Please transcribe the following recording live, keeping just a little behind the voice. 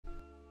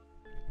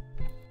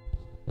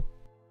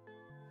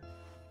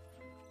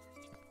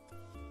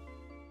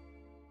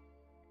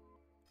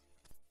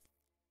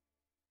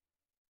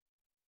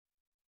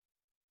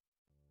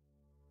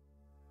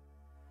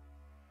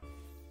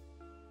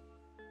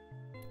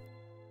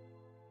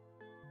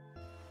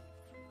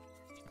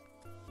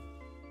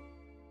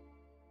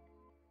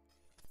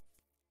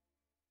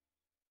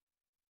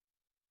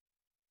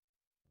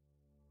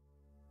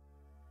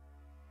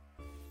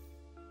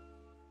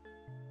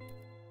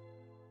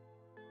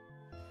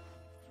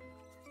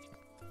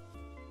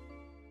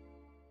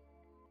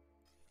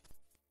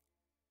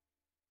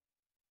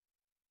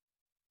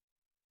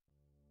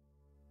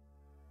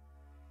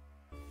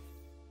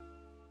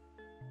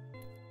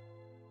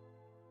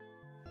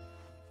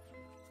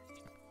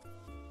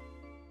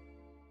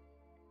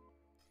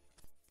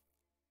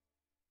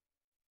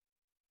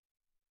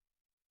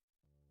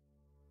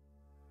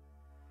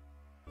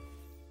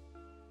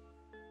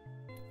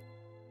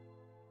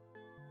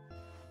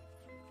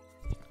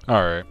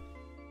Alright.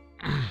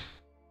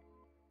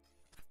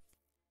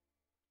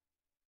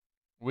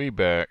 We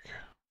back.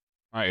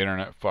 My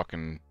internet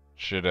fucking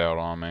shit out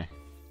on me.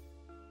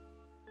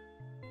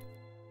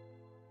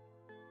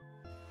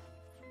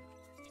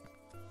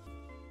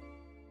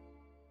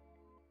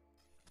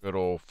 Good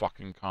old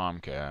fucking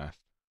Comcast.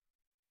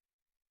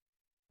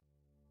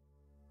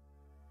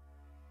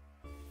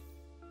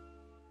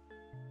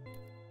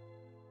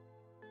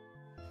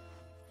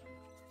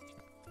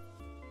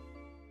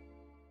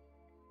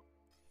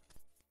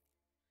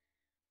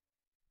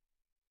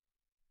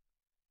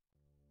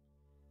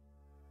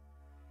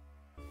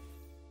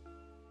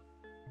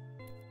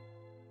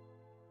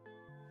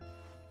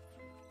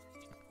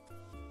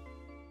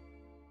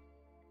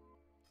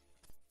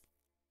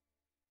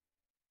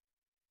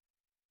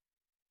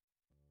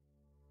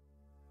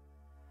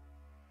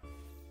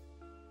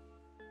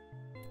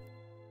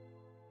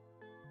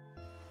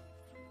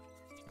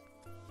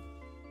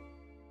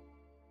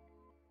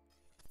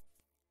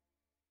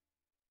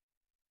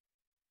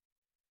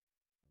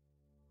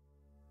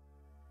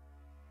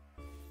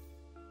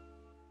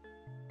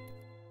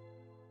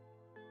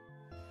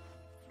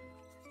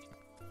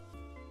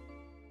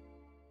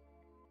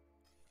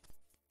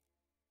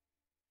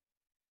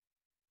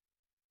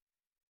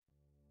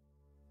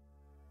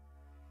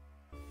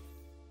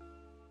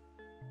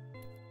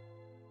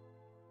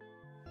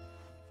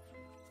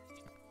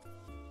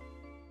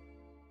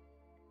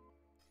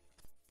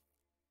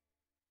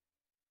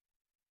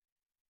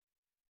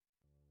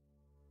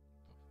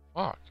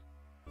 Fuck.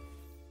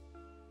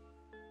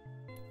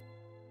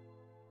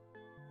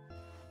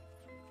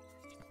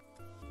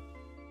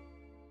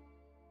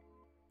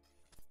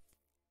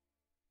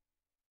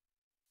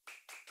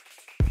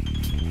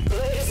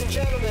 Ladies and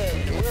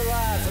gentlemen, we're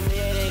live from the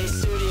 880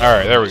 studio.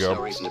 Alright, there we go.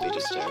 No reason to be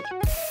disturbed.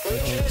 We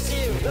introduce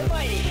you, the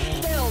mighty,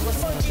 still the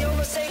funky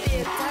Homo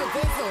sapien,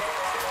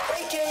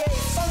 aka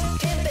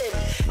Funk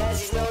Pimpin', as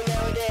he's known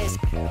nowadays.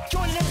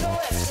 Joining him to the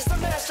left is the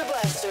Master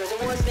Blaster,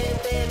 the one-man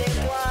band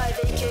named Live,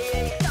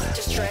 aka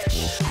Dr.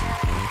 Stretch.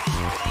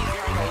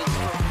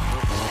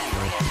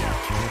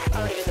 I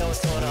don't even know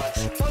what's going on.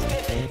 Funk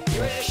Pimpin',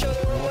 you ready to show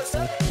the world what's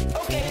up?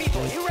 Okay,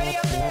 people, you ready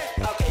up there?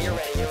 Okay, you're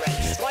ready, you're ready.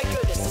 My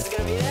goodness, this is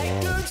gonna be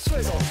that good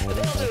swizzle, but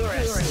they'll do the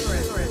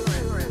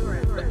rest.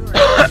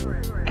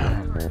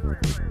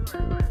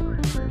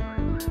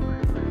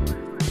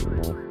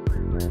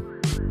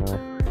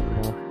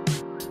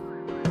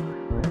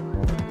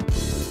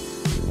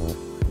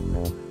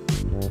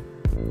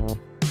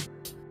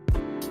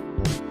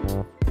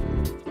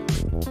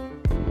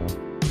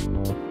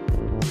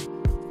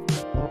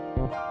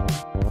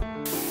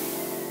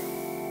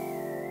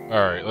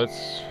 Alright,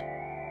 let's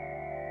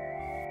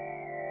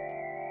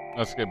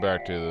get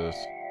back to this.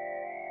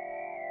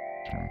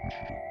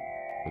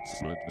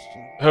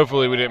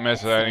 Hopefully we didn't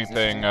miss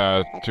anything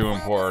too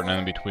important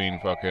in between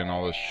fucking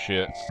all this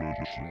shit.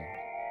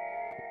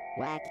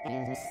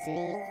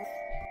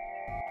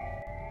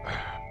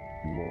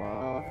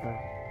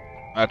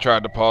 I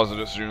tried to pause it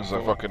as soon as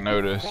I fucking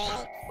noticed,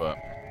 but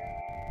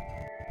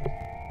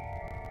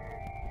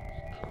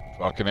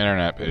fucking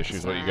internet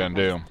issues, what you gonna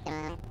do?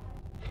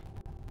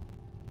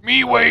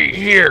 Me wait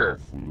here.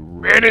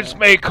 Minutes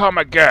may come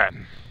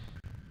again.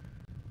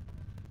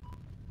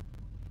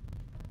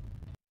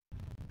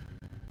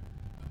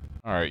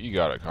 Alright, you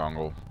got it,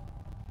 Kongo.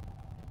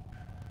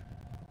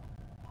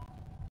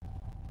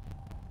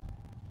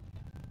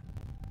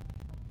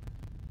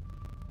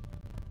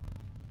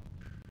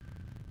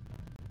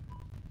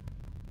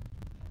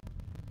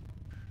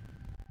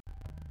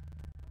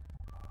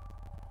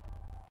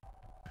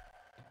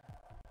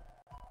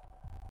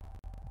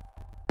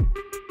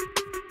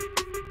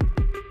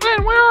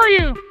 Ben, where are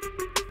you?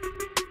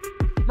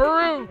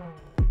 Maru,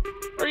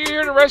 are you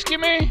here to rescue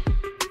me?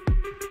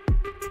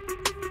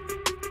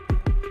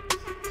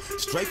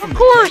 Of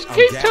course,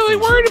 Kate's totally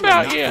worried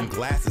about you.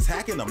 Glasses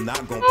hacking, I'm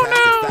not gonna Oh, pass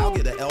it. no. Foul,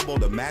 get an elbow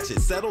to match it,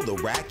 settle the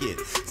racket.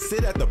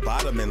 Sit at the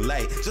bottom and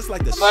lay, just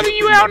like the letting ship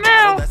you in out the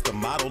now. bottle, that's the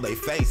model they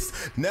face.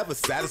 Never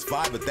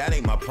satisfied, but that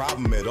ain't my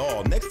problem at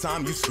all. Next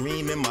time you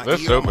scream in my This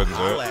ear, I'ma opens it.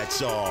 holla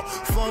at y'all.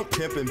 Funk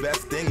pimpin',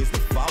 best thing is to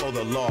follow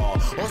the law,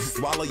 or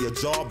swallow your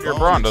jaw. Your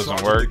brawn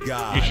doesn't work.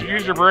 You should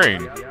use your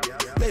brain.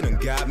 They done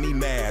got me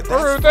mad.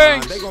 Maru, That's fine.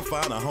 thanks. They gon'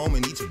 find a home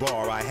in each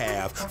bar I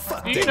have.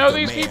 Fuck Do you their know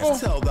these demands. people?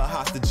 Tell the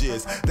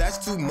hostages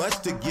that's too much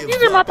to give.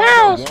 These are my up. I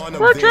don't pals. want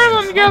 'em We're then.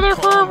 traveling together I'm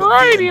for a calm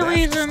variety of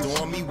again. That's reasons.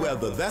 stormy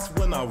weather. That's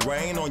when I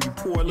rain on you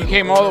poor You little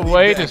came all the early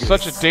way to beggars.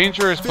 such a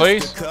dangerous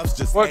place? Fisticuffs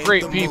just What ain't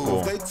great the move.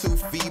 people. They too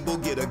feeble,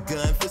 get a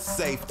gun for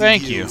safety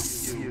Thank you.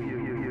 use.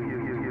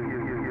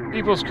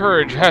 People's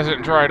courage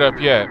hasn't dried up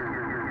yet.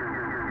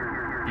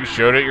 You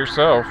showed it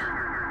yourself.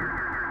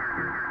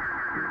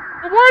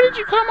 But why did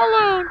you come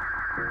alone?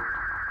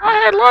 I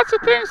had lots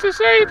of things to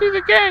say to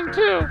the gang,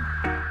 too.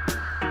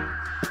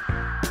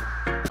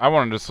 I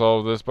wanted to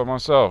solve this by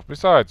myself.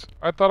 Besides,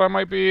 I thought I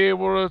might be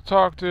able to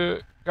talk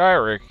to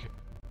Gyrick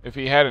if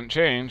he hadn't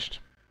changed.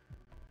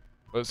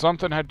 But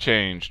something had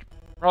changed.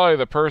 Probably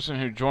the person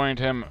who joined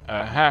him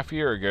a half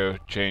year ago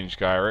changed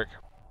Gyrick.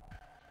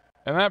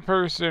 And that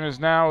person is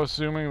now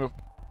assuming the...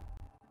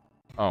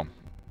 Oh,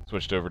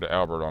 switched over to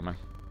Albert on me.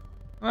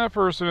 And that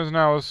person is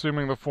now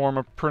assuming the form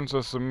of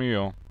Princess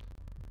Emile.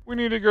 We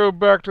need to go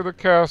back to the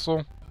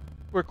castle.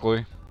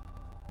 Quickly.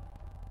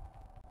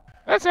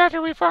 That's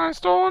after we find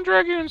stolen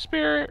Dragoon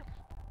spirit.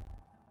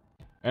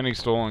 Any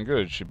stolen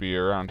goods should be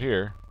around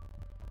here.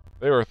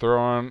 They were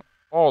throwing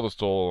all the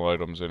stolen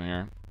items in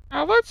here.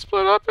 Now let's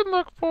split up and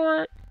look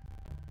for it.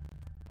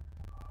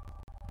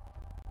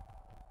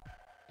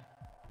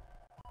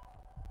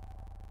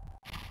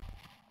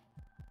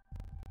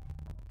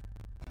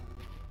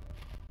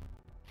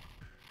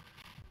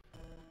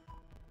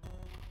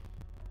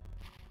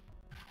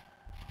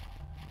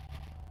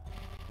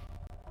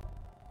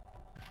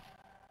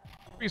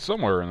 Be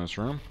somewhere in this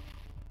room.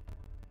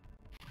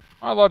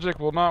 My logic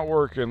will not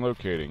work in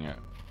locating it.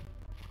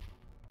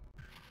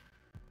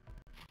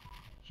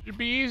 Should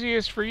be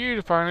easiest for you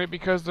to find it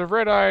because the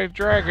red-eyed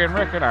dragon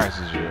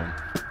recognizes you.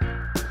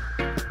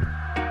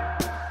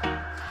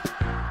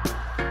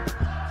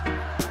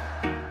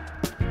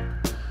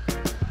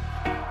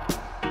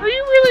 Are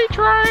you really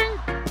trying?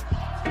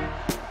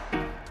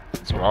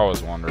 That's what I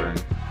was wondering.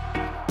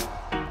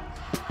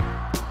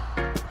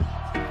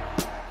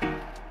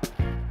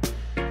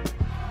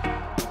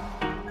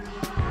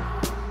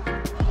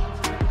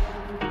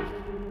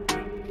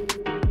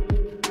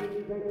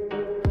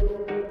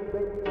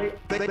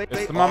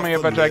 It's the mummy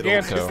of a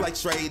Giganto. It's like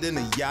trading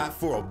a yacht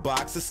for a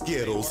box of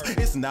Skittles.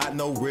 It's not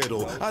no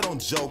riddle. I don't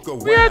joke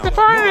around. We have to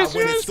find it as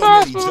soon as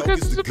possible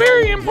because it's a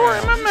very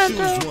important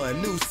memento. Choose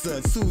one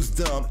nuisance, who's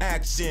dumb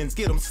actions.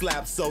 Get them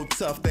slapped so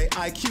tough they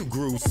IQ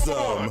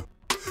gruesome.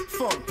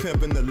 Funk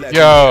pimpin' the legend.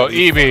 Yo,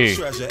 Evie.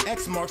 Treasure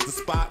X marks the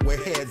spot where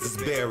heads is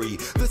buried.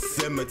 The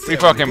cemetery. We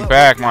fucking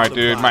back, my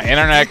dude. My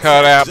internet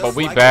cut out, but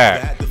we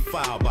back.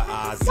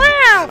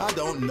 Wow! I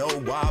don't know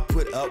why I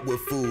put up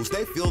with fools.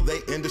 They feel they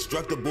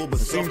indestructible, but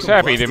seems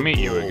happy to meet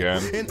you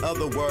again. In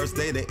other words,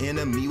 they the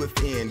enemy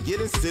within.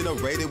 Get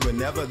incinerated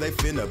whenever they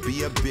finna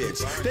be a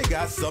bitch. They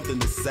got something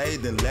to say,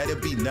 then let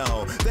it be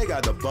known. They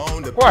got a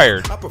bone to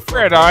acquired.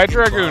 Red-eyed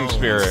Dragoon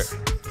spirit.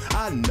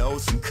 I know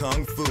some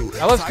kung fu.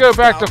 Now let's go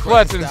back to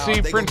Fletch and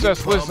see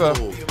Princess Lissa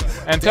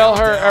and tell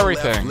her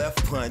everything.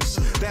 Left punch.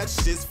 That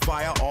shit's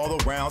fire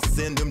all around.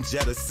 Send them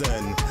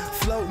jettison.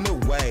 Floating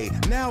away.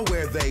 Now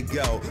where they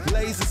go?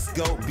 Laser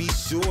scope. Be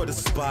sure to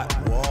spot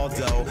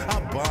Waldo.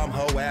 I'll bomb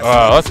ho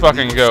ass. Let's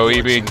fucking go,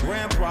 EB.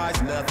 Grand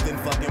prize, nothing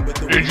fucking with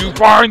the Did you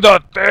find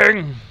the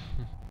thing?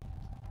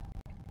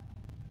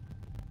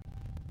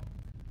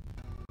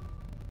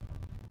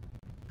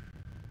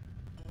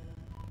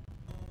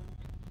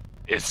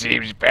 It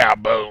seems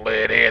Balbo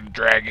led in the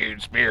Dragoon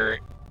spirit.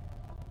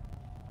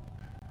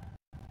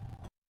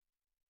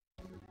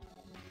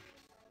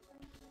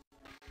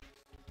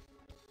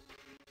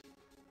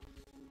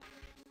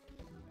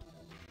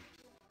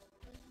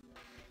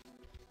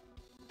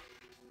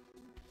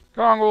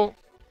 Kongle,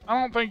 I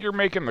don't think you're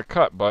making the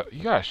cut, but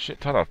you got a shit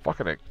ton of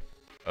fucking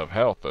of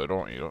health, though,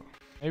 don't you?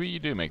 Maybe you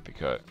do make the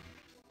cut.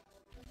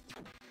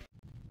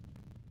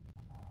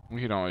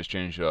 We can always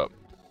change it up.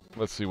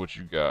 Let's see what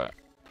you got.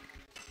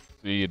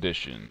 The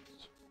additions.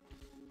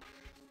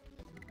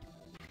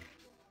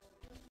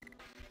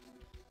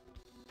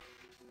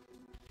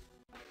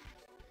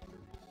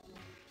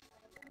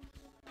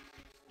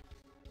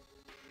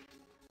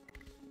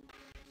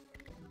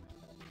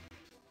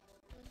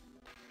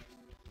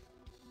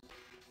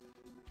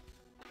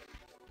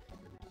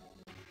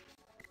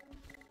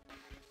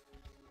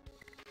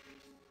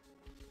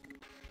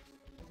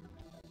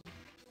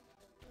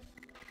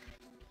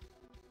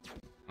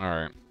 All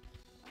right.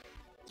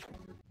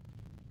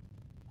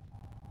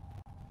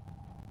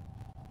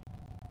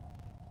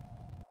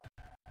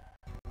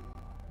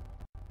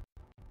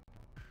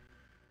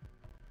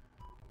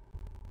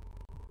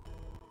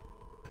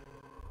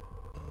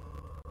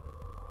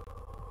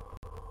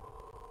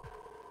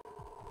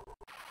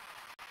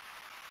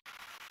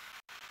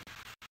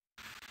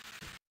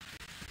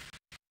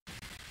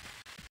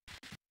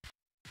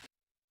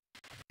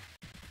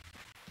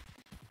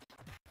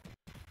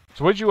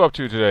 So what'd you up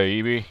to today,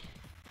 EB?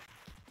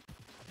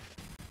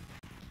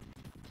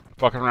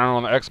 Fucking around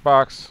on the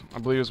Xbox, I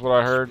believe is what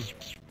I heard.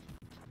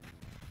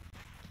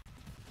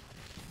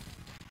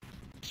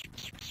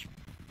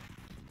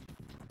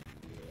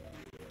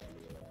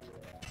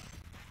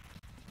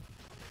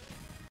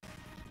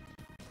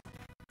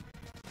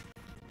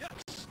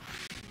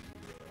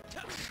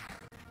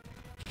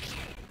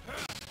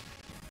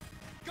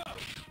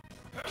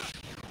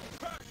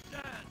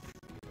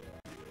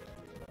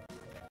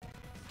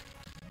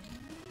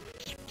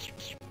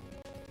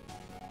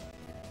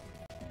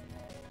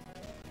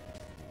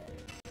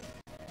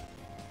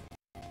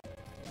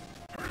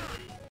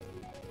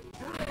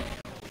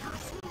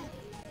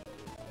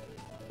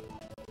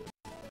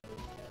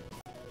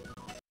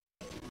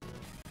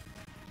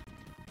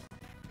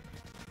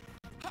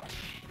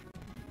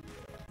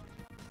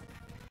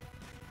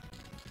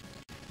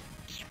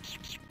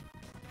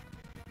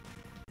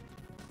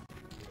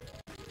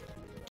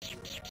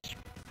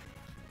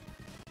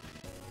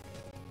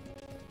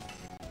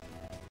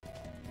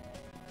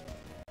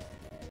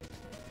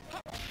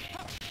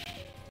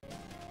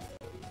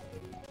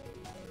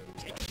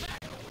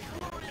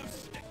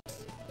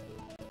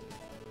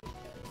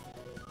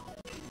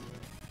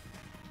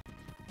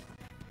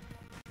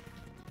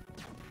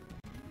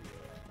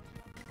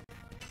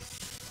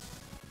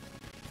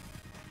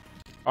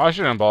 Oh, I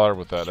shouldn't bother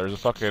with that. There's a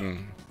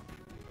fucking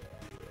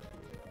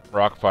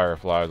rock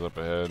fireflies up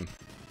ahead.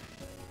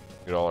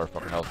 Get all our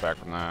fucking health back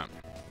from that.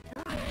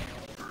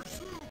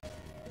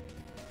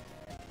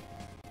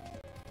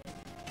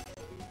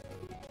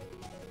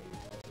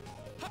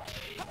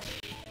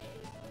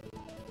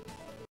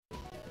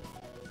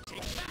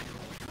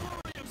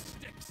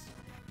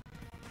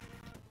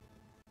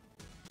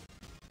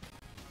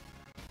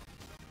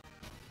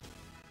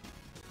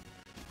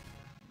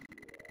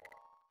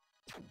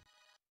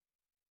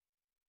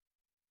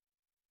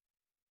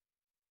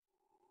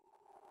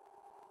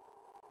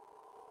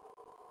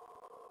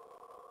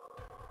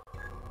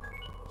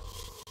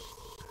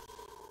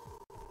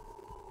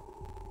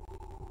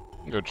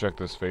 Go check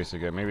this face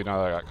again. Maybe now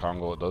that I got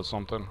Congo, it does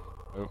something.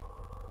 Oh.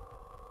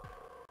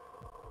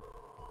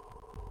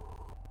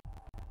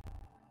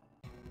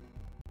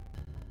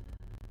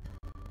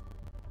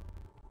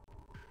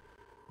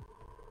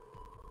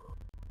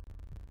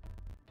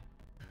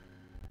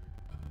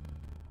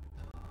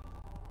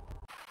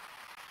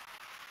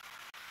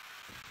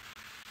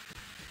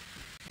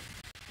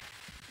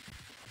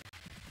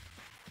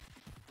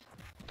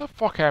 What the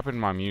fuck happened to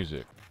my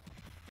music?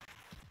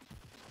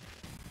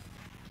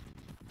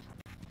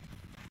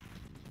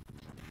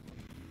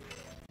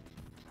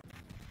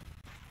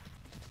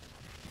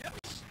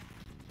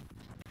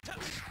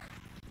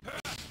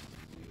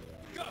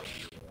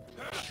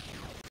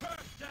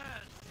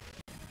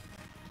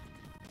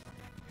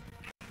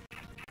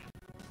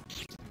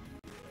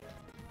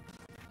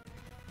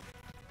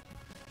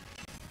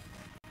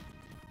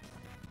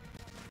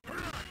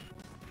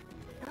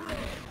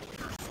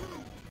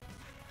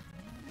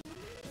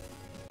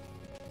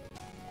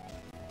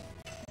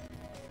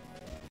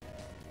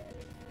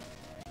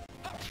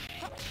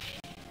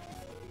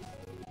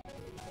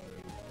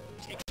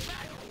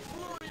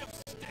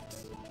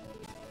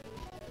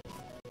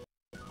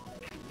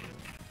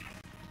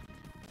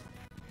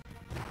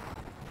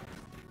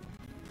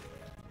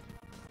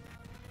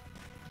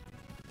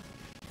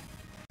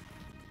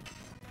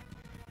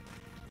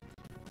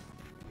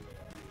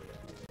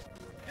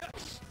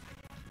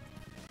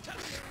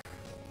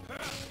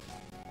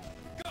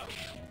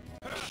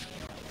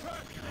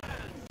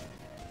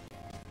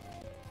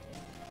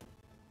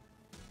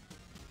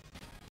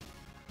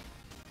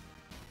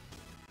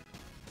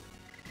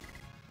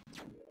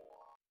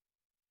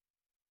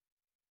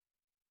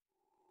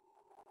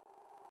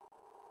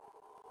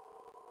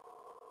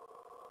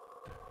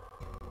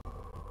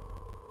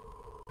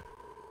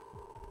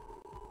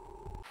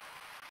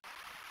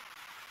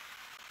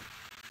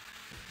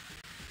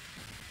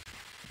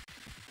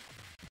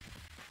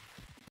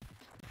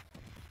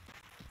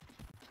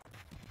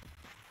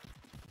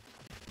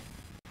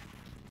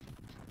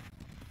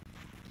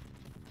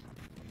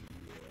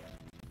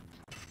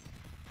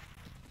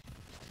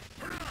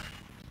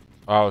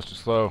 Oh, it's too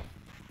slow.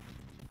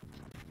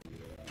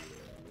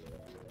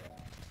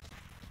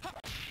 Too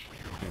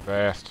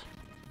fast.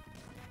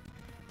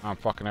 I'm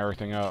fucking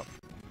everything up.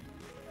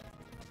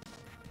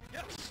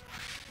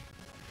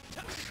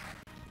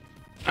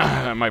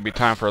 It might be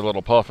time for a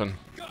little puffin'.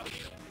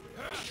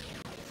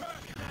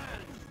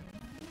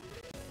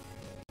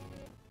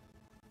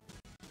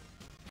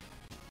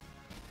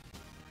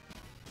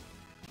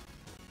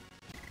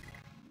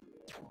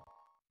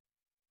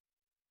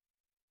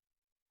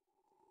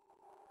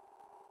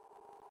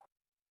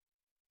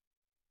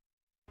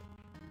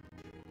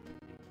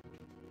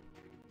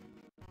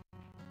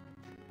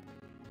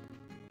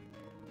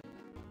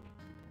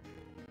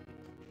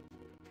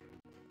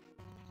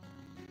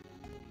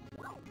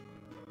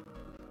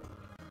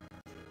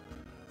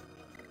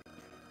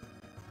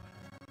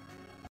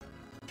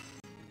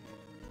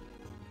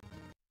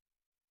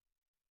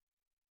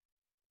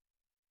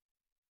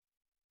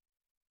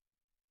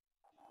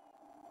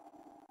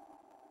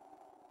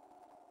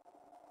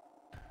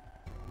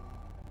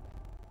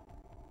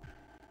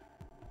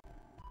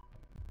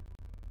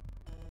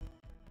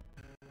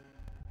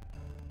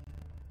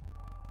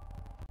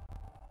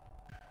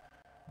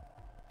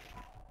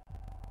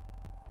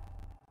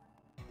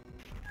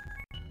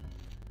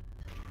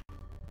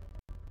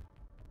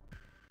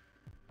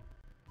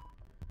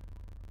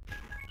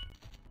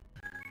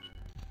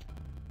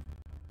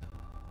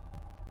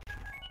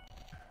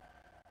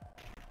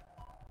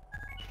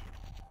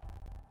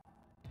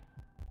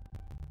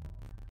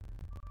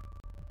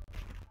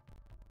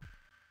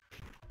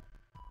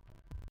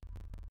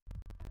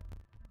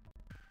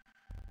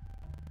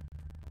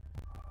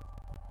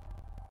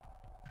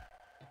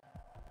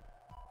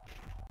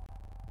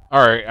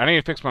 Alright, I need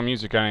to fix my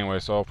music anyway,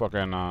 so I'll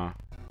fucking,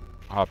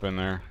 hop in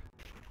there.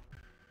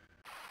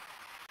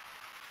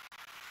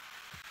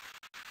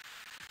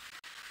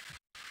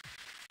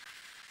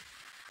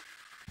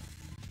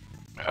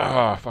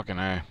 Ah, fucking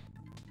A.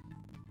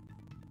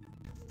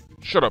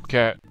 Shut up,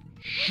 cat.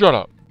 Shut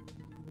up.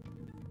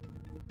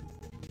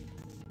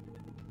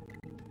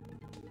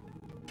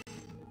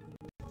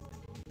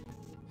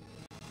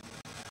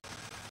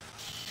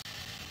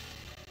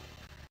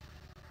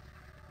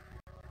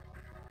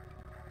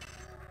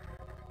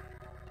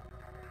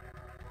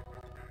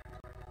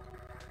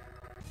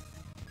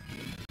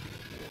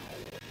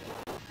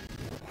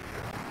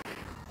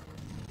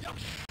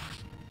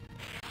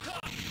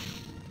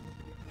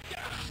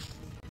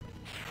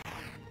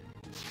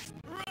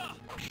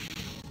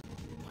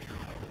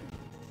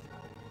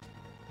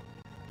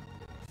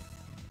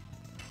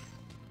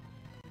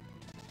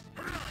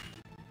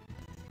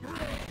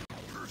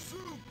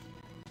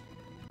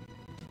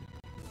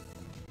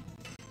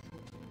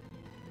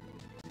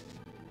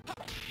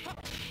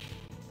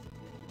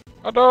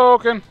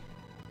 Hadouken!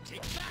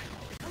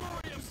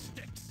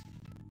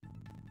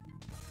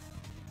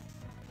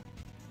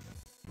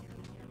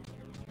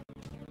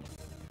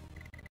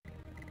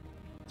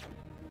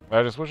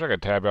 I just wish I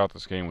could tab out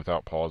this game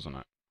without pausing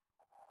it.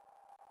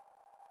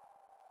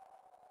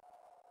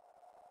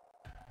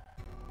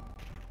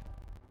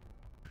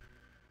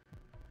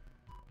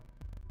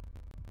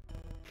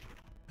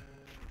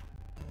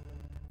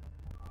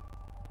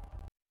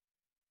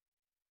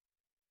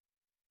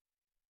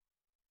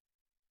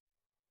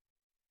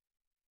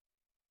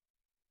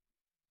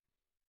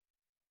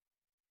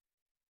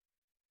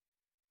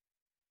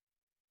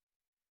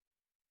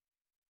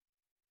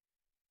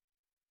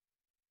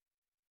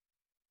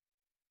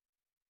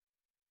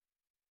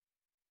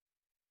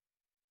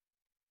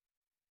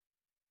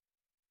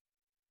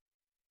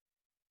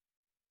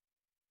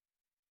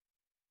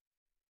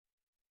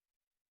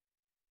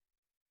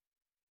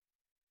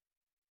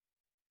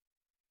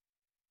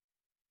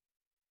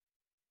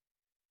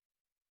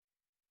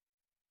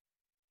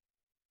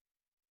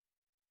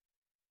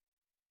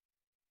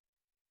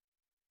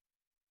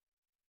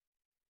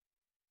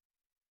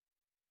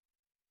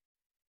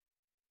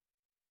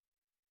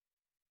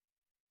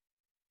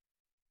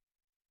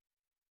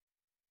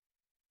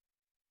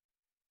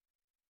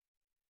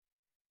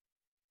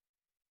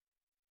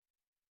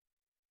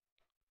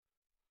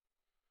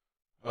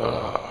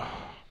 Ugh.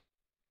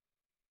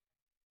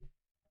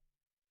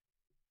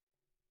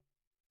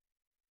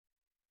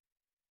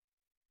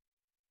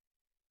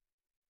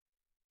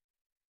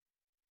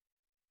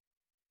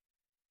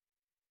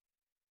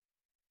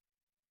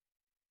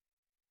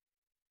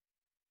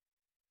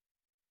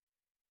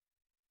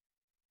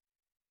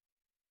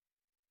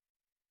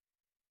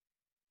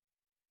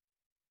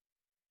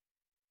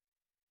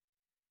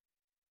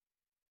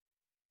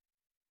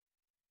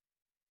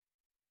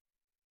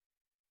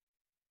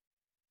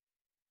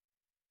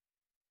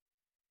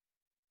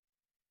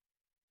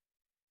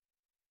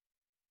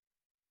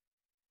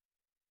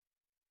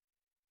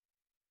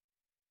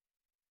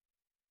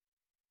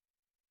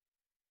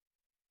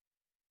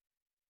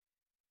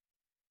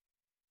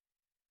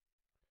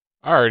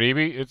 Alright,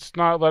 Evie, it's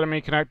not letting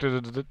me connect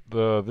to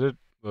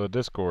the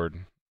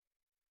Discord.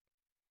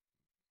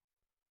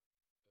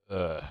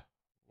 Well,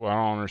 I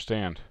don't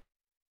understand.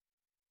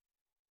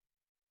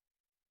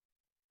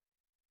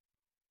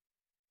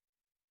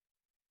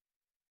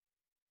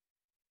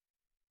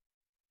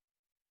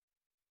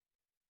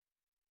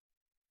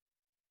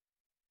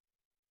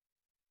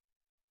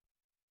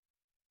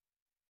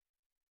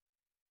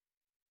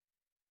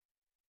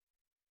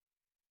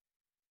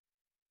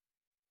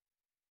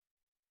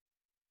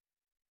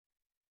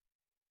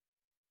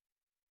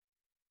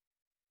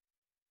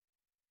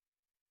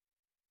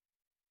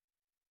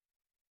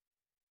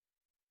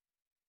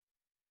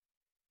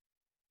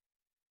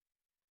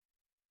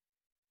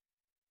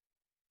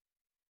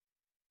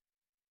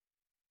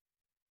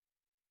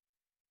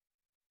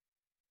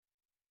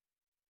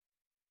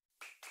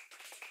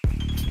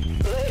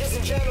 Ladies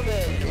and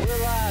gentlemen,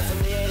 we're live from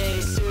the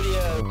 880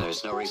 studio.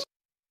 There's no reason.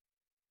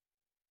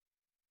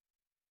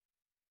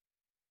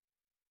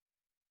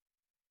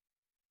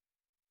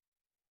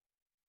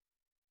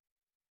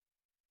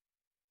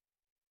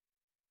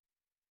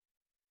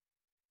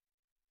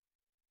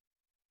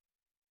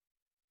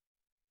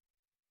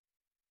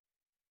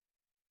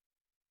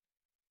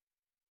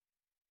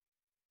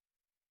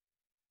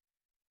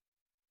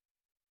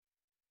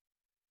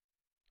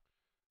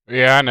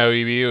 Yeah, I know,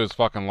 Evie, it was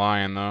fucking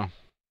lying, though.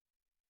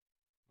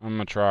 I'm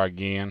gonna try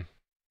again.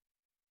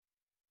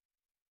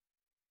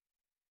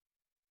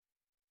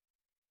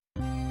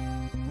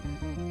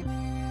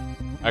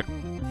 I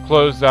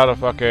closed out a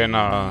fucking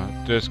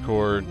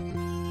Discord,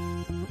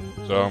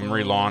 so I'm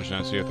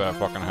relaunching it, see if that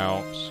fucking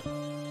helps.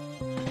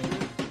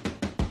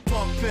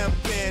 Funk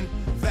pimpin',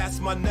 that's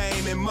my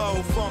name, and Mo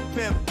Funk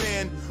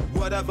pimpin'.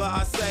 Whatever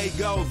I say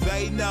go,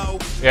 they know.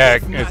 Yeah,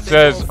 it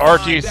says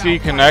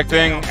RTC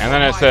connecting, and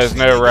then it says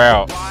no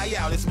route.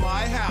 It's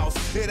my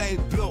house. It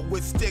ain't built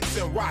with sticks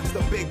and rocks. The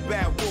big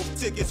bad wolf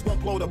tickets won't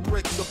blow the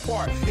bricks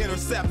apart.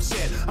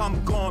 Interception,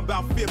 I'm going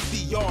about 50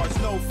 yards.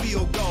 No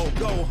field goal,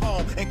 go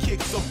home and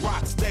kick some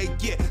rocks. They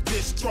get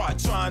distraught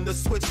trying to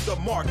switch the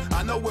mark.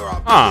 I know where I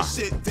put this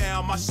shit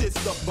down. My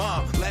shit's the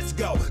bomb. Let's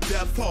go.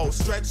 Death hole,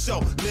 stretch show,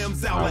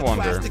 limbs out like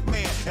Plastic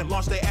Man, and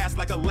launch their ass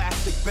like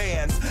elastic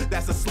bands.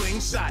 That's a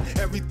slingshot.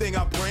 Everything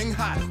I bring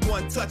hot.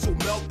 One touch will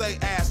melt they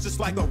ass just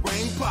like a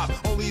rain pop.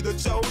 Only the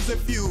chosen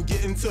few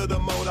get into the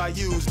mode I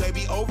use. They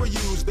be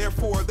overused,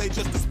 therefore they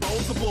just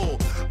disposable.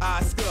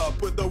 I scrub,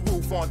 put the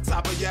roof on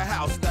top of your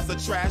house. That's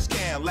a trash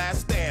can,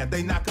 last stand,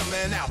 they not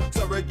coming out.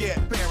 Surrogate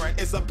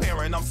parent, it's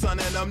apparent, I'm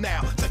sunning them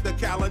now. Check the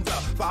calendar,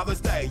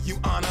 Father's Day, you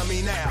honor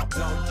me now.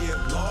 Don't get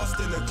lost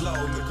in the glow,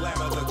 the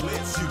glamour, the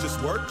glitz. You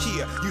just work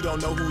here, you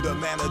don't know who the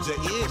manager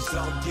is.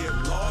 Don't get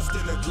lost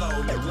in the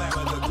glow, the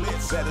glamour, the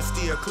glitz. Better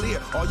steer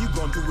clear, all you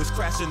gonna do is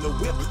crash in the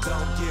whip.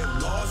 Don't get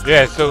lost.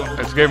 Yeah, so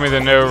it's giving me the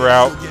no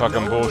route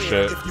fucking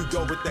bullshit. If you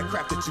go with that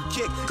crap that you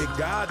kick, it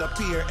gotta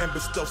appear and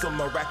bestow some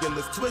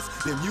miraculous twist,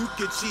 then you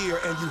can cheer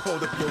and you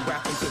hold up your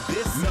rapping to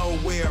this.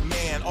 Nowhere,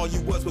 man, all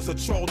you was a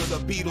troll of the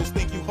Beatles.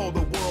 Think you hold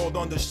the world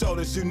on the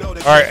shoulders, you know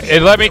that.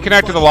 Alright, let me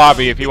connect to the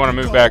lobby if you want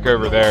to move back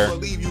over there.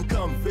 Believe you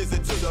come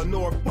visit to the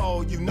North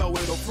Pole, you know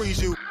it'll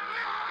freeze you.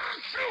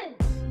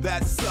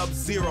 That's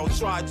Sub-Zero.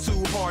 Try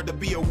too hard to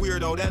be a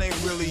weirdo, that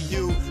ain't really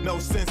you. No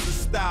sense of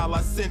style,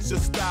 I sense your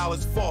style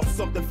is false.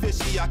 Something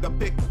fishy, I can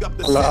pick up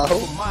the scent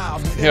for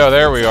miles. Yeah,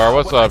 there we are.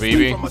 What's up,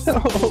 Evie? This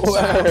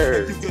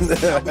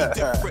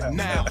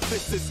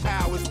is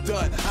how it's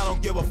done. I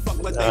don't give a fuck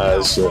what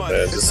they shit,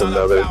 man. Just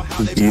another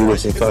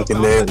beautiful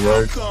fucking day at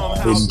work.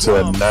 Leading to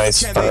a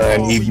nice,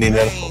 fine evening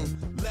at home.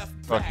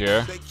 Fuck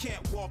yeah.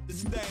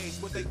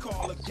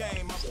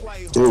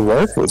 Dude,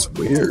 work was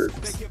weird.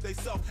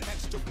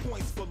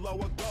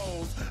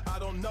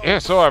 Yeah,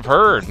 so I've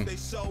heard. Dude,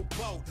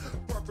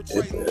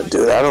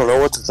 I don't know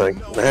what to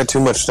think. I had too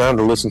much time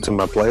to listen to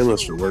my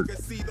playlist at work.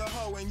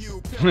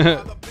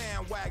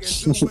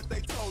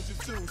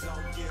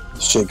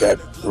 Shit got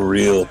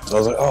real. I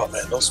was like, oh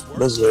man, those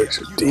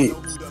lyrics are deep.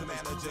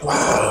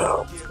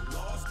 Wow.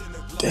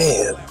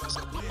 Damn.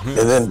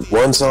 And then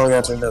one song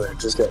after another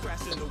just got...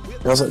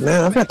 I was like,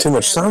 man, I've got too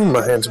much time in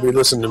my hands to be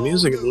listening to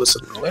music and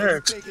listening to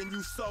lyrics.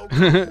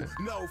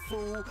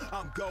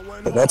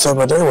 But that's how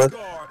my day went.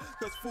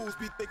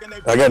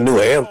 I got a new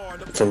amp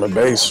for my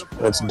bass.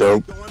 That's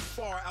dope.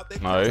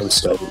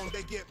 Nice. Yeah.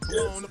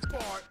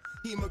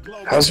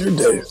 How's your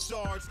day? It's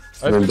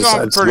been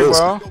going pretty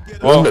well.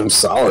 Well, been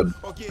solid.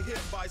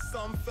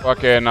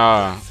 Fucking,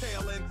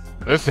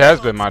 this has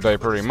been my day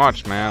pretty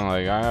much, man.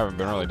 Like, I haven't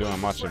been really doing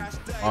much.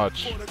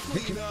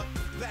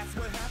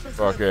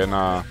 Fucking,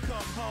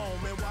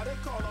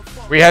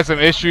 we had some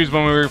issues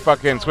when we were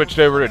fucking switched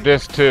over to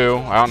disc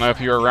 2. I don't know if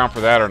you were around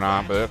for that or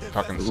not, but it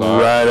fucking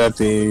sucked. Right at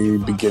the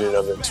beginning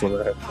of it, when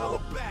I had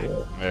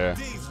yeah.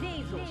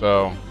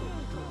 So,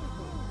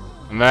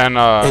 and then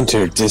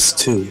enter disc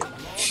 2.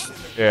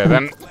 Yeah,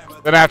 then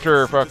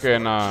after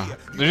fucking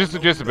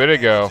just a bit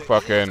ago,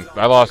 fucking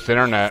I lost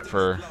internet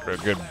for a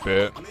good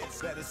bit.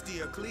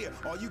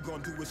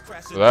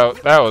 So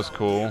that was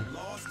cool.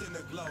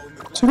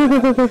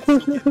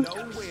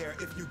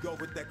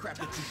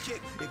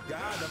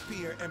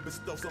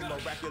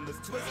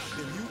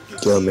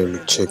 That made me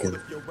chicken.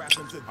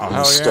 Oh,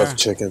 hell stuffed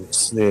chicken.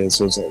 Yeah,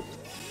 so it's like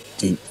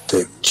deep,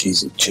 thick,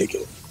 cheesy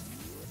chicken.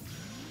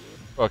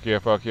 Fuck yeah,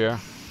 fuck yeah.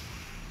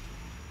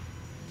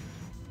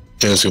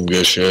 That's some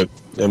good shit.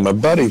 And my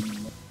buddy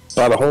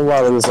bought a whole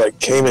lot of this like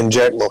Cayman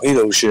Jack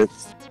Mojito shit.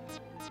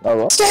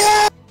 Oh,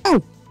 Stay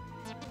out!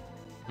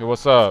 Hey,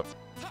 what's up?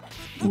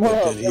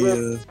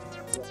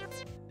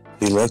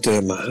 He left it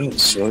at my house,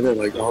 so I got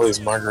like all these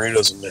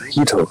margaritas and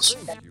mojitos.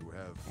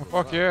 Oh,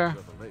 fuck yeah.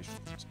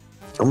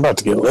 I'm about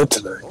to get lit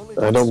tonight.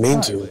 I don't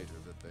mean to,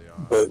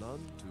 but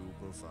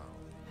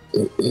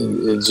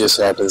it just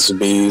happens to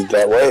be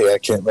that way. I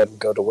can't let them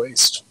go to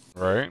waste.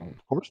 Right?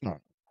 of course not.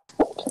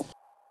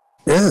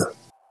 Yeah.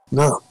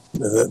 No.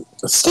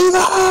 Steve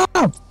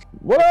up!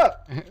 What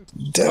up?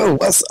 Dude,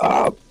 what's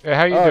up? Hey,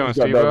 how you doing,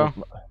 Steve-O?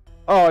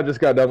 I just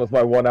got done with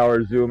my 1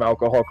 hour Zoom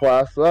alcohol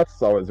class, so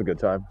that's always a good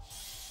time.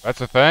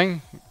 That's a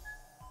thing?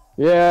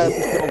 Yeah, it's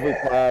a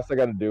 12-week class. I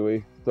got a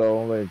Dewey, so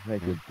only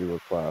make it do a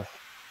class.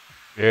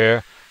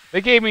 Yeah.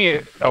 They gave me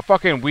a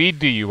fucking weed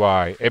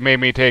DUI. It made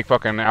me take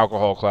fucking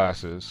alcohol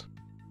classes.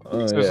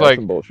 It's yeah, like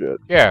some bullshit.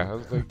 Yeah. I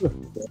was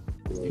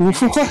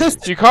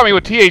like, you caught me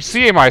with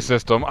THC in my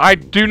system. I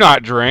do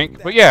not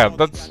drink, but yeah,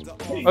 let's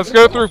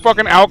go through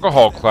fucking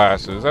alcohol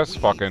classes. That's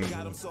fucking.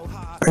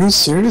 Are you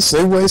serious?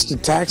 They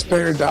wasted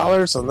taxpayer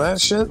dollars on that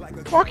shit?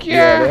 Fuck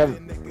yeah! Yeah,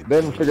 they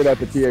haven't figured out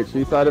the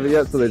THC side of it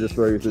yet, so they just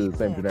throw you through the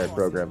same generic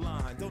program.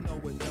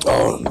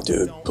 Oh,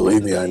 dude,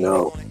 believe me, I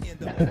know.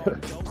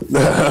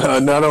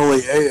 Not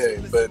only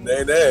AA, but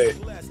NA.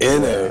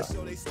 NA.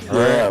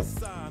 Yeah.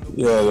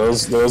 Yeah,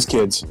 those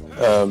kids.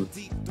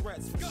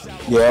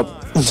 Yep.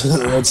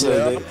 That's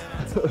it.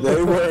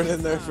 They weren't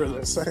in there for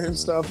the same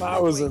stuff I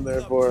was in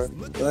there for.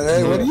 Like,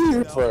 hey, what are you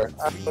here for?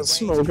 I was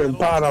smoking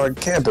pot on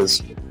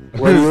campus.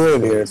 What are you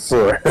in here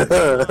for?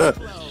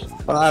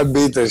 I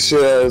beat the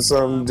shit out of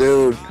some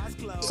dude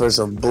for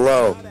some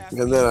blow.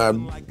 And then I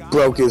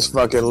broke his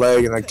fucking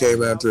leg and I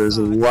came after his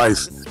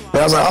wife. And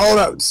I was like, hold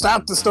up,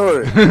 stop the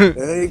story.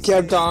 And he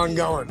kept on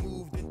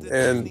going.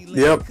 And,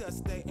 yep,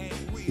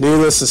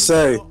 needless to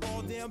say,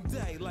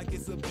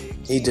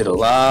 he did a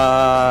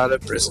lot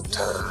of prison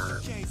time.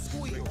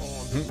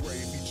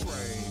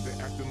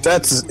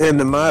 That's the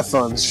end of my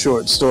fun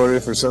short story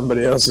for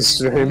somebody else's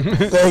stream.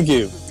 Thank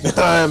you.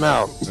 I am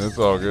out. That's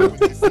all good.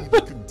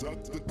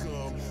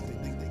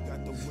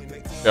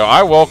 Yo,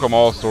 I welcome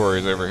all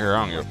stories over here.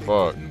 I don't give a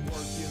fuck.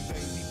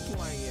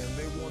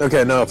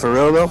 Okay, no, for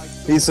real though.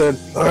 He said,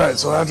 alright,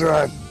 so after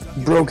I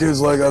broke his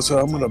leg, I said,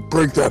 I'm gonna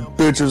break that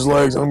bitch's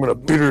legs. I'm gonna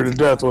beat her to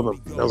death with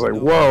him. I was like,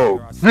 whoa.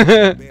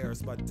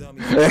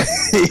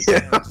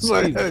 Yeah, I was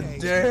like,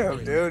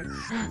 damn, dude.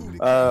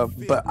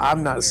 But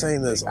I'm not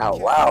saying this out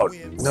loud.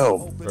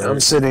 No, I'm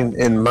sitting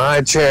in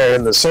my chair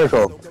in the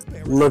circle,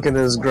 looking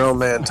at this grown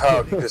man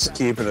talk, just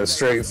keeping a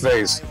straight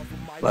face.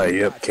 Like,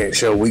 yep, can't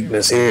show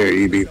weakness here,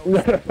 EB.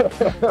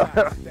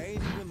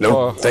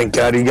 Nope, thank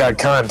God he got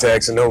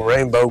contacts and no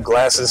rainbow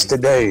glasses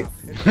today.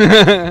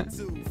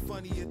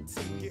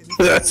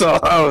 That's all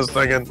I was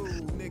thinking.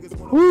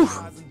 Whew.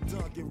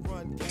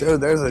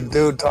 Dude, there's a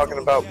dude talking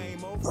about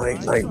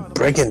like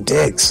breaking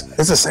dicks.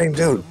 It's the same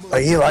dude.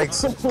 Like, he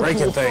likes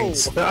breaking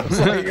things. I was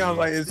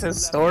like, is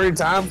this story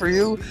time for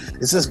you?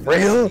 Is this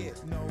real?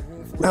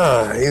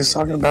 Nah, he was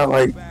talking about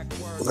like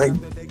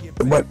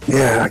what?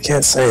 Yeah, I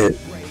can't say it.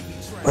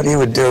 What he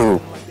would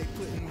do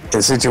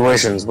in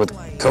situations with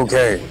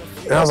cocaine.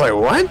 And I was like,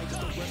 what?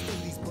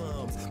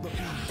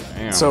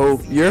 Damn. So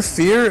your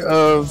fear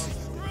of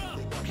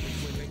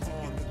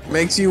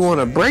makes you want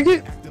to break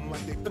it?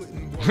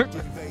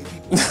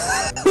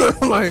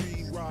 I'm like,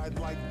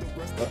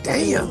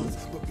 damn.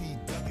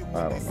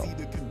 I don't know.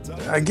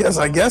 I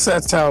guess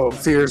that's how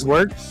fears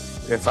work.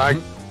 If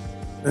I'm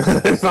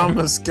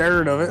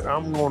scared of it,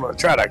 I'm gonna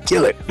try to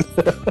kill it.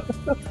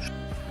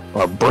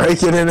 Or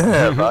break it in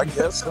half. I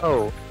guess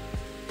so.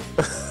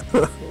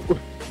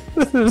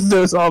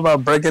 It's all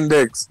about breaking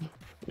dicks.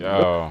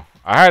 Yo,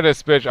 I had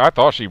this bitch. I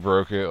thought she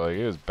broke it. Like,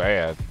 it was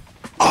bad.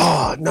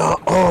 Oh no,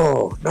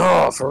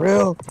 for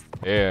real?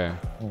 Yeah.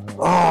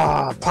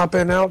 Oh,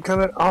 popping out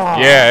kind of. Oh.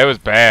 Yeah, it was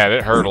bad.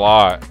 It hurt a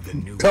lot.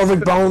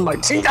 Pelvic bone,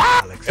 like.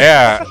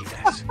 Yeah.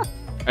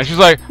 And she's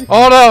like,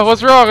 "Oh no,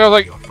 what's wrong?" I was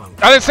like,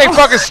 "I didn't say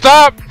fucking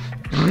stop."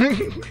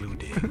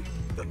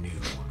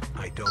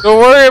 Don't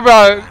worry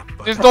about it.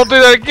 Just don't do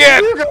that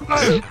again.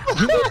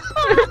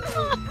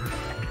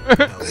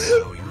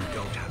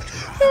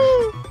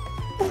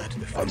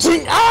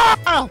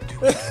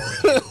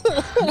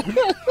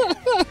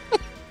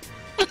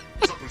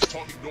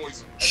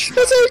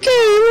 That's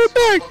okay, we're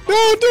back. No,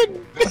 I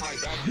didn't.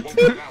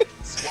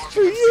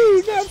 For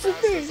you, not for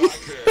me.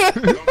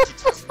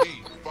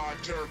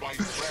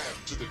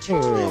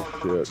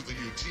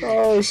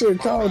 Oh shit,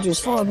 college was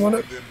fun,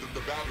 wasn't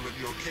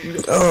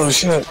it? Oh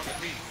shit.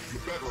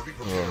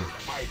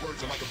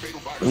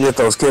 You get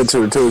those kids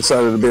who are too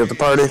excited to be at the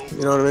party,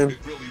 you know what I mean?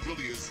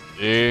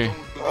 Yeah.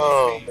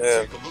 Oh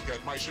man.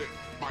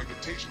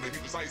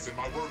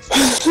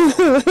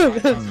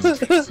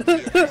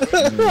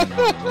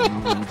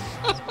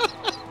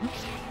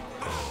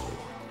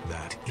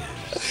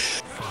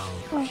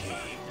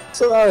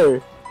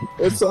 Sorry,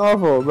 it's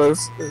awful, but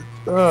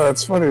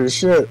it's funny as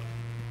shit.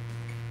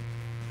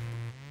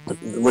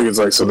 Wicked's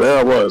like, so there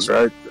I was,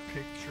 right?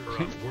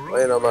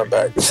 Laying on my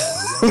back.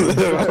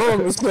 All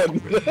of a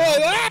sudden,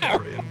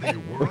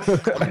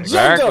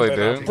 Exactly, I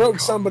dude. broke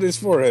somebody's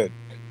forehead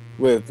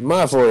with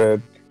my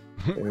forehead,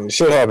 and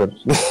shit happened.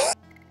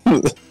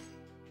 Man,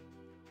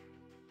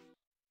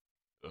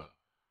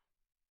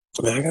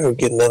 I gotta go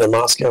get another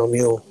Moscow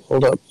Mule.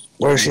 Hold up,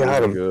 where's she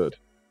hiding? Good.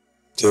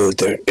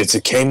 Dude, it's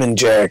a Cayman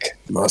Jack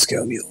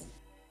Moscow Mule.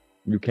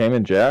 You came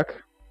in, Jack?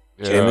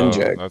 Yeah, Cayman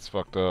Jack. that's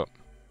fucked up.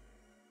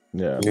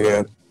 Yeah.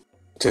 Yeah,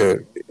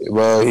 dude.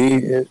 Well,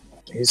 he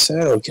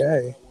said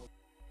okay.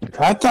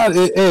 I thought,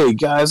 hey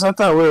guys, I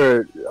thought we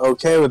were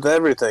okay with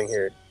everything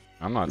here.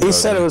 I'm not. He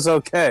said it judging. was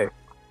okay.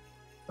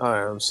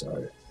 Alright, I'm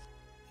sorry.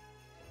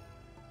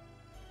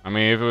 I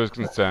mean, if it was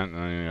consent,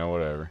 then you know,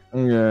 whatever.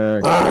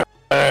 Yeah.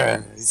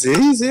 See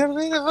what I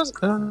mean?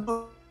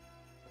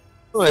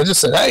 I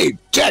just said, hey,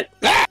 Jack!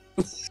 Ah!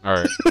 All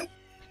right.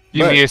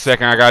 Give me a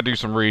second. I gotta do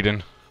some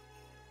reading.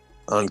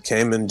 On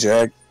Cayman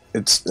Jack,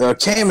 it's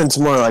Cayman's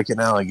more like an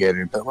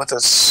alligator, but with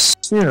a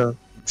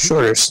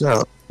shorter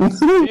snout.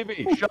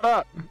 Baby, shut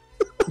up.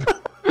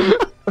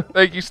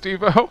 Thank you,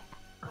 Steve-O.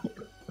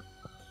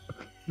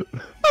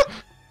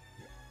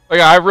 Like,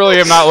 I really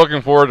am not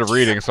looking forward to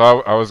reading,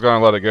 so I was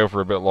gonna let it go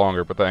for a bit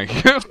longer, but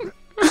thank you.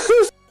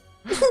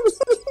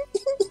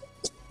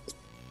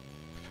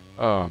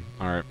 Oh,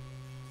 alright.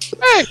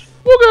 Hey,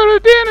 we'll go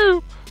to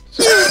Danu!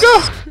 Soon,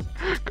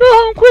 go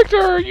home quick to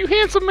her, you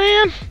handsome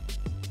man!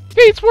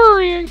 Kate's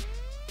worrying!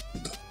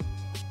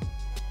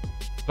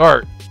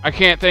 Dart, I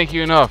can't thank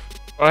you enough,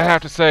 but I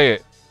have to say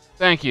it.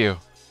 Thank you.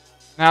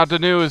 Now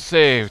Danu is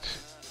saved.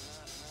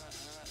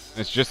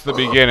 It's just the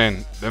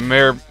beginning. The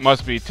mayor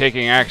must be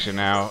taking action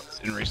now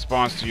in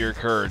response to your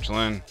courage,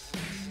 Lynn.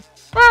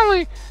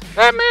 Finally,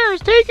 that mayor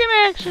is taking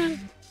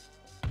action!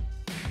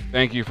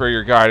 Thank you for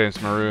your guidance,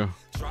 Maru.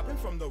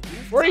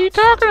 What are you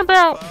talking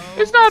about?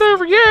 It's not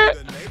over yet!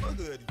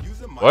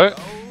 What?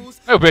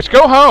 No, bitch,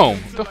 go home!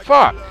 What the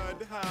fuck?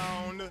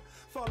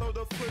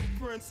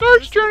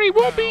 Dart's journey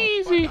won't be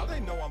easy. What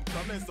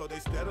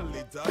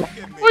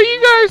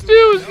you guys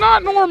do is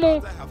not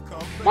normal.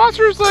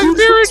 Monsters like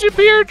Virage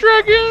appear,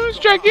 Dragoons,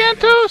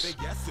 Gigantos.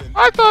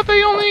 I thought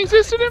they only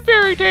existed in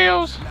fairy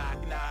tales.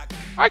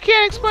 I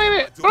can't explain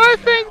it, but I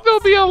think there'll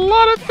be a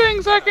lot of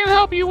things I can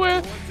help you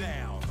with.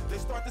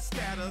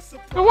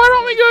 But why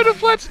don't we go to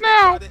Flet's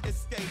now?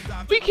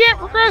 We can't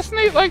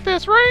procrastinate like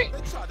this, right?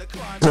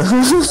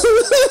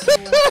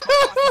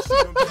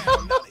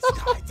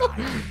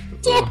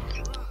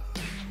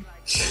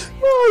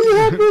 Oh, you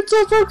had me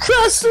to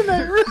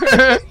procrastinate,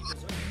 right?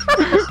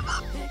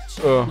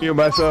 You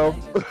myself.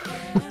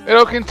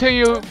 It'll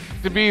continue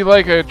to be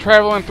like a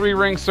traveling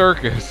three-ring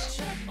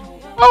circus.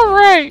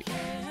 Alright!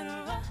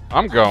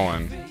 I'm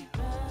going.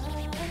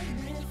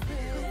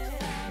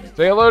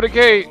 Say hello to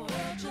Kate.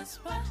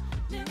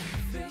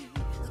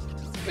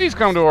 Please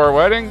come to our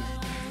wedding.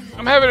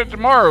 I'm having it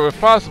tomorrow if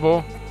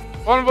possible.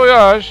 Bon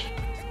voyage.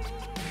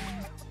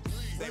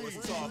 They was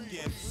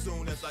talking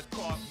soon as I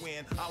caught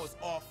wind. I was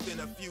off in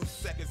a few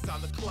seconds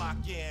on the clock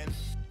in.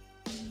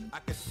 I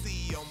could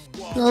see them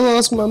walk. I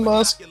lost my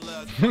mask.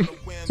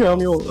 Tell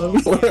me what.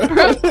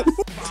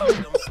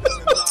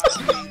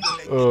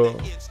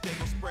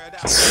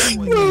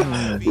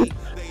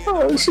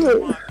 Oh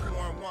shit.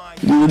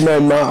 You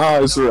made my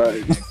eyes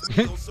right.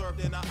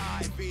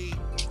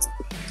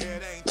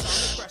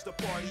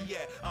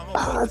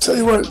 I tell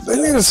you what, they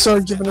need to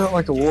start giving out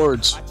like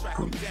awards.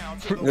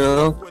 You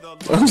know?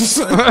 I'm just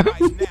saying.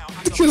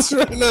 Because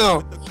right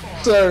now,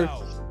 sir,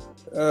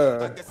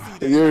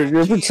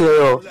 your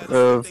portrayal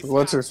of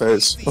what's her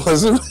face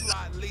wasn't.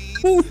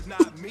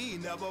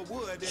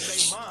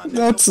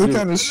 That's the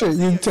kind of shit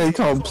you take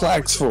home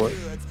plaques for.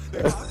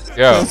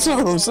 Yeah. That's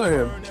what I'm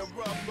saying.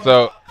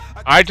 So,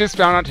 I just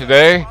found out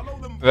today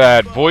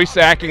that voice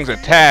acting's a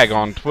tag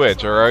on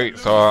Twitch, alright?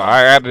 So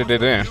I added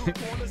it in. He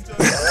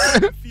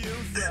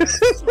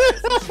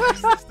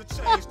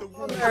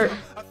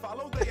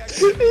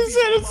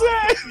said it's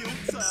that.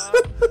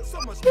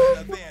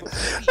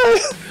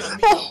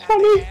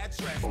 Honey,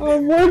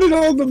 where did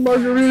all the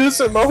margaritas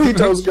and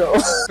mojitos go?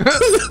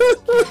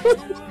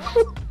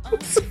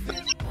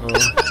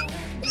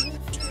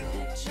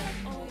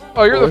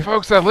 Oh, you're the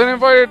folks that Lynn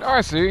invited?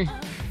 I see.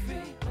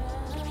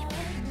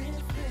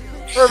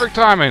 Perfect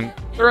timing.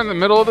 They're in the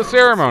middle of the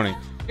ceremony.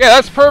 Yeah,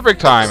 that's perfect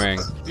timing.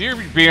 You're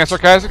being a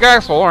sarcastic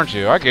asshole, aren't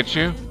you? I get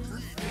you.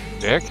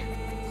 Dick.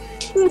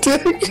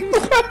 Dick.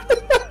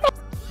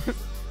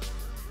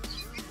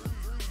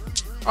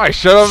 I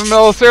shut up in the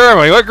middle of the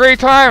ceremony. What great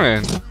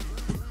timing.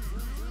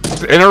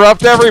 Just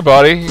interrupt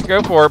everybody.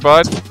 Go for it,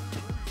 bud.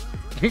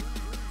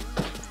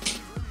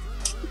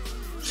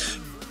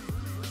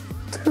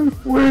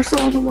 Where's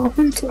all the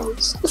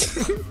mojitos?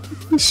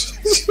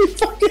 She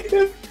fucking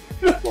hit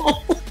them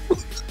all.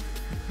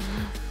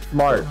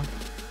 Smart.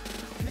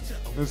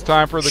 It's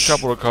time for the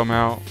couple to come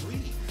out.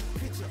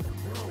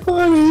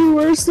 Honey,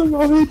 where's the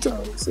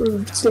mojitos?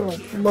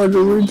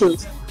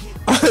 Margaritas.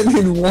 I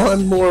need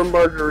one more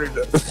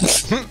margarita.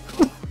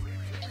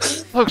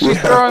 Look,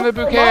 she's throwing the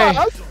bouquet.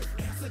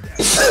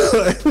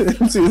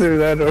 It's either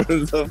that or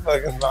the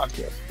fucking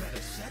vodka.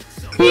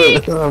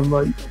 I'm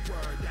like,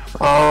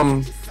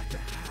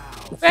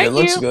 Thank it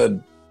looks you.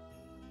 good.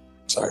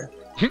 Sorry.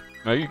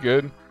 No, you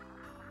good.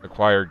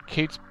 Acquired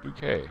Kate's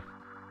bouquet.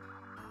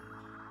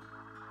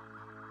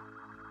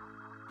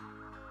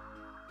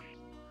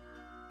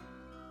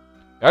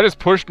 I just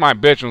pushed my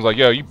bitch and was like,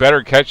 yo, you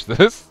better catch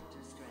this.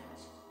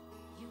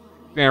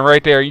 Stand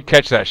right there, you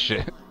catch that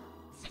shit.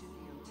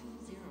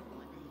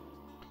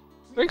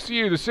 Thanks to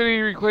you, the city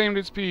reclaimed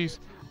its peace.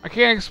 I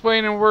can't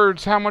explain in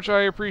words how much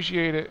I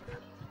appreciate it.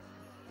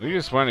 We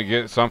just want to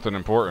get something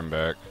important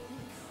back.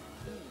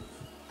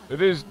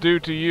 It is due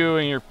to you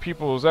and your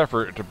people's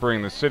effort to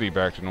bring the city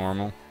back to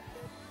normal.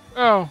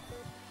 Oh,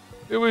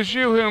 it was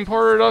you who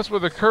imparted us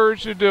with the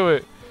courage to do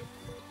it.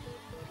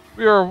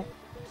 We are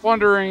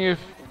wondering if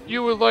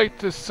you would like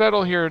to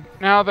settle here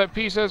now that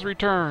peace has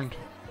returned.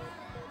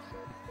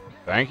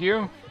 Thank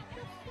you.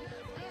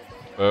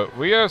 But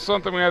we have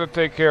something we have to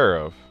take care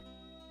of.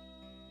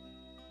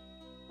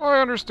 I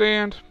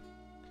understand.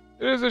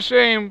 It is a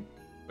shame,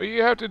 but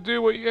you have to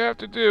do what you have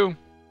to do.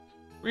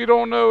 We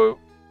don't know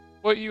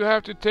what you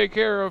have to take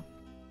care of,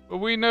 but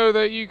we know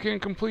that you can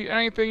complete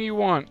anything you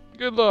want.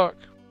 Good luck.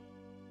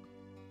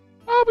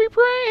 I'll be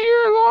praying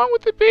here along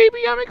with the baby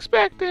I'm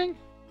expecting.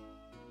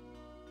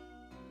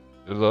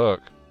 Good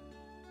luck.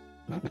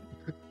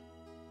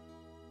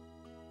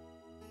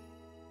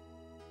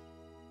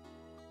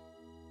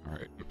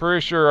 Alright, I'm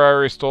pretty sure I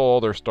already stole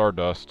all their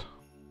stardust.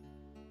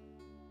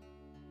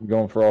 You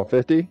going for all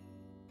 50?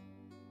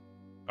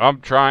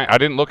 I'm trying. I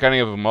didn't look any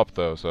of them up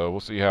though, so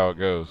we'll see how it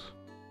goes.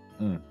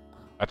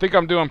 I think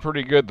I'm doing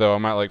pretty good though.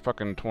 I'm at like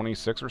fucking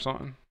 26 or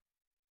something.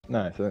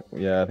 Nice.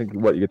 Yeah, I think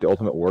what you get the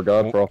ultimate war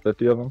god for all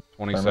 50 of them.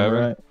 27.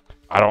 Right?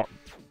 I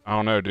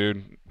don't know,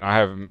 dude. I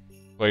haven't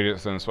played it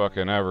since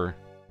fucking ever.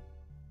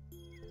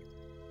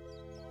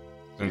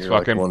 Since You're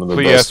fucking like one of the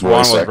best PS1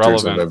 voice was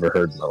actors relevant. I've ever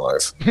heard in my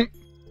life.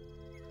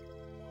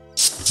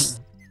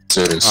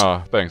 Serious.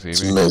 Oh, thanks,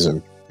 It's Evie.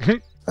 amazing.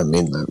 I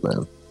mean that,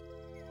 man.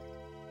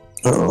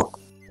 Uh-oh.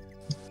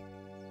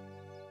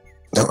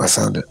 No, I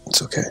found it.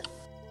 It's okay.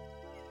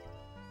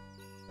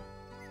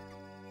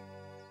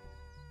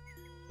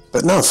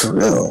 But no, for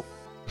real.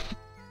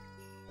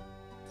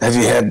 Have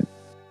you had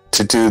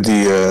to do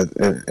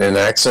the an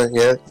accent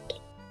yet?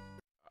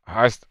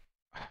 I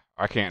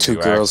can't Two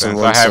do girls in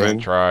accents. one I haven't scene?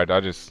 tried. I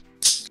just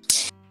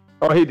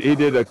Oh, he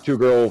did a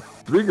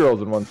three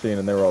girls in one scene,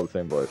 and they were all the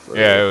same voice. So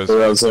yeah, it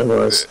was It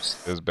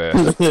was bad.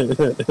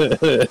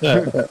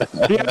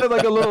 He had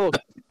like a little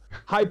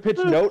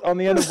high-pitched note on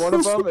the end of one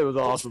of them. It was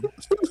awesome.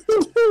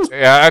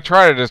 Yeah, I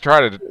try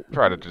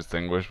to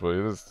distinguish, but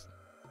it's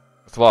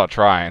a lot of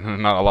trying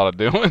and not a lot of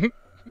doing.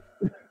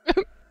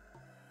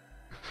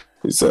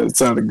 He said it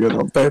sounded good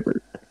on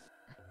paper.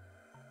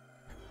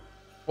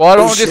 Well, I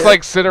don't Oh, just shit.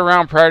 like sit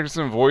around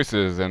practicing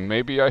voices, and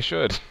maybe I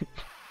should.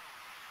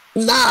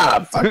 Nah,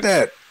 fuck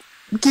that.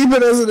 Keep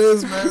it as it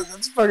is, man.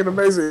 That's fucking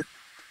amazing.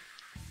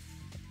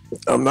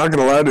 I'm not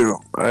gonna lie to you.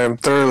 I am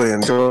thoroughly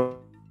enjoying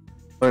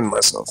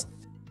myself.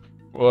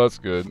 Well, that's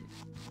good.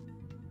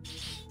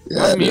 Yeah,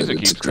 My dude,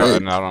 music it's keeps great.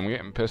 cutting out. I'm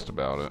getting pissed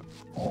about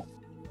it.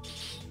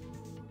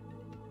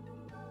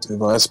 Dude,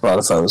 my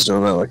Spotify was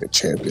doing that like a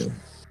champion.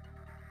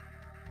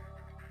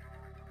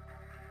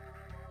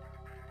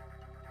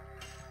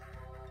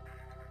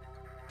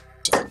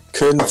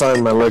 Couldn't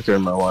find my liquor,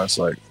 and my wife's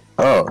like,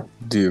 "Oh,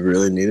 do you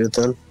really need it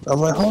then?" I'm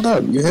like, "Hold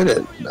up, you hit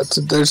it.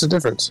 There's a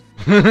difference."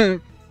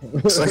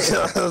 It's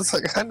like, I was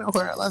like, I know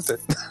where I left it.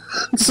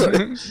 It's like,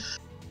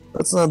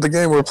 that's not the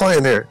game we're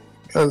playing here.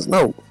 Cause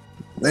no,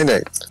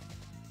 nay.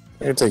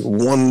 I can take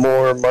one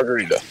more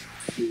margarita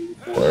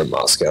or a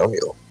Moscow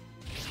Mule.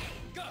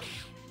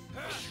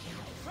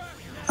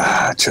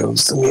 I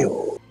chose the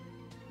mule.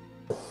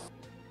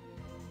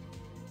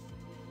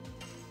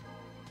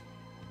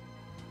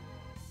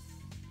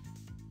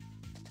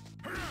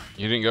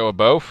 You didn't go with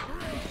both?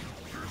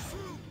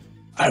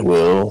 I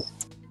will.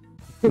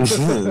 Now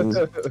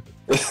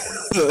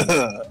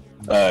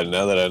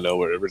that I know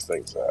where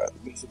everything's at,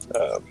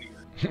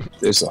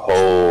 there's a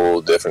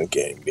whole different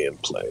game being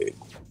played.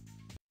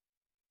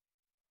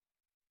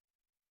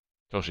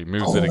 Till she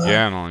moves it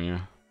again on you.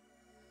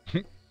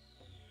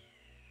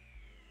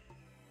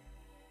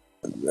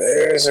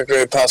 There's a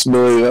great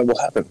possibility that will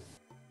happen.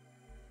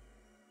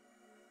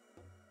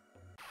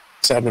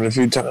 It's happened a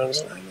few times,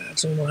 and I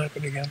imagine it will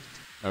happen again.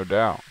 No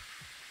doubt.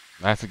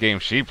 That's the game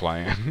she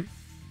playing.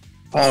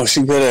 Oh,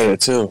 she good at it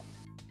too.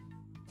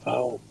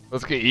 Oh,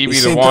 Let's get You Evie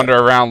see to wander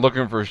around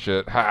looking for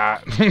shit. Ha!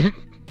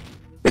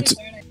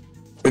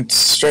 it's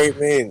straight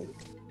mean.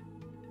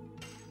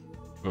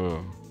 Ugh.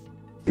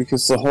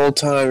 Because the whole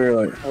time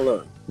you're like, hold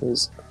on,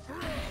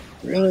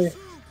 really?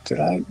 Did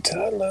I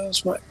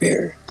lose my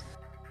beer?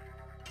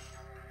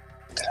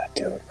 Did I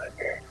do it with my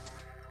beer?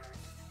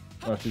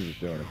 Oh, she's just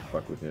doing it to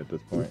fuck with you at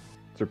this point.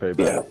 It's her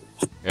payback.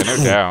 Yeah, Yeah,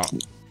 no doubt.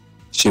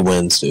 she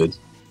wins, dude.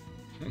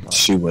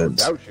 She wins.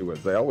 Doubt she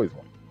wins. They always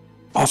win.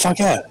 Oh, fuck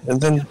yeah. And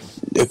then,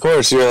 of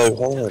course, you're like,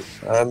 hold on,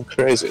 I'm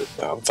crazy.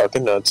 I'm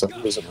fucking nuts. I'm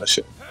losing my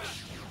shit.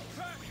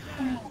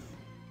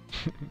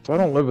 So I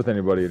don't live with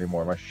anybody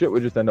anymore. My shit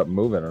would just end up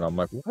moving, and I'm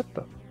like, what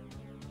the?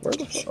 Where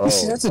the? You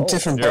see, that's a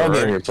different yeah,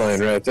 ballgame right. you're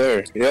playing right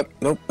there. Yep,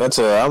 nope, that's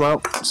a, I'm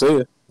out. See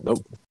ya.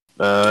 Nope.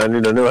 I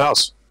need a new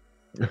house.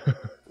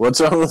 What's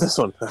wrong with this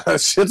one?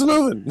 Shit's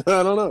moving.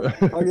 I don't know.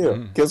 Fuck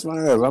you. Kiss my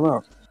ass. I'm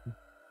out.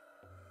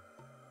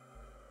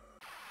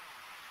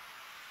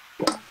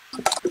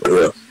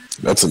 Yeah,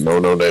 that's a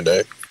no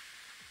day.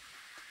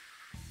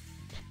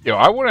 Yo,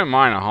 I wouldn't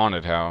mind a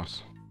haunted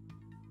house.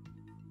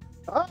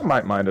 I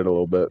might mind it a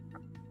little bit.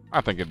 I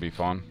think it'd be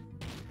fun.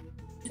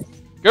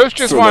 Ghosts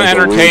just For want like a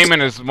week.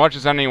 entertainment as much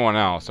as anyone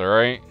else,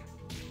 alright?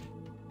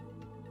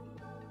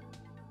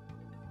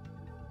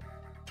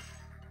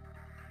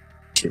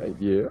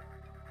 Yeah.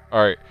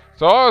 Alright,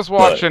 so I was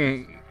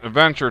watching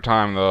Adventure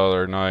Time the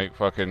other night,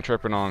 fucking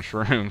tripping on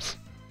shrooms.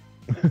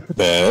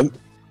 Bad.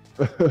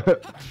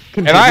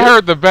 And I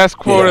heard the best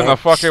quote in Yeah. the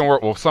fucking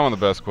world. Well, some of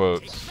the best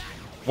quotes.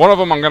 One of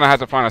them I'm gonna have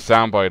to find a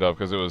soundbite of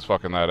because it was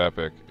fucking that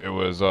epic. It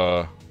was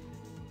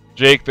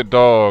Jake the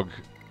dog,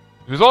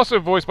 who's also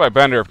voiced by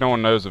Bender. If no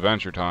one knows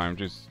Adventure Time,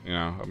 just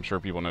I'm sure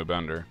people know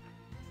Bender.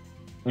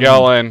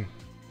 Yelling,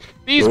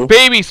 "These Who?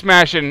 baby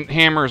smashing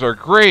hammers are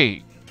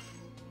great."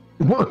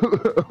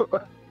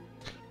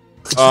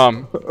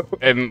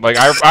 And like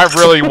I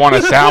really want a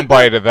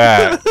soundbite of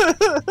that.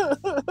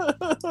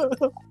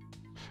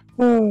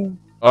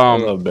 I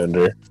love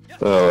Bender.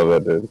 I love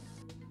that dude.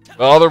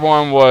 The other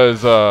one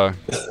was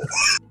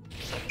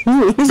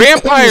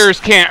vampires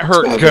can't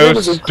hurt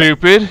ghosts,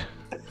 stupid.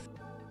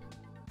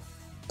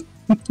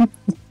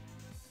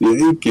 Yeah,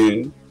 you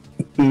can.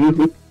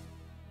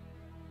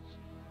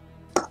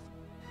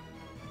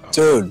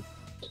 Dude,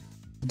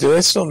 do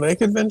they still make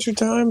Adventure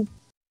Time?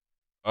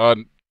 I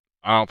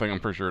don't think, I'm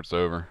pretty sure it's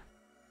over.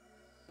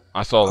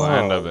 I saw the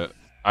end of it.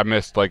 I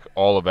missed like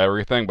all of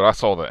everything, but I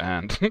saw the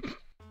end.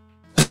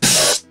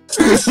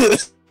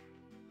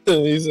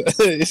 he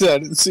said, I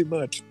didn't see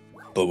much.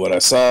 But what I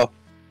saw,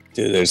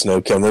 dude, there's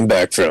no coming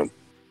back from.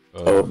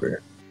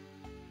 Over.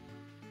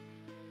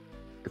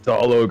 It's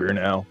all ogre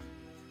now.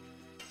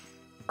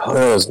 Oh,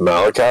 that was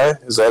Malachi?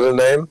 Is that a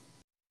name?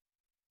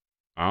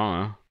 I don't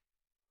know.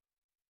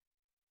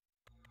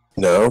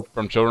 No.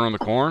 From Children of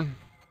the Corn?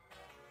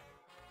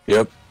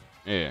 Yep.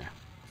 Yeah.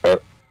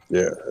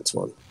 Yeah, that's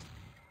one.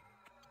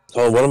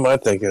 Oh, what am I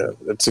thinking of?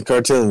 It's a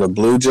cartoon of a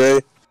blue jay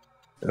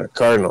and a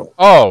cardinal.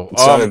 Oh,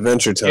 It's on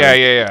Adventure Time.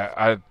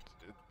 yeah.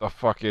 The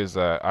fuck is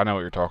that? I know what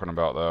you're talking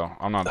about, though.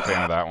 I'm not a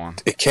fan of that one.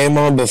 It came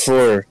on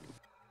before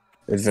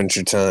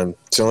Adventure Time.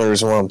 It's the only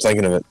reason why I'm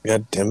thinking of it.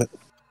 God damn it.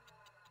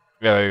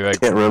 Yeah, they like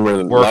Can't remember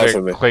the work life at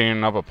of it.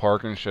 cleaning up a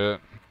park and shit.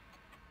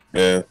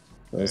 Yeah.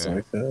 I was Yeah.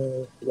 like,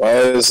 why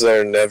is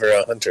there never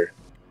a hunter?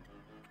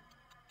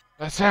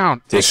 That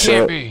sound! It Just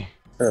can't show- be!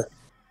 Huh.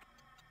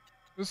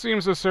 It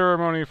seems the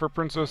ceremony for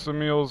Princess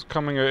Emil's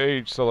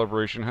coming-of-age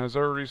celebration has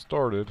already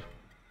started.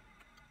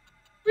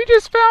 We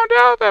just found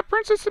out that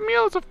Princess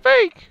Emil is a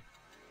fake!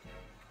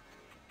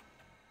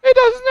 It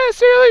doesn't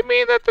necessarily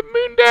mean that the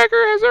moon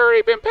dagger has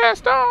already been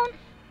passed on.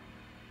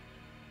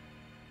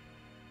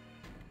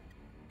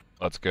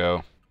 Let's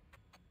go.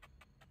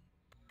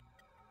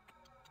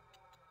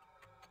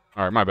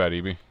 Alright, my bad,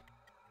 Evie.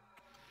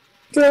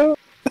 No.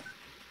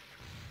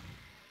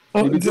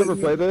 Did you ever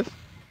play this?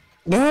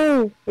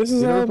 No. This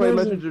is You all never played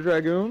amazing. Legends of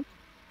Dragoon?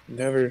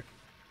 Never.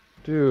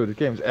 Dude, the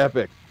game's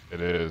epic.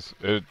 It is.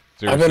 It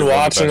I've seriously been one of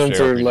watching the them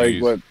best for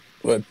JRPGs.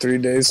 like 3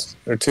 days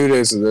or 2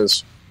 days of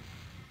this.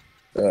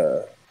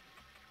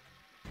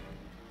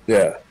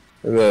 Yeah.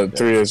 The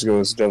 3 days ago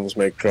was Devil's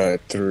May Cry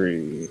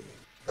 3.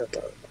 I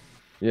thought.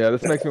 Yeah,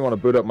 this makes me want to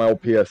boot up my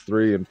old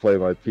PS3 and play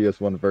my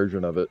PS1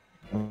 version of it.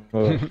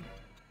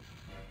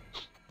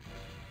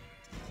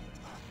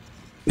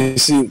 You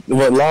see,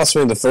 what lost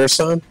me the first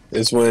time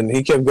is when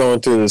he kept going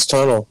through this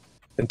tunnel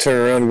and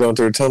turning around and going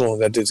through a tunnel,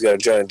 and that dude's got a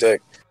giant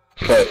dick.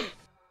 But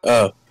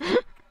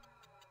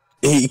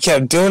he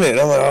kept doing it, and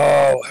I'm like,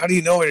 oh, how do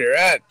you know where you're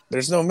at?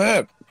 There's no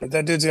map. But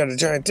that dude's got a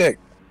giant dick.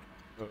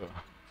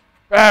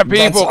 Bad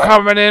people That's-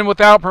 coming in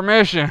without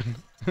permission.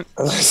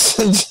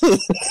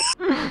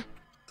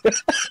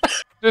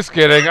 Just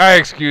kidding. I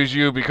excuse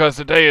you because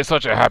today is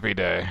such a happy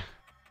day.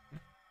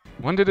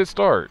 When did it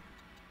start?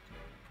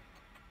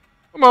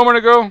 A moment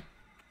ago.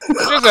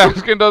 Just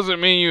asking doesn't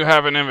mean you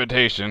have an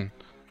invitation.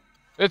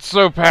 It's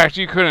so packed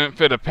you couldn't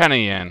fit a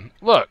penny in.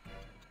 Look.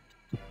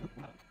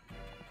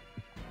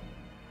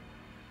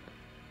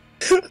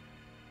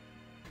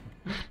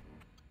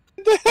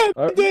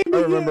 I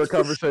remember a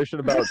conversation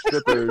about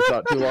strippers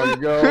not too long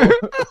ago.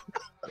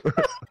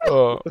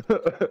 Alright.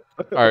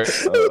 Not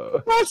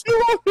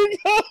too long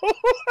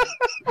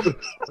ago.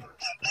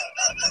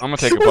 I'm gonna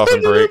take a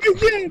buffing break.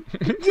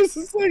 Just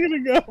a second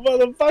ago,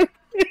 motherfucker.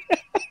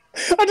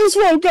 I just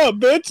woke up,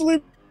 bitch.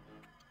 Leave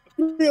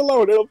me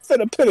alone. It'll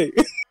fit a penny.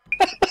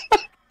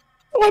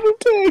 What a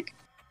dick.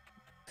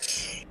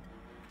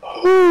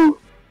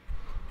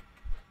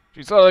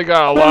 She's suddenly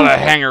got a lot of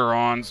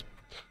hanger-ons.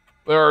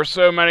 There are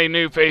so many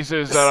new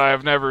faces that I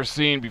have never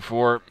seen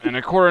before, and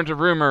according to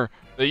rumor,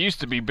 they used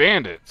to be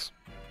bandits.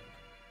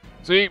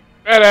 See,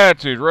 bad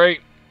attitude, right?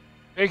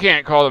 They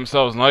can't call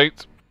themselves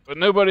knights, but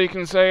nobody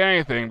can say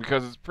anything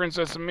because it's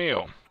Princess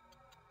Emil.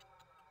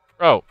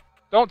 Oh,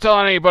 don't tell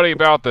anybody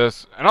about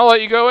this, and I'll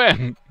let you go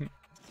in.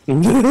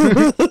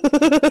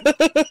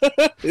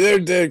 They're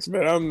dicks,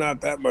 but I'm not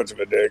that much of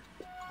a dick.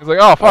 He's like,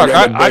 oh fuck,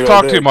 got a I big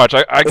talk old too dick. much.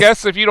 I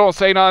guess if you don't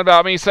say nothing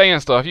about me saying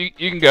stuff, you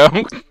can go.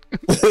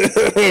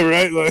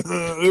 Right? Like,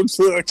 oops,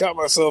 I caught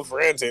myself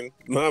ranting.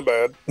 My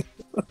bad.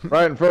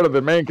 Right in front of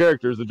the main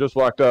characters that just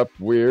walked up.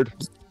 Weird.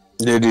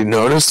 Did you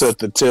notice that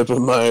the tip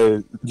of my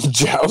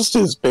joust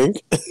is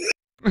pink?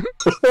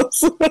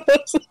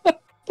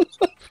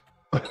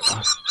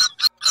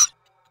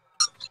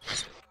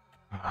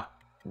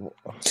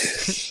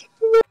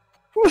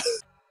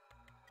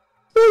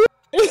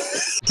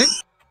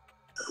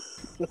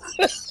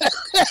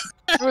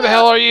 Who the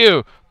hell are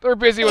you? They're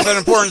busy with an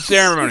important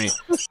ceremony.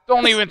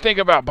 Don't even think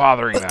about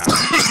bothering them.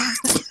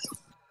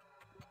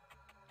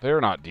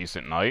 They're not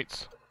decent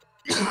knights.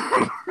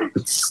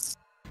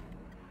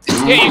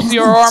 Can't you see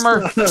our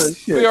armor?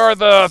 We are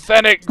the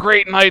authentic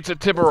great knights of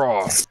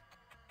Tiburon.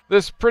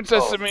 This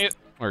Princess Emil...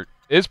 Or,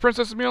 is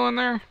Princess Emil in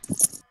there?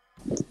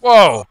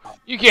 Whoa!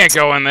 You can't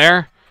go in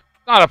there.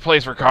 It's not a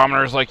place for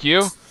commoners like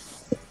you.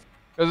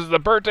 This is the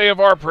birthday of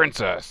our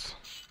princess.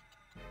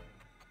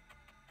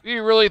 Do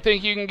you really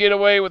think you can get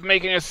away with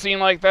making a scene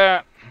like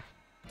that?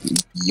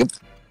 Yep.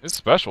 It's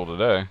special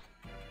today.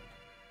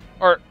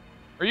 Are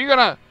you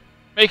gonna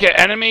make an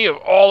enemy of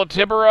all of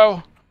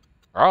Tibero?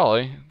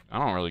 Probably. I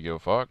don't really give a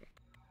fuck.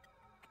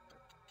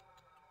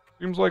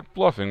 Seems like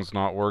bluffing's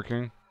not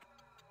working.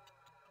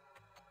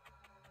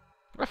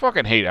 I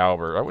fucking hate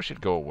Albert. I wish he'd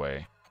go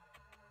away.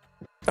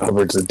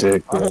 Albert's a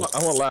dick. I Bro. want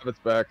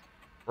Lavitz back.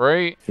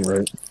 Right?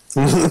 Right.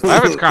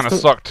 Lavitz kind of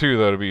sucked too,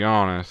 though, to be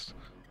honest.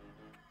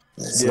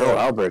 It's no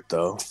Albert,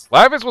 though.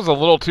 Lavitz was a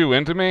little too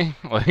into me.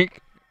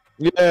 Like,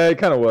 Yeah, it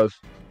kind of was.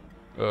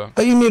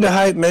 But you need a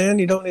hype man.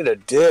 You don't need a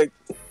dick.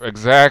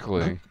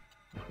 exactly.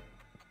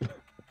 Can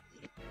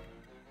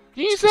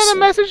you send a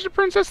message to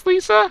Princess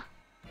Lisa?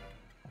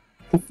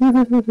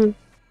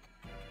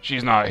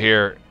 She's not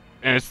here,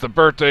 and it's the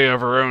birthday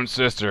of her own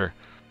sister.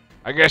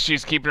 I guess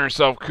she's keeping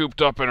herself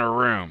cooped up in her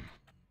room.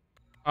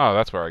 Oh,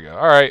 that's where I go.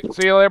 Alright,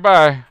 see you later,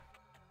 bye.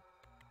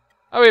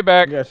 I'll be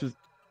back. Yeah, she's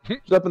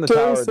up in the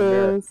tower in the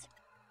mirror. Yep.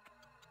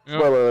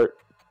 Spoiler alert.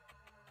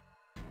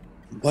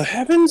 What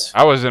happens?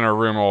 I was in her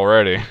room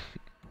already.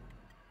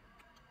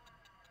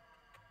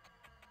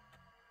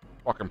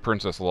 Fucking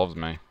princess loves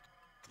me.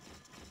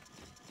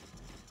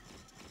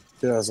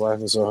 Dude, I was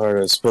laughing so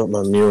hard I spilled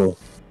my mule.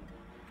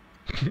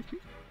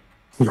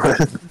 Then I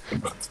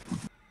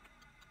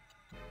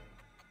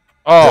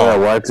Oh,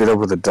 wiped it up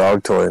with a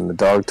dog toy, and the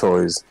dog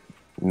toy is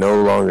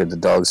no longer the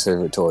dog's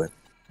favorite toy.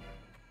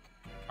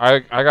 I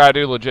gotta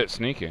do legit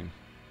sneaking.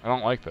 I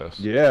don't like this.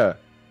 Yeah.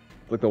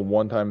 It's like the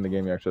one time in the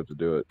game you actually have to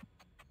do it.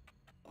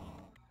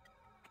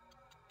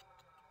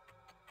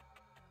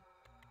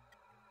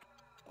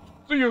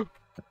 See you.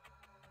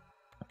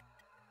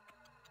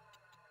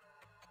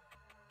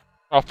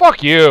 Oh,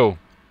 fuck you.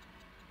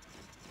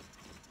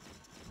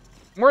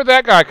 Where'd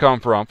that guy come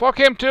from? Fuck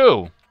him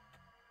too.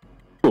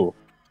 Ooh.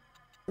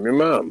 Your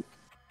mom.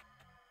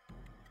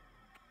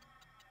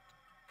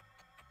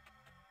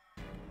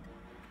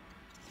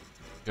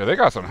 Yeah, they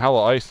got some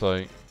hella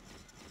eyesight.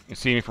 You can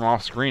see me from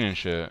off screen and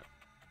shit.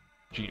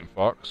 Cheating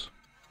fucks.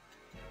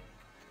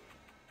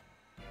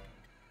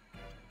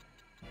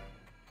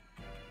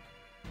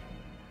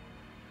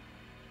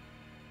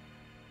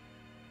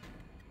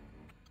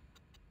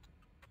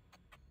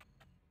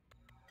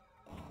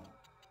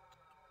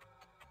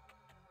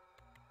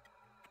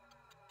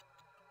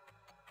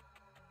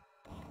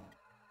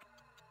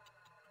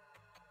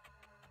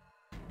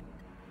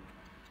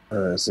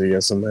 Alright, so you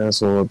got some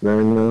asshole up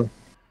there now?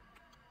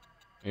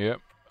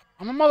 Yep.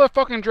 I'm a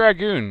motherfucking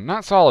Dragoon,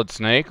 not Solid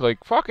Snake.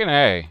 Like, fucking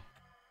A.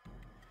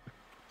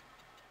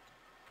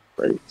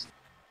 Great.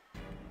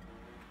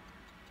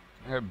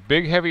 I have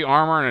big heavy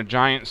armor and a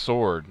giant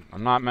sword.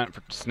 I'm not meant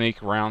for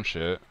snake around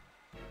shit.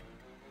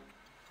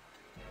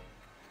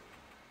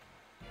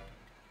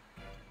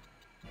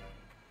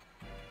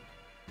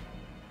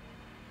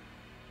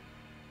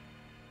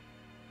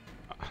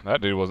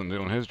 That dude wasn't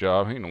doing his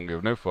job. He don't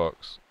give no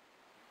fucks.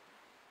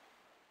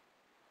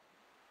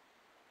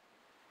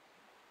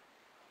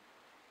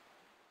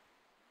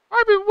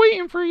 I've been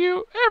waiting for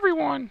you,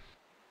 everyone.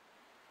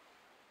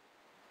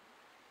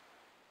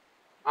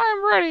 I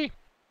am ready.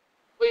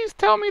 Please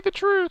tell me the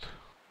truth.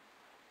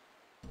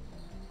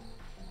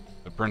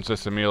 The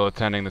Princess Emile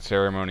attending the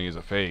ceremony is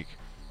a fake.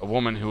 A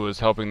woman who was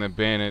helping the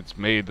bandits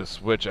made the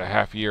switch a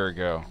half-year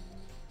ago.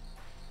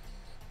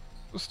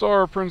 The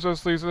star of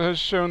Princess Lisa has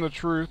shown the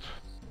truth.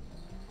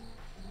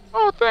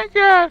 Oh, thank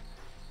God!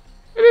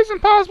 It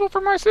isn't possible for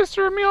my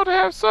sister Emile to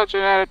have such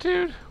an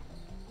attitude.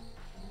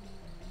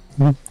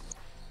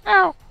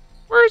 Now,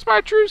 where's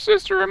my true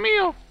sister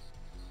Emile?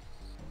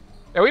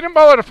 Yeah, we didn't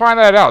bother to find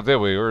that out, did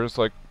we? We were just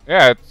like,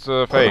 yeah, it's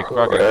fake.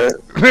 Fuck it.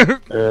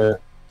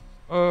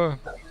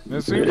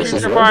 It seems you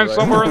can find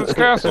somewhere in this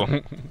castle.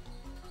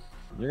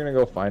 You're gonna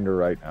go find her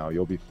right now.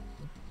 You'll be.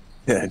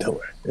 Yeah, don't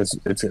worry. It's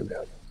gonna be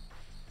out.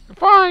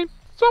 Fine,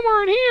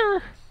 somewhere in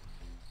here.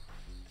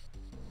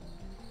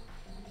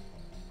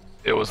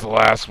 It was the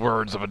last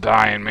words of a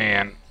dying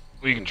man.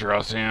 We can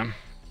trust him.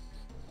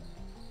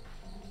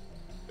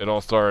 It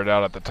all started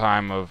out at the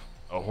time of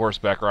a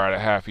horseback ride a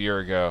half-year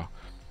ago.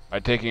 By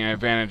taking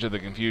advantage of the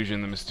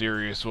confusion, the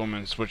mysterious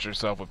woman switched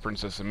herself with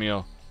Princess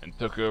Emile and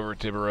took over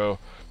Tibero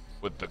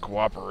with the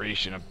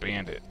cooperation of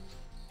bandits.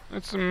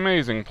 It's an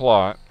amazing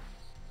plot.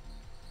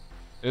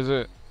 Is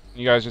it?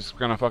 You guys just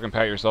gonna fucking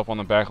pat yourself on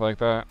the back like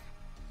that?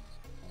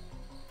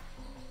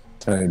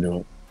 How you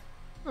doing?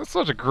 That's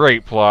such a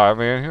great plot,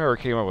 man. Whoever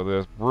came up with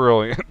this,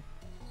 brilliant.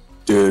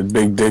 Dude,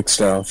 big dick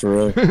style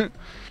for real.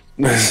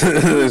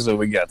 So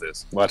we got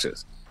this. Watch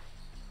this.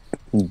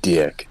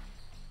 Dick.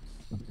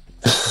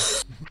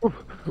 The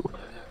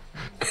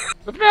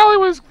finale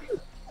was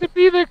to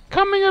be the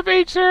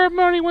coming-of-age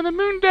ceremony when the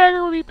moon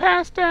dagger would be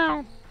passed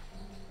down.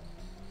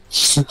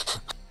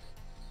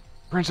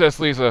 Princess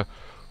Lisa,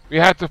 we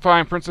have to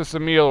find Princess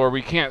Emile or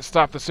we can't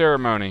stop the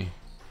ceremony.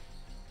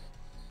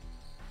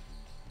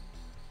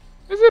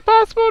 Is it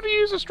possible to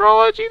use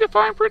astrology to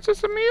find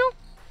Princess Emile?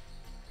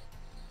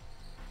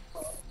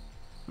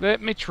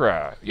 Let me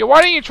try. Yeah,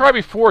 why didn't you try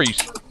before?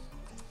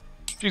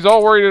 She's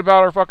all worried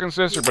about her fucking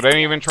sister, but I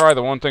didn't even try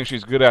the one thing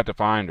she's good at to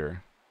find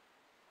her.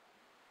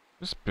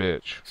 This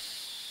bitch.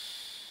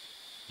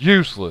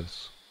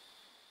 Useless.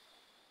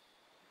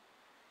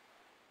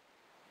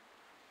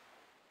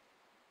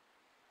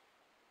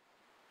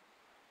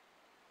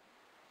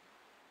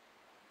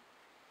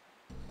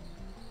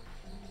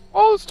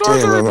 All the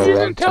stars are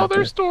refusing to tell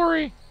their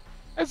story,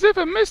 as if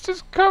a mist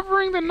is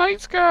covering the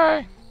night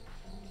sky.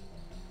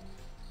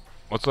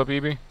 What's up,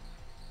 EB?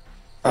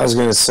 I was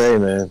gonna say,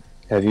 man,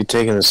 have you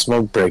taken a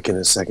smoke break in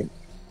a second?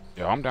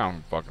 Yeah, I'm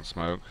down for fucking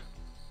smoke.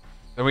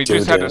 Then we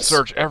just had to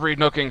search every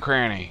nook and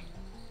cranny.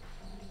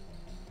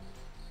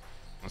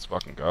 Let's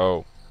fucking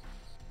go.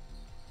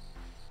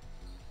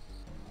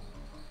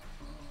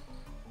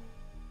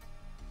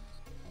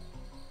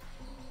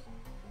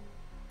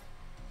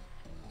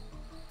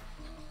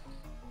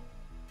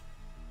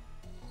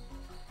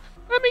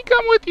 Let me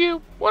come with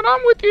you. When I'm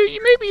with you,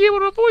 you may be able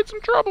to avoid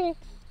some trouble.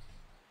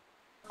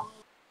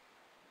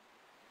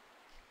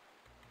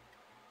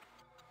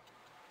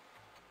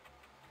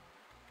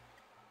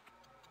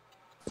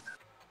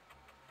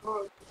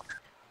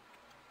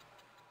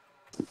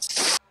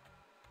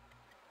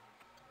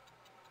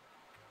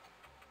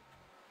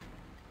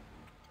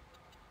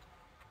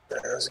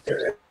 That was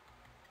good.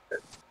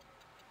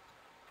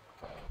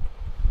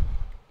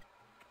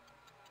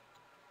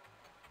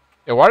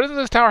 Yeah, why doesn't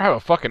this tower have a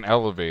fucking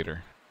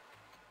elevator?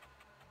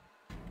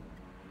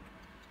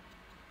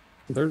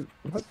 There's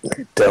what?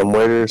 Dumb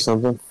waiter or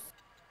something.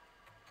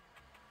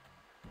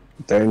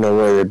 There ain't no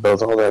way they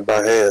built all that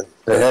by hand.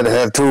 They had to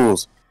have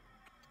tools.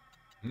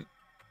 Do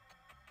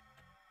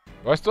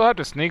I still have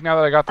to sneak now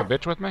that I got the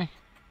bitch with me?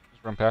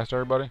 Just run past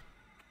everybody?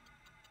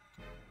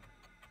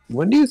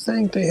 When do you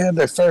think they had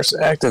their first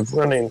active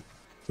running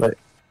like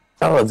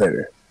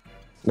elevator?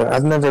 No,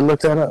 I've never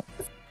looked that up.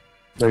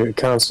 Like a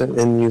constant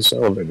in-use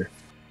elevator.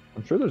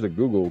 I'm sure there's a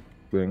Google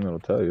thing that'll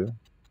tell you.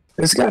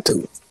 It's got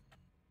to.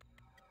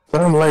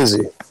 But I'm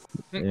lazy.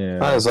 Yeah.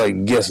 I was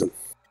like guessing.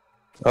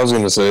 I was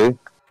gonna say,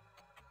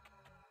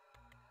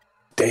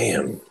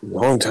 damn,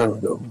 long time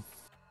ago.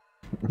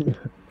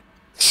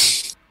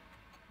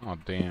 Oh,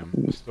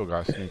 damn. Still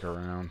gotta sneak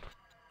around.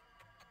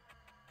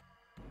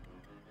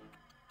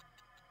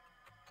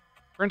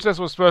 Princess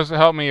was supposed to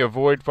help me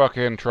avoid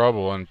fucking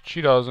trouble, and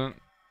she doesn't.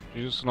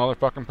 She's just another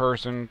fucking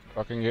person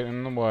fucking getting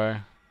in the way.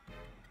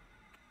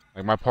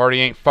 Like, my party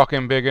ain't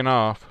fucking big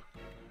enough.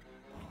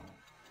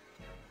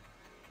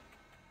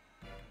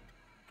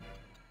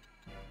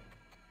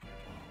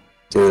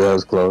 Dude, that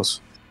was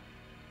close.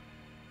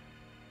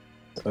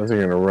 I was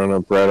gonna run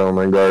up right on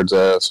my guard's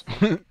ass.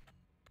 I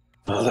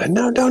was like,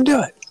 no, don't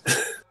do it.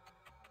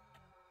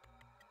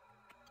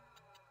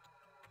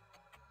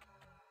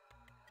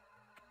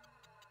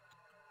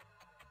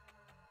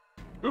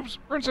 Oops,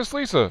 Princess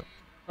Lisa.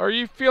 Are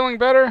you feeling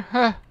better?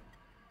 Huh?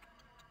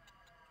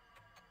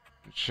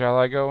 Shall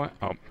I go in?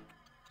 Oh.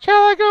 Shall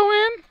I go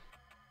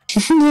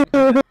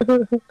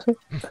in?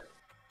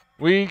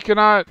 We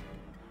cannot...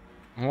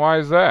 Why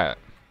is that?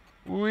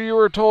 We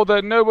were told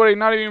that nobody,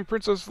 not even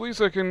Princess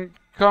Lisa, can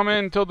come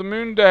in until the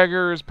moon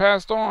dagger is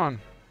passed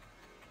on.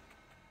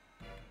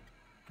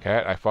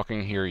 Cat, I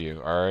fucking hear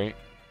you, alright?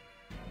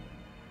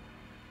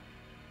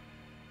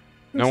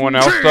 No one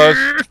else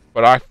does,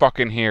 but I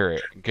fucking hear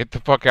it. Get the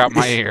fuck out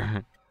my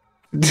ear.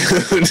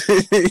 Dude,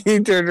 he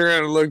turned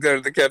around and looked at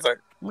it. The cat's like,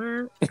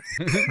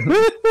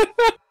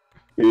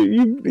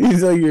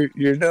 he's like,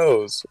 your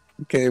nose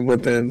came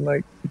within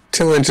like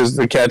 2 inches of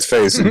the cat's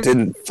face and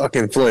didn't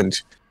fucking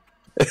flinch.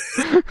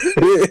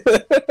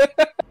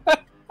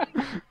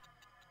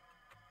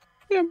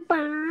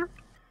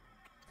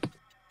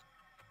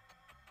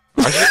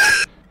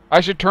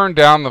 I should turn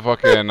down the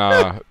fucking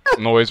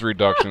noise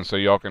reduction so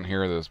y'all can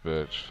hear this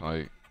bitch.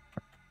 Like,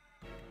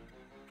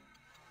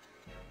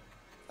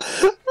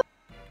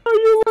 oh,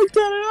 you looked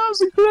at it. That was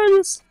the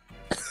greatest.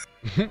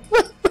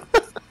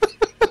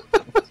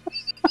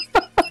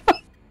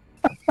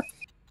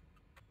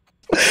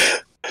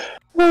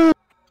 That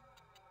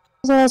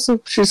was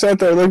awesome. She sat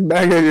there, looked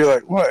back at you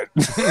like, what?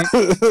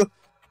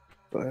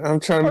 I'm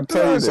trying to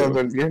tell you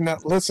something. You're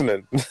not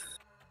listening.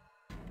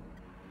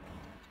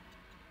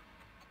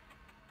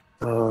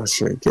 Oh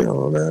shit, get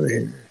on out of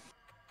here.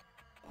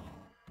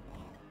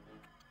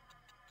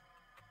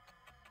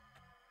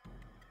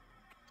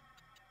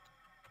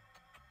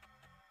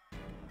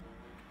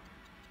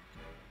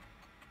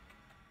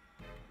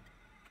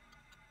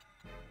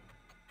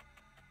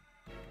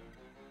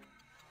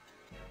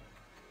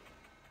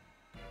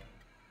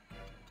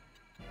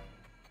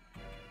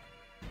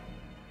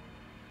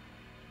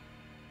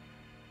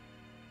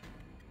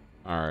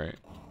 alright.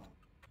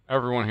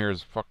 Everyone here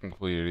is a fucking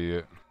complete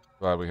idiot.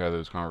 Glad we had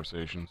those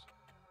conversations.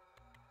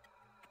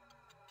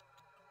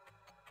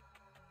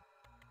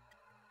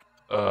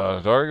 Do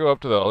I go up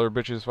to the other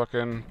bitch's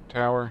fucking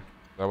tower?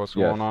 Is that what's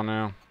going on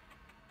now?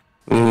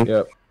 Mm-hmm.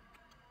 Yep.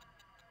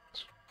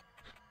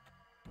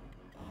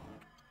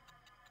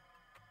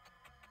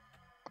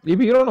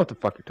 EB, you don't know what the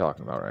fuck you're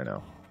talking about right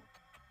now.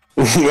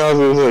 I was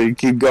gonna say, you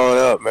keep going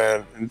up,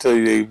 man, until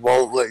they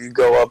won't let you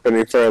go up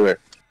any further.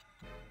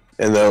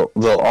 And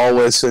they'll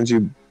always send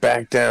you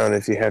back down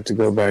if you have to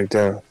go back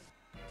down.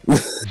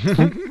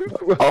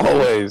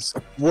 Always.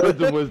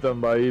 Words of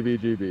wisdom by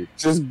EBGB.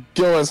 Just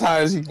go as high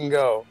as you can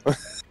go.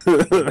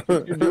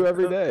 You do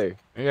every day.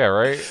 Yeah,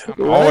 right?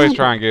 I'm always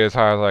trying to get as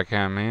high as I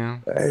can,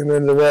 man.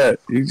 Amen to that.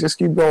 You just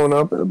keep going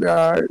up, it'll be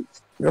alright.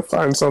 You'll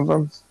find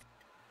something.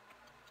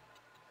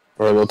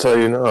 Or they'll tell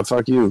you, no,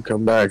 fuck you,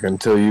 come back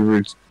until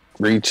you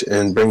reach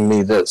and bring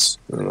me this.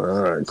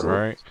 Alright, cool.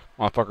 Right?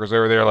 Motherfuckers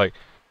over there like,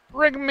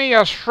 bring me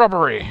a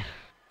shrubbery.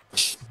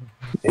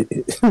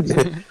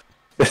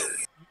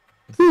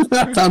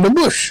 I found a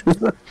bush.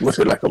 Was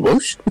it like a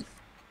bush?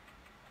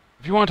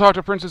 If you want to talk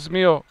to Princess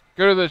Emile,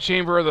 go to the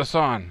Chamber of the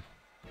Sun.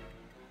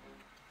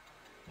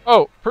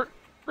 Oh,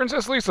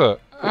 Princess Lisa,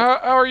 how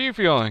are you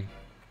feeling?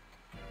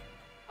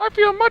 I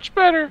feel much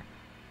better.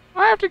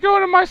 I have to go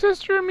into my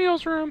sister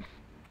Emile's room.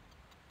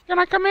 Can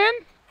I come in?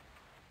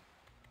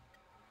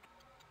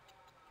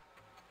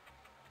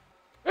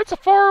 It's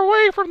far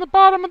away from the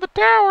bottom of the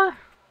tower.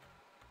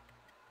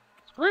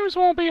 Screams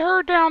won't be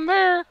heard down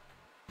there.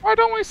 Why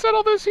don't we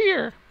settle this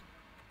here?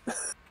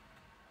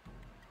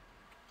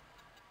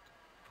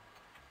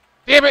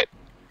 Damn it!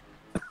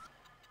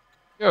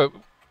 Yo,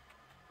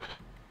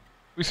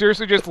 we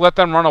seriously just let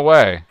them run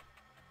away.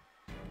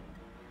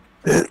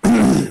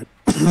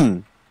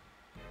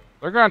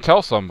 They're gonna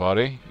tell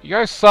somebody. You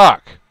guys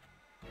suck.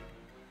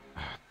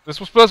 This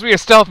was supposed to be a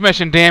stealth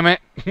mission, damn it.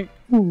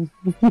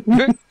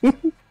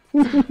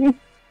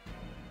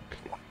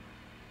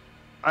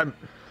 I'm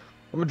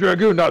a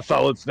Dragoon, not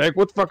Solid Snake.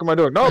 What the fuck am I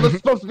doing? No, this is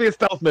supposed to be a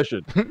stealth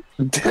mission.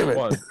 Damn it.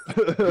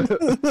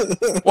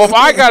 Well, if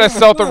I gotta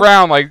stealth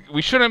around, like,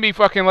 we shouldn't be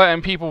fucking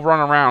letting people run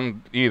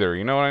around either,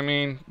 you know what I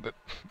mean?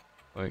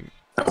 Like,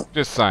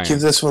 just saying. Give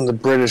this one the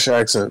British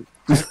accent.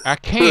 I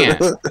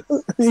can't.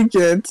 You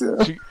can't too.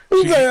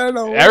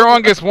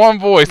 Everyone gets one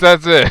voice,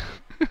 that's it.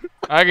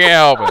 I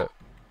can't help it.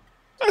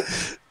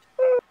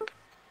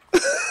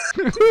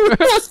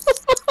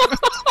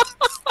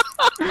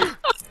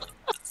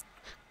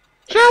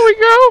 Shall we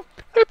go?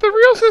 If the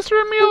real Sister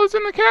Emile is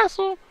in the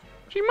castle,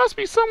 she must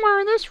be somewhere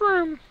in this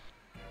room.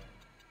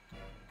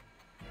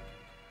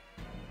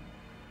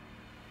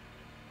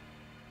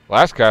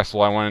 Last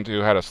castle I went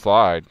into had a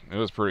slide. It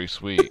was pretty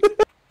sweet.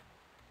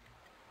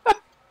 It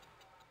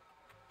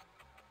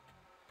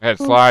had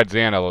slides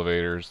and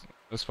elevators.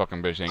 This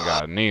fucking bitch ain't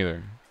got it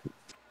neither.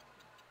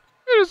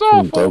 It is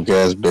awful. Broke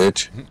ass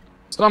bitch.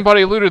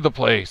 Somebody looted the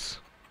place.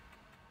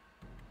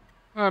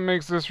 That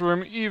makes this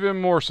room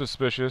even more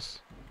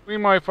suspicious. We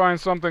might find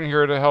something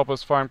here to help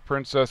us find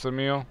Princess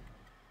Emile.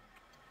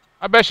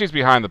 I bet she's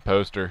behind the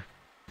poster.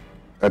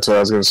 That's what I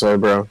was gonna say,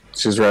 bro.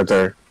 She's right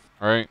there.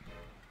 Alright.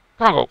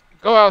 Congo,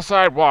 go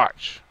outside,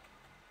 watch.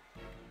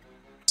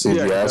 See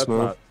Yeah, the ass that's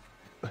move?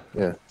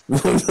 Yeah.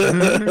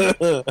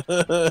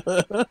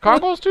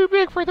 Congo's too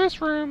big for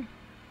this room.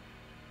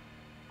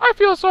 I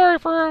feel sorry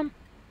for him.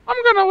 I'm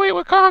gonna wait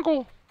with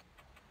Congo.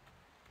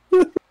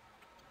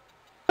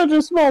 Such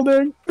a small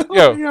dick.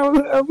 Yo,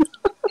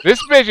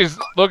 this bitch is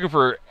looking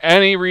for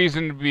any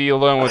reason to be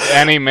alone with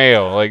any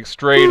male, like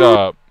straight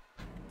up.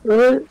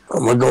 I'm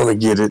gonna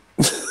get it.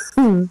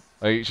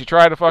 Like she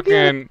tried to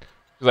fucking,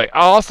 she's like,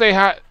 oh, I'll stay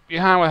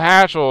behind with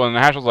Hatchel, and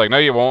Hatchel's like, no,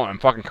 you won't, and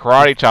fucking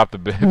karate chop the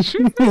bitch.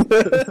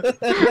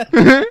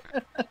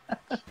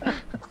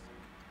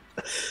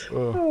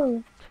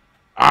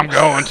 I'm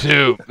going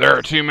too. There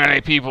are too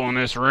many people in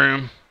this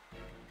room.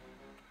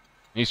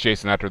 He's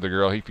chasing after the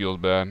girl. He feels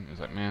bad.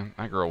 He's like, man,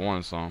 that girl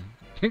wanted some.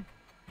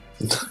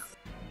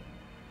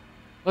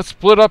 Let's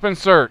split up and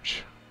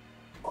search.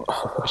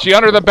 Is she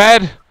under the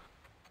bed?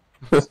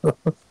 I've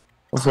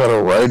got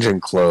a raging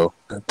claw.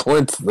 It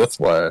points this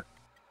way.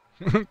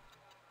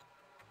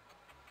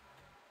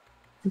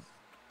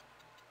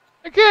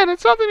 Again,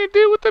 it's something to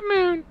do with the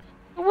moon.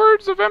 The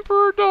words of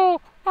Emperor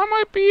Dole. I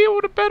might be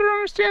able to better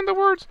understand the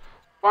words.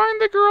 Find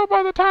the girl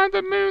by the time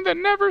the moon that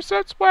never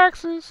sets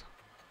waxes.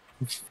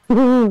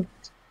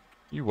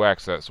 You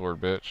wax that sword,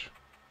 bitch.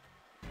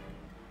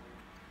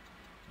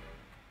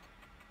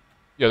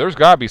 Yeah, there's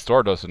gotta be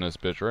Stardust in this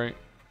bitch, right?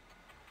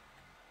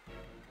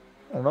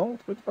 I don't know.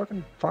 It's been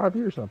fucking 5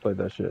 years since I played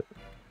that shit.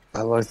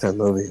 I like that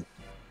movie.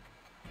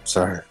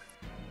 Sorry.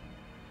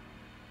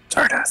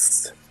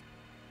 Stardust.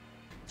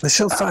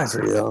 Michelle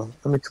Pfeiffer, yo.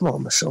 I mean, come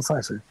on, Michelle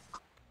Pfeiffer.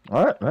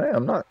 Alright, hey,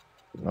 I'm not.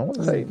 No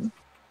one's hating.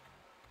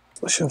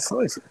 Michelle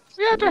Pfeiffer.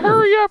 We have to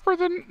hurry up or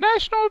the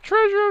national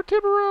treasure of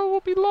Tibero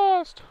will be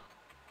lost.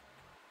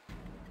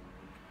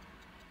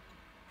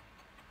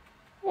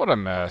 What a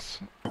mess.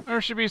 There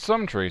should be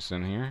some trace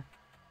in here.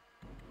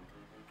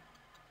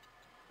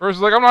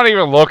 Versus, like, I'm not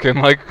even looking.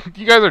 Like,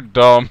 you guys are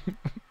dumb.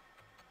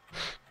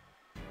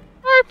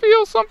 I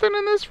feel something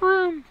in this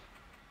room.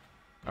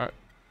 Alright.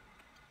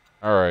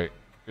 Alright.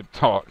 Good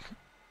talk.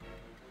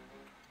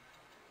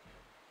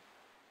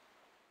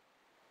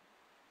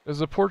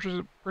 There's a portrait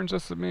of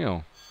Princess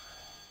Emile.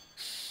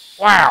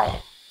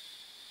 Wow!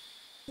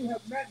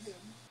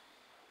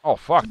 Oh,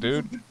 fuck,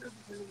 dude.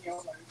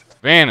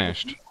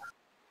 Vanished.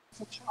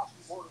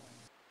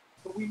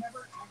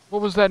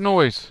 What was that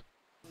noise?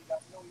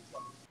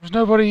 There's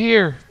nobody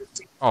here.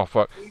 Oh,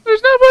 fuck.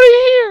 There's nobody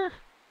here!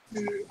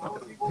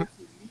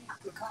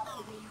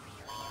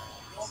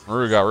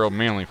 Maru got real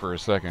manly for a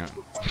second.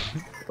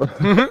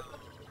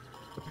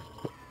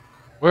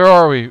 Where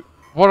are we?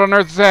 What on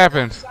earth has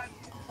happened?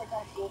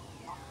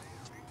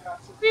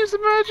 Seems the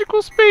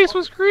magical space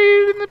was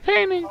created in the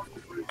painting.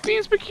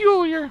 Seems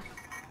peculiar.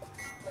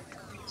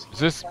 Is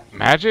this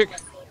magic?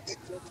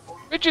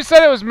 It just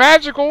said it was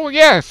magical.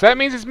 Yes, that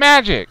means it's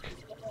magic.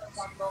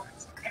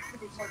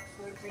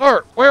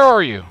 Lord, where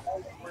are you?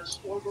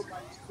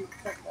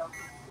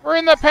 We're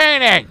in the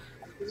painting.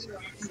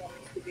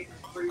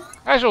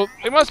 Ashel,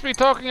 they must be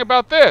talking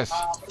about this.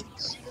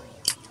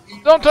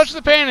 Don't touch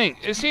the painting.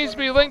 It seems to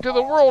be linked to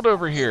the world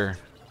over here.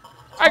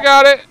 I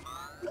got it.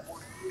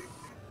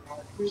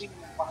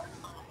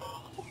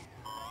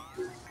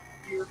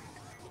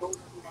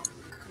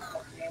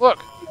 Look.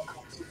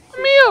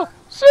 Emile!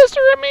 Sister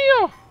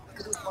Emile!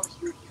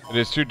 It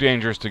is too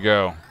dangerous to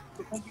go.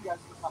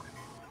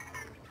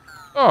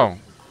 Oh,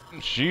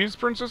 she's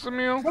Princess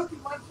Emile?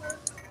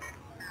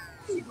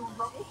 It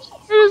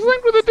is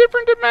linked with a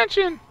different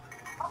dimension.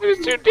 It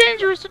is too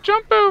dangerous to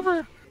jump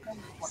over.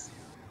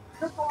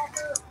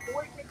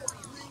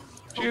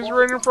 She is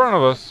right in front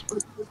of us.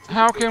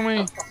 How can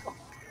we...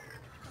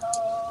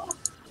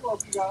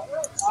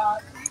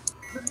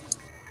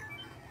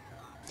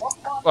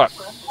 Look.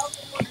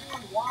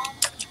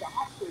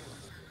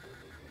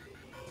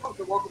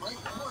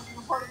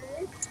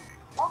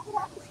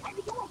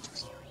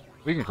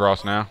 We can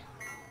cross now.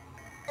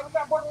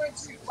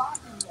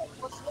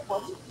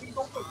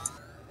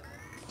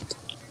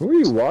 Who are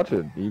you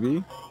watching,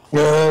 EB?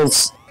 Yeah,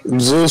 it's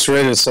Zeus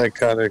rated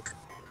psychotic.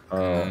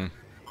 Oh.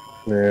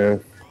 Yeah.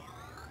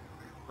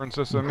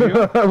 Princess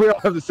Emil? We all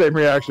have the same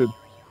reaction.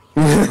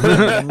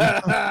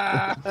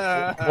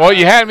 Well,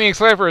 you had me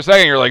excited for a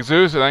second. You're like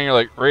Zeus, and then you're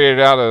like rated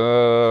out.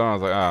 I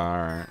was like, oh,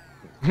 alright.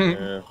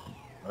 Yeah.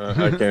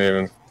 I can't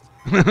even.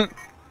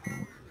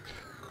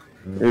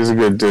 He's a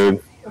good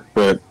dude,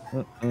 but.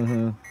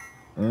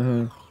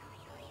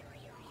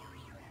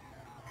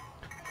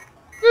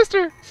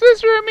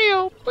 Sister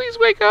Emil, please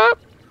wake up.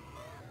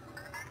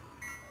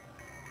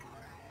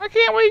 I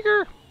can't wake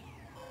her.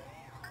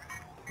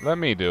 Let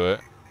me do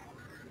it.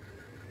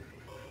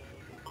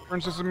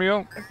 Princess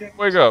Emil,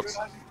 wake up.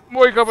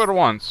 Wake up at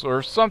once,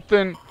 or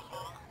something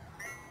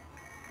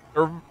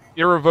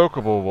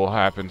irrevocable will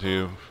happen to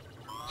you.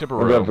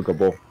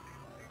 Irrevocable.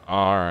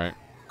 Alright.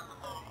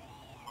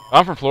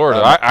 I'm from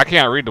Florida. I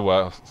can't read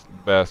the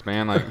best,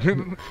 man. Like,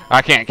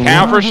 I can't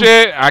count for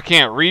shit. I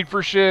can't read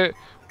for shit.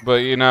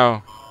 But, you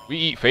know, we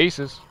eat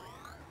faces.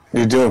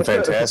 You're doing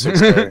fantastic,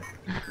 sir.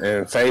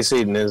 And face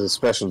eating is a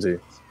specialty.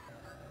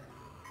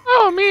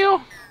 Oh, Emil.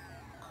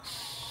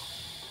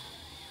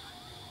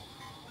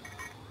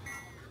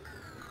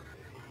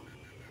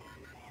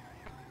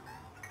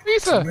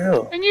 Lisa,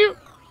 and you...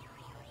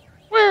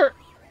 Where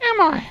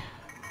am I?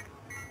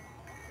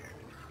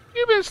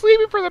 You've been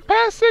sleeping for the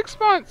past 6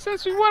 months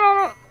since we went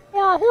on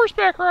for a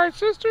horseback ride,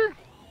 sister.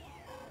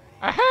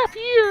 A half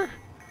year.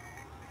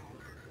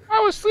 I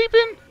was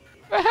sleeping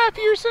the half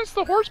year since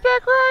the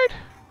horseback ride?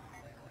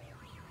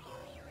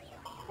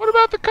 What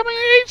about the coming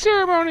of age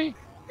ceremony?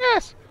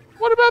 Yes.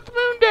 What about the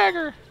moon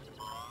dagger?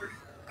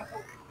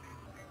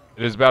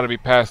 It is about to be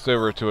passed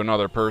over to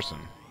another person.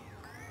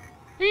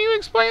 Can you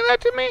explain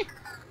that to me?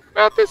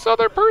 About this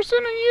other person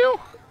and you?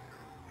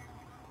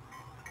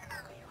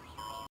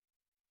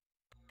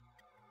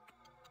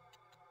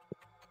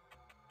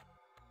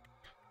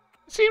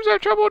 It seems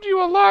I've troubled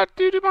you a lot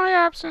due to my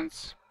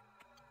absence.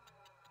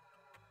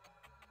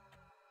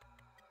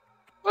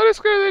 Let us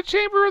go to the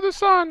Chamber of the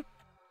Sun.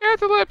 You have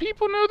to let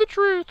people know the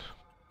truth.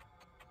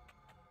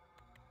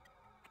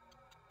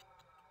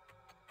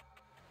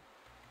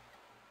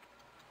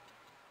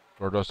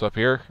 Stardust up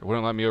here? It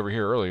wouldn't let me over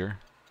here earlier.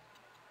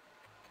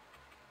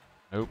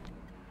 Nope.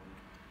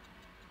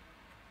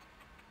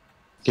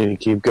 Can you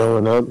keep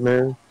going up,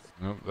 man?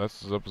 Nope,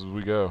 that's as up as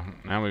we go.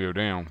 Now we go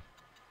down.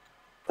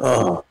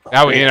 Oh.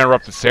 Now we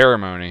interrupt the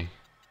ceremony.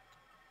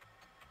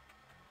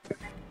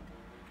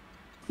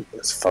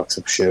 Let's fuck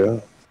some shit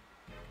up.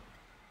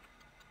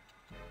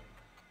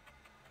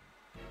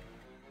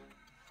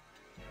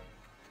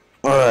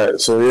 Alright,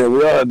 so yeah,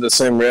 we all had the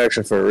same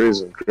reaction for a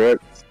reason,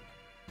 correct?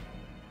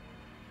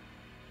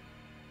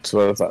 That's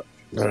what I thought.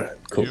 Alright,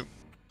 cool. Yep.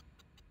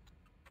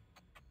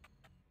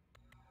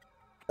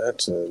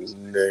 That's a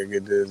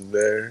negative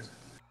there.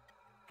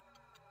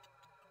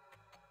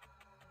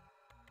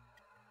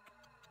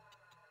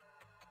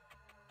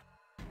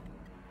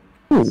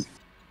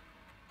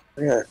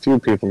 I got a few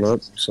people up,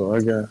 so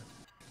I got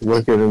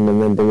Wicked in the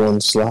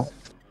 #1 slot.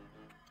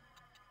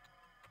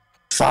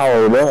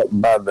 Followed up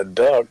by the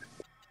Duck.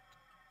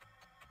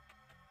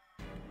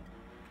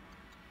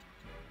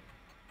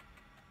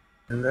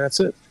 And that's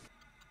it.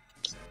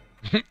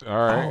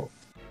 Alright.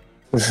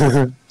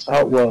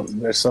 Oh, well,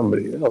 there's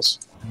somebody else,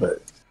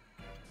 but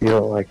you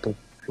don't like them.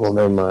 Well,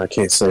 never mind, I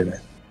can't say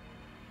that.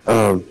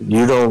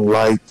 You don't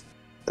like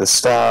the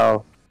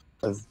style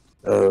of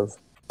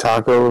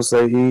tacos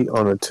they eat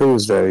on a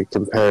Tuesday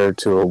compared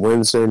to a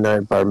Wednesday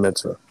night bar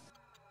mitzvah.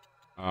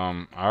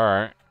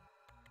 Alright.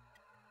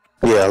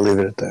 Yeah, I'll leave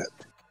it at that.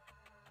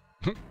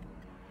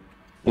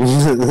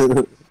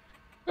 Did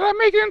I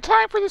make it in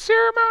time for the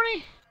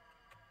ceremony?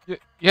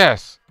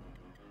 Yes.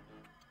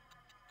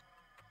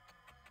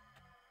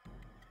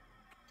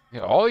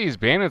 Yeah, all these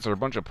bandits are a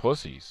bunch of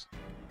pussies.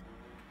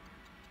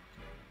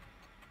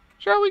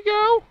 Shall we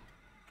go?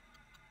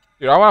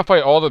 Dude, I want to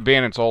fight all the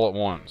bandits all at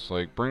once.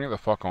 Like, bring it the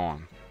fuck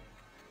on.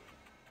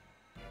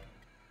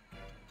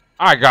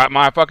 I got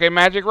my fucking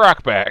magic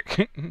rock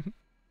back.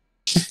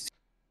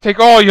 Take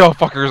all y'all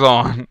fuckers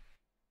on.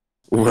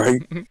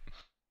 Right?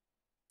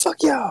 Fuck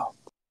y'all.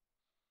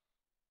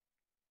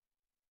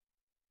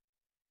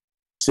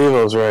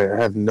 Stevo's right.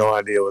 I have no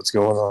idea what's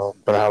going on,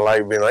 but I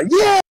like being like,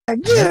 yeah,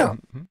 get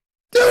him.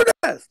 Do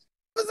this.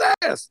 His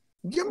ass.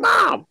 Your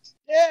mom.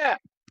 Yeah.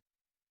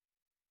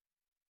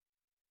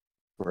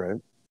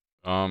 Right.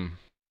 I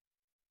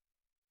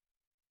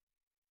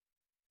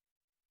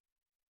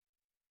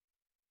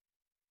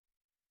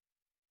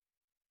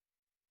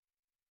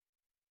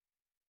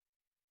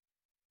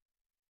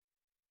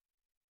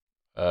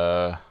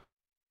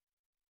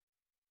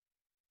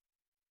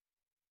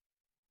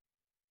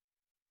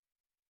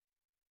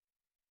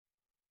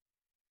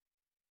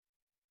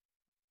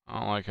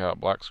don't like how it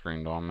black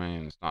screened on me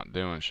and it's not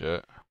doing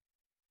shit.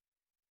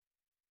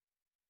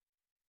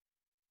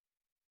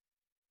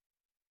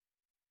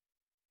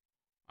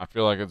 I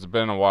feel like it's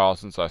been a while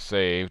since I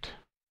saved.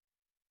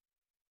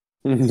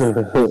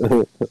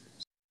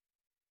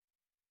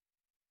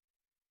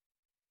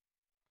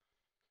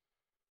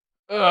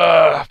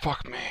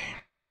 Fuck me.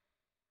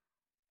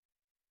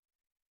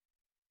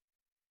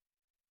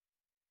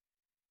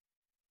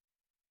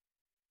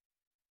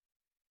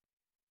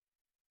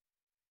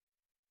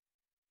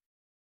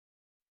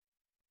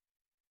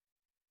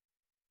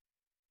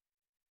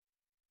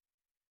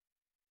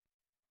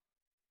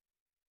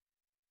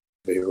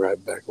 Be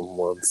right back in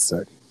 1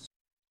 second.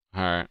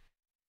 Alright.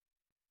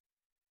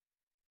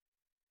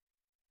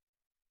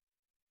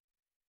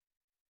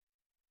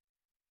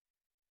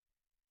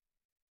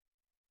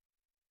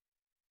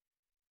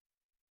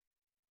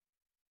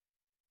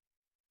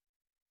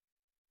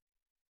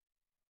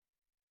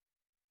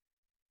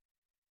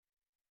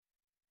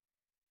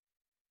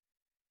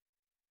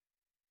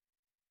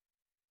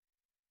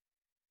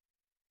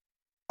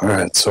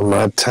 Alright, so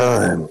my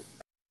time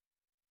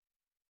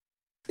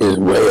is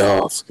way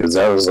off because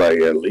that was like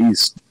at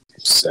least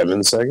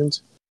 7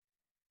 seconds.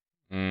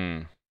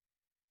 Hmm.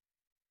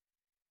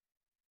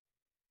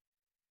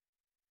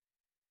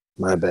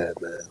 My bad,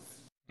 man.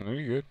 No,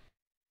 you good.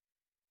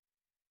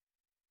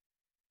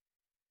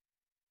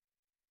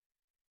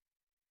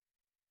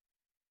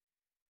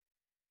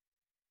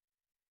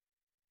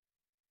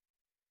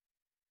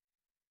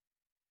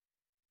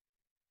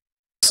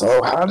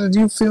 So, how did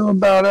you feel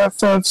about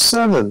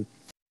FF7?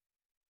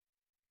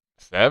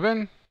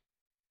 7?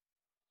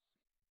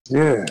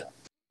 Yeah.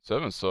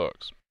 7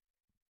 sucks.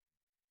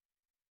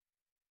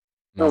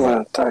 No, what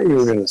I thought you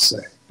were gonna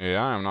say.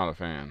 Yeah, I am not a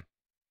fan.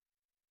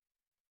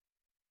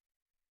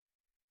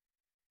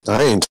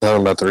 I ain't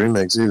talking about the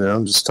remakes either.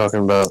 I'm just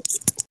talking about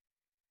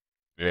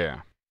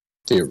Yeah.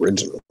 the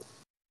original.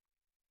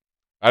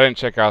 I didn't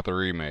check out the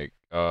remake.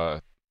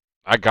 I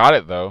got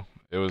it though.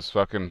 It was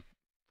fucking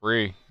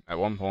free at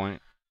one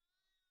point.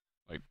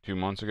 Like 2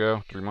 months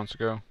ago, 3 months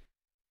ago.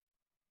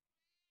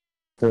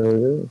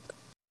 Yeah.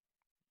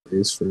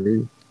 It's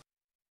free.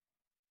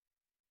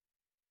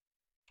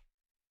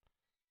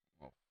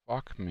 Well,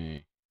 fuck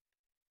me.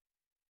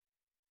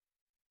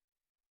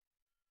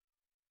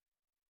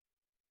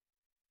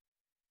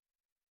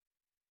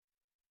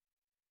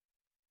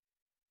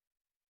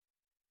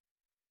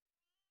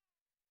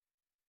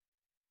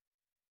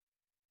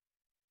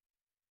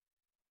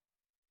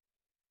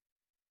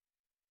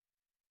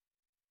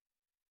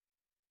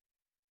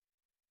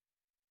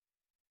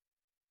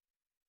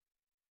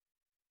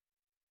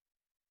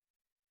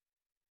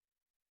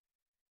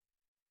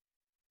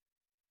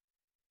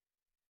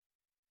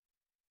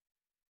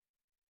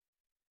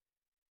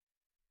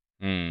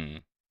 Hmm.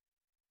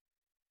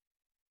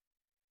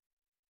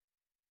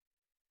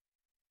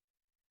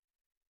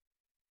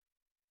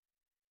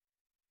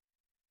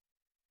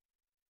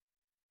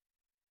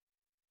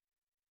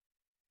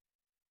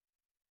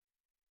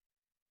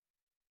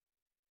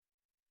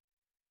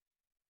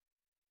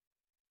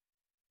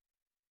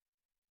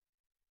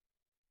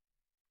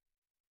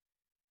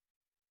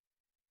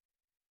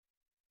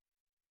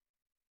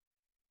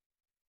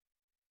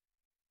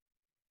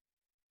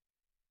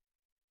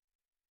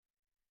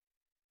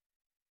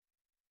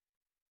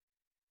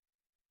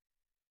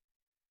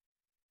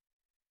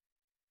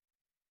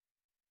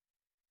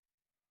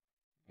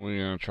 We're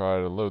gonna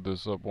try to load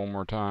this up one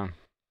more time.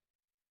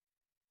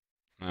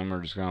 And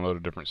we're just gonna load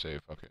a different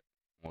save. Fuck it.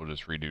 We'll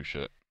just redo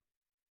shit.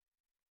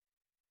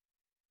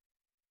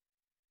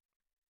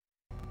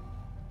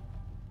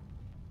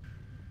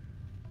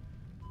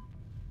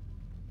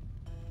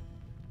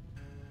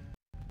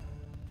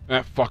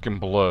 That fucking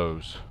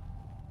blows.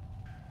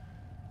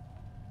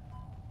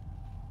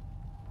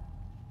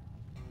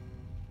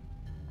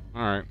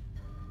 Alright.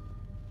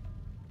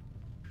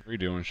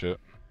 Redoing shit.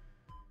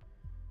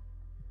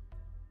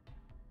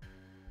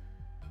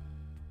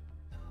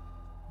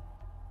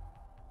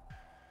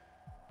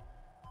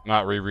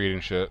 Not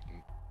rereading shit.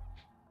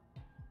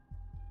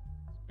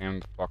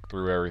 And fuck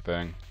through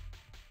everything.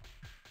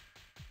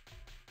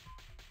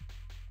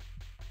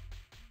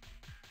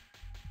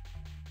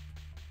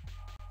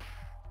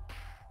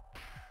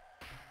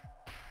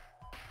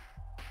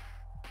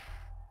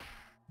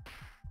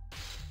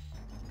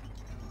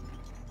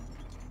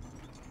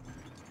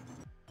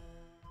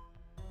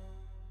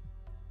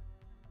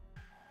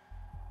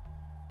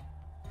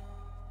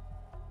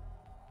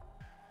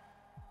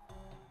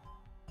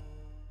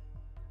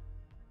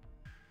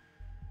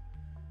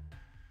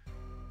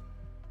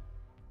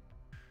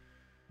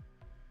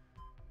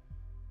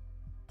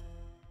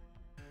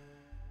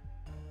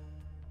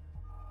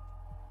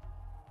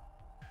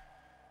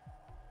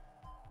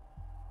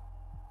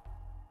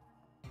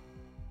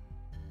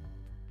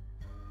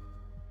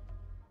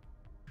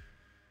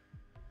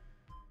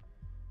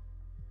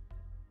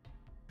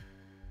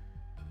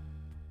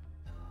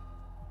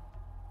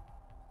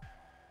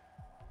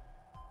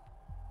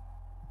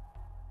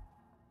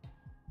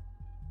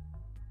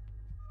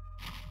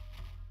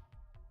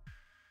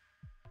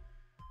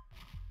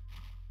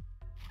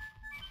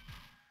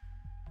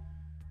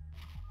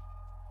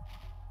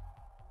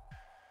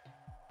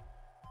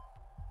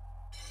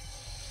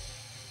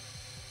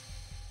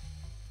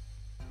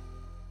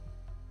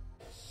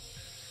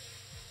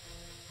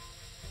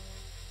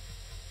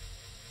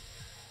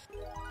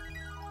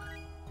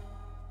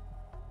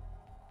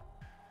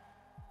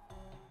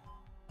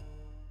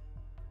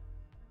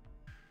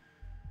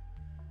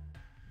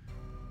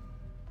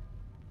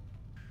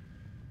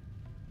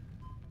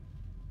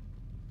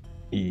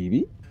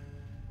 Evie?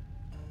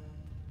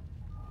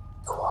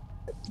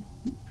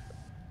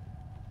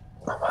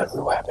 I'm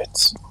hunting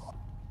rabbits.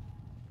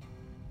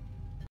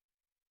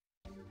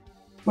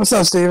 What's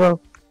up, Steve-O?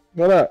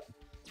 What up?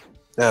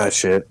 Ah,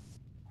 shit.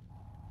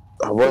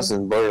 I was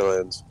in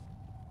Borderlands,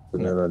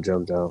 and then I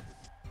jumped out.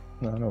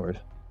 No, no worries.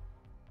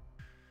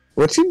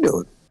 What you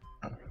doing?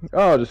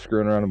 Oh, just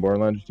screwing around in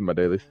Borderlands, just in my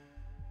dailies.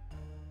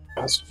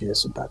 I was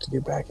just about to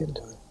get back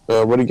into it.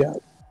 What do you got?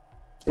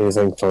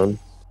 Anything fun?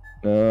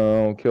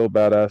 No, kill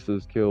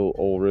badasses, kill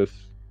Ulris,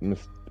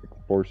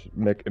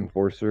 Mick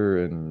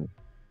Enforcer, and...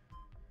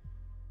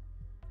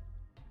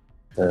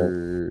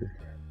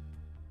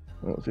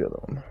 what was the other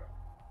one?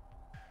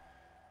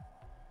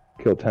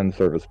 Kill 10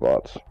 service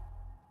bots.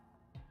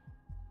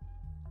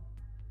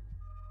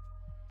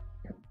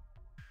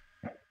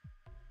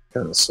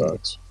 Kind of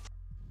sucks.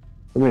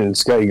 I mean,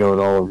 it's got you going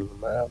all over the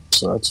map,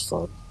 so that's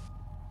fun.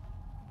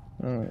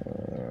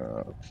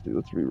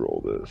 Let's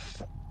re-roll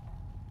this.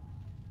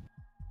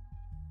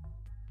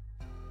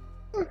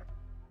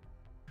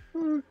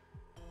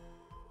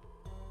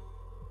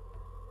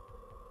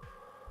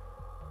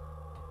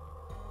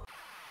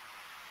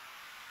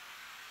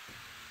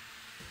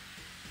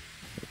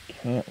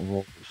 Can't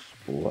roll the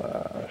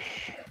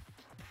splash.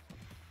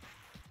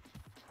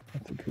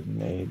 That's a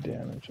grenade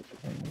damage.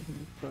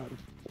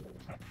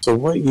 So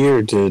what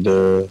year did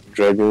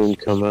Dragoon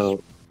come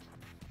out?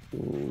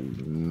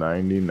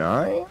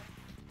 99?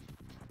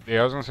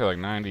 Yeah, I was gonna say like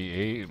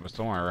 98, but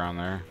somewhere around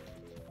there.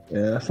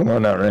 Yeah, somewhere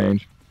in that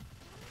range.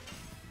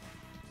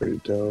 Pretty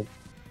dope.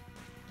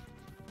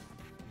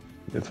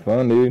 It's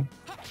fun, dude.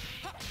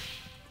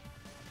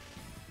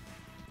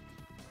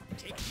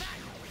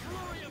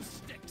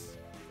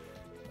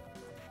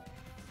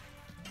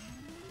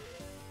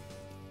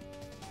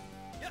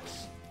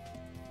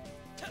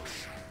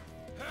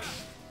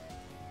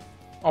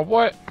 Oh,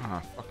 what?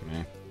 Ah, fuck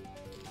me.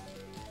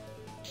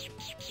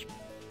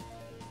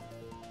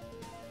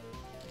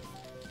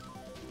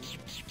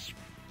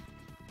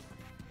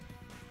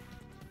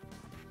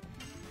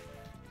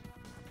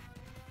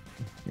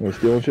 You want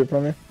stealing shit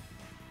from me?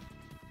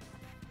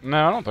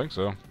 No, I don't think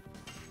so.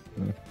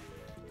 Hmm.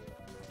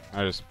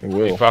 I just It be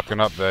will. fucking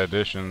up the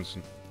additions.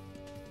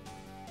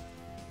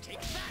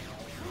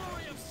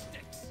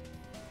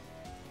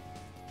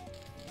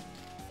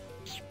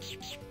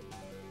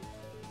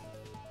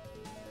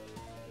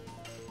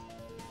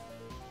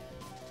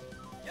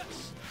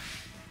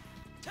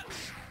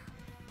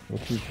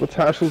 What's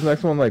Hashel's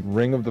next one? Like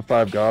Ring of the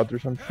Five Gods or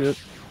some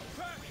shit?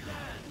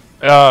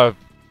 Yeah,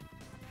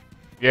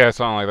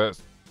 something like that.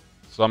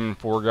 Summon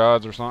 4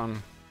 gods or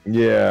something.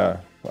 Yeah.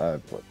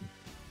 I'm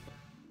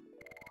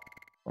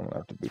gonna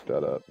have to boot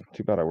that up.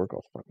 Too bad I work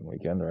all fucking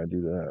weekend or I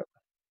do that.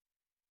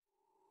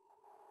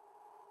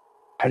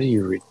 How do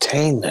you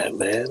retain that,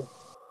 man?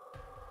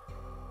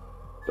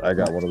 I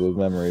got one of those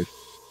memories.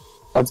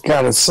 I've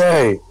got to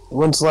say,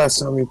 when's the last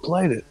time you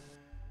played it?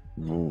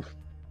 Oof.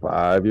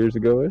 5 years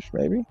ago-ish,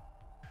 maybe?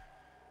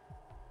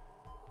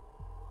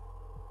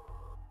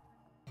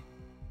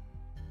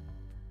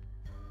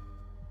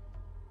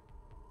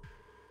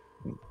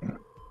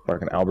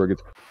 Fucking Albert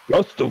gets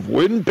Gust of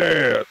Wind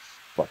Dance!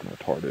 Fucking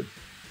retarded.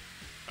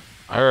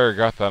 I already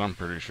got that, I'm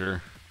pretty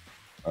sure.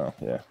 Oh,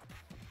 yeah.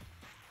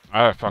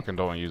 I fucking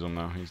don't use him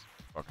though. He's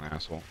a fucking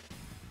asshole.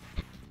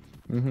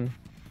 Mm-hmm.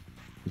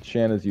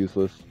 Shanna's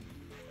useless.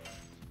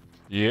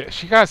 Yeah,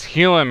 she got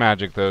healing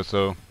magic though,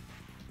 so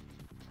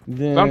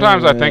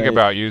sometimes I think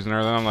about using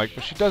her, then I'm like,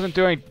 but she doesn't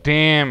do any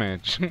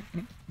damage.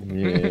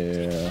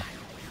 Yeah.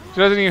 She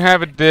doesn't even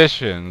have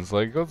additions.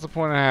 Like, what's the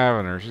point of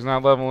having her? She's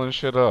not leveling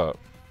shit up.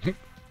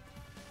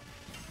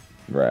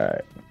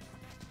 Right.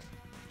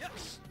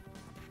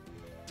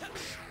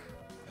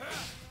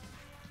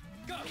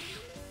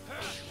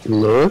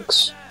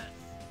 Looks?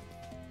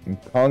 In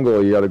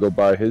Congo, you gotta go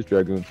buy his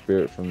Dragoon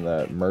Spirit from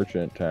that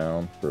merchant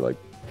town for like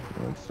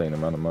an insane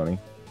amount of money.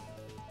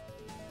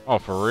 Oh,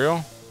 for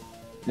real?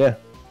 Yeah.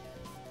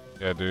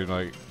 Yeah, dude,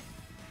 like,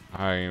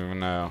 I don't even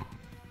know.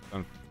 It's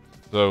been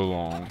so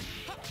long.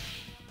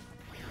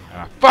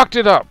 And I fucked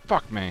it up!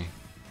 Fuck me.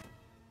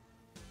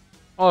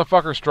 Well, the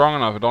fucker's strong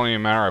enough, it don't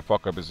even matter I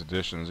fuck up his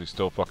additions, he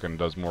still fucking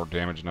does more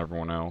damage than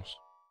everyone else.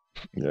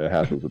 Yeah,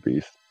 Hassel's a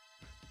beast.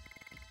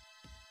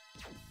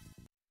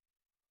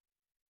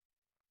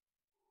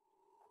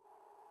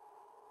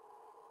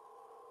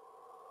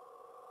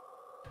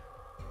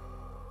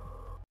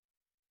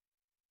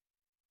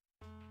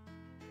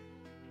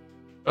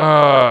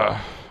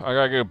 I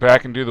gotta go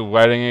back and do the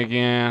wedding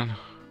again.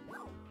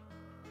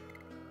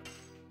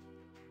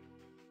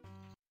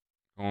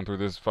 Going through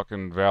this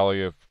fucking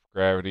valley of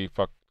gravity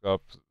fucked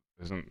up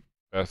isn't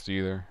best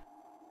either.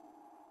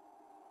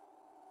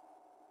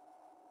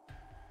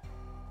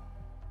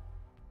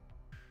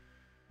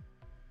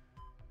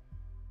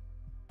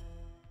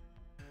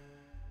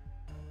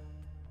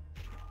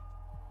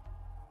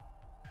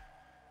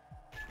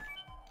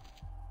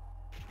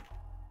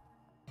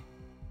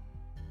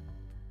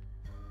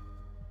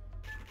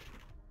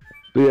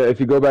 So yeah, if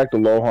you go back to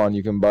Lohan,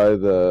 you can buy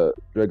the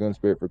Dragoon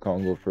Spirit for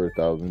Congo for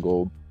 1,000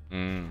 gold.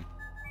 Mm.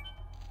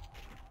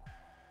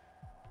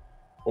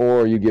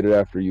 Or you get it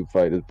after you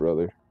fight his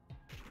brother.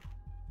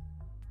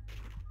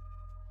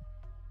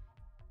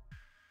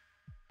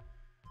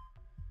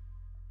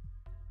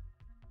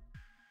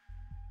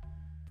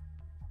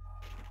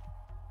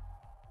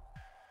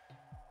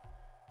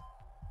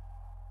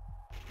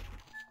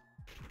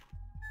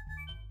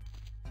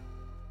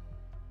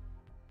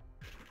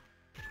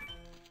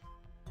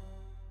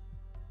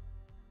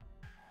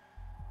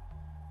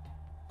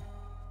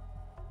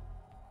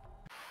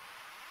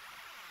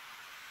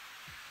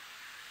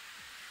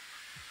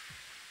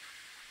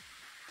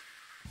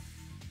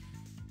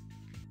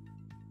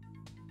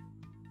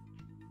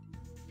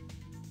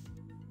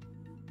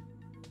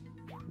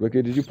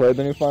 Ricky, did you play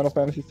the new Final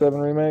Fantasy VII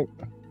remake?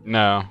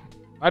 No,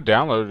 I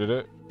downloaded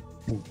it.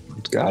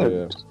 Got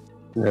it.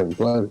 Yeah. Haven't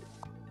played it.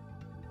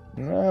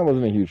 Nah, I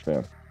wasn't a huge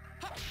fan.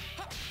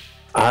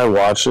 I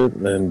watched it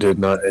and did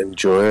not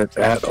enjoy it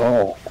at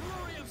all.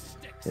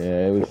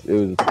 Yeah, it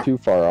was too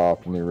far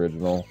off from the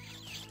original.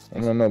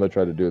 And I know they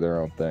tried to do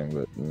their own thing,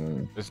 but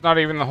It's not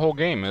even the whole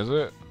game, is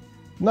it?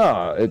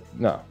 no.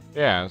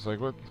 Yeah, it's like,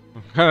 what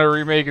kind of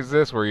remake is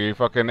this where you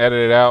fucking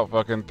edited out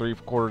fucking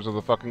 3/4 of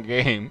the fucking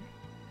game?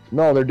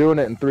 No, they're doing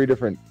it in 3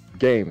 different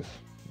games.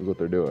 Is what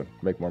they're doing.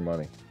 Make more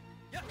money.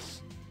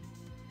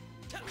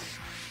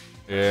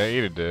 Yeah,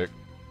 eat a dick.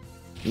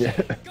 Yeah.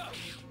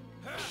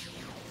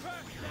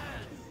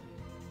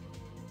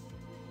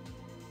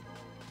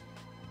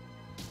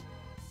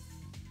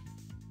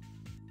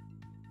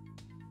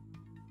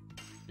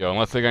 Yo,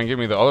 unless they're gonna give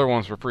me the other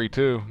ones for free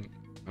too.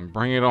 And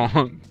bring it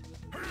on.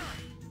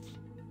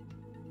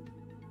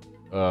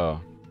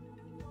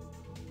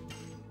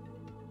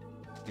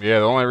 Yeah,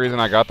 the only reason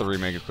I got the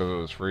remake is because it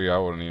was free. I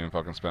wouldn't even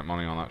fucking spent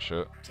money on that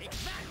shit.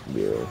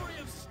 Yeah.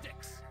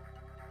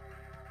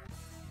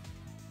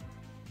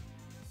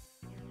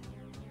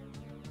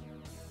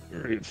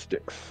 It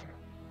sticks.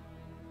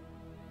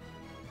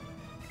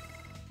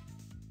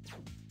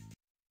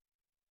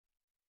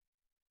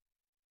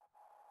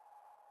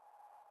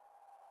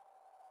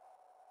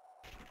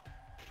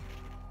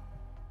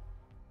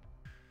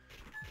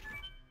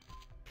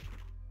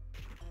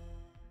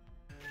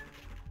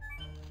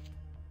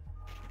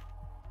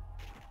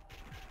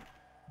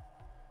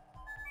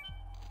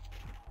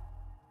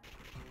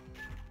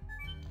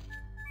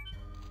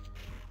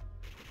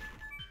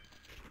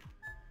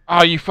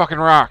 Oh, you fucking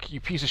rock,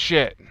 you piece of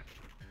shit.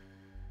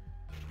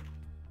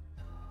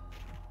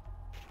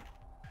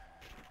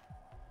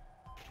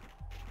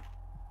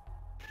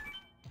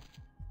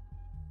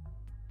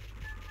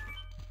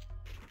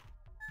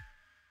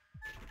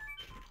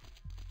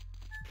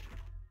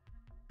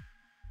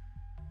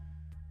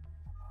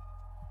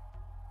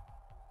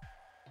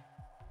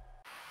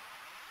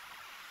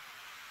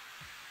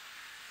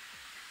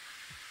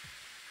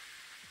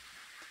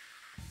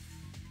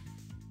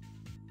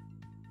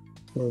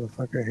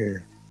 Motherfucker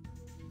here.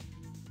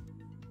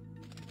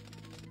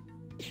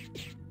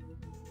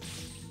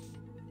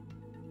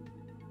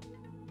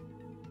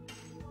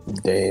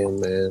 Damn,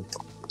 man.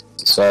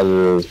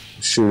 Decided to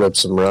shoot up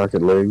some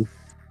Rocket League.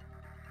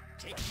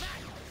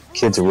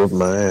 Kids are whooping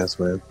my ass,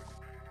 man.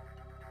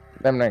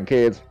 Them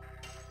kids.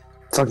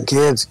 Fucking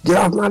kids, get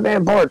off my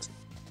damn porch!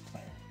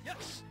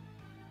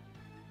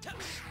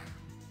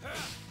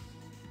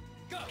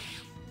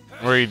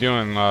 What are you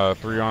doing?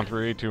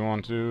 3-on-3,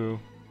 2-on-2?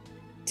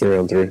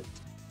 3-on-3.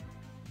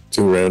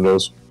 2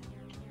 randos.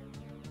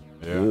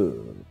 Yeah.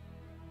 Ugh.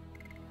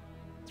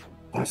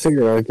 I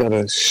figure I got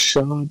a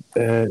shot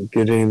at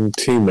getting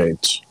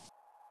teammates.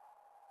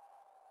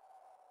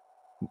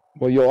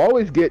 Well, you'll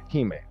always get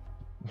teammates.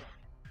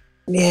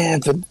 Yeah,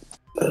 but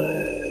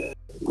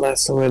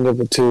last time I ended up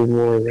with 2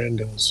 more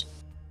randos.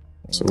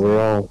 So we're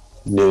all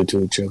new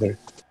to each other.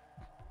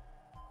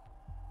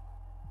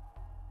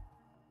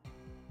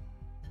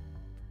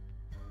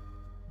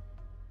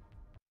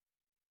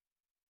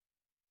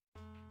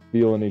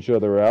 Feeling each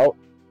other out.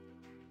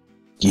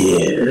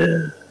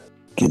 Yeah.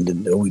 Getting to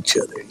know each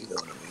other, you know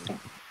what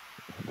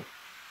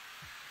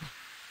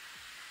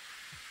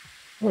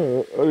I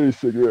mean? I need a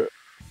cigarette.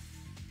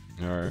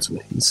 Alright. That's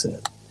what he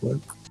said.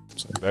 What?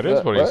 That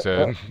is what he What?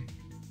 said.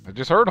 I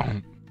just heard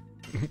him.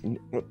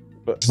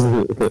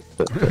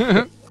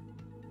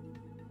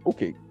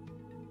 Okay.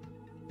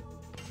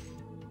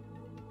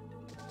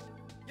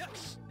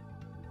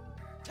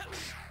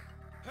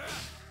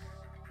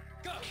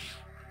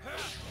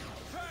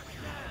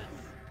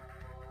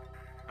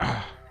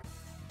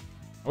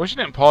 I wish you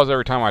didn't pause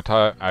every time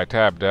I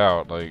tabbed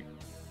out. Like,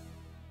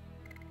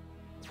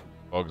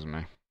 bugs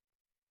me.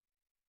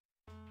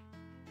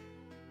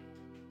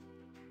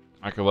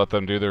 I could let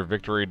them do their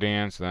victory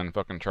dance, then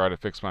fucking try to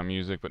fix my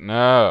music, but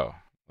no.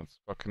 Let's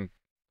fucking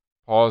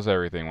pause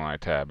everything when I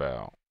tab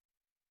out.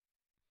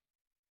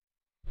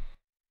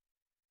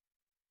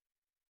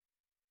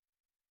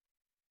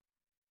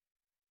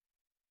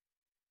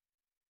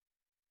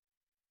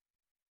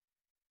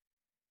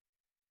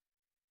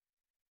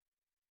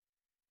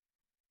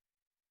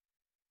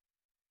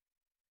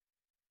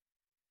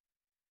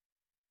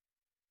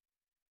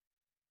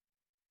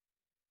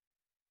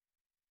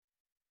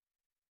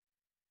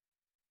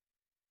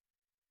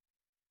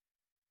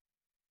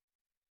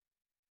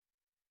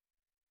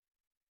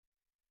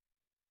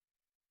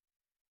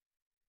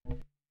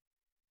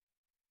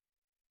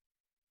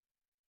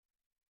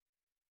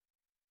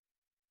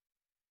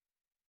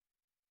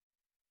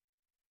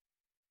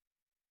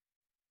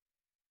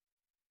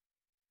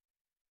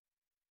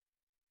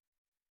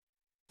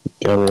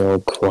 Got me all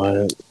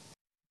quiet,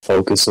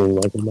 focusing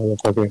like a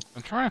motherfucker.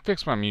 I'm trying to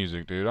fix my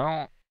music, dude.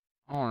 I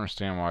don't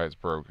understand why it's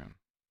broken.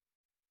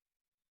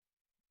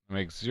 It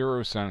makes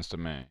 0 sense to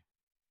me.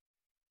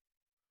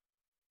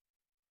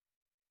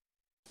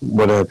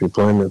 What app you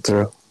playing it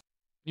through?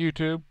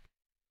 YouTube.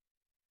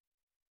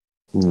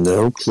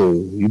 No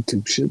clue.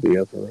 YouTube should be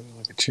up and running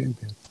like a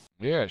champion.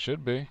 Yeah, it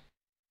should be.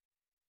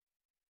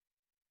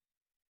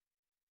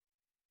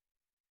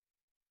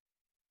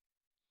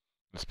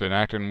 It's been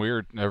acting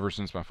weird ever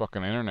since my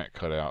fucking internet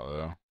cut out,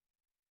 though.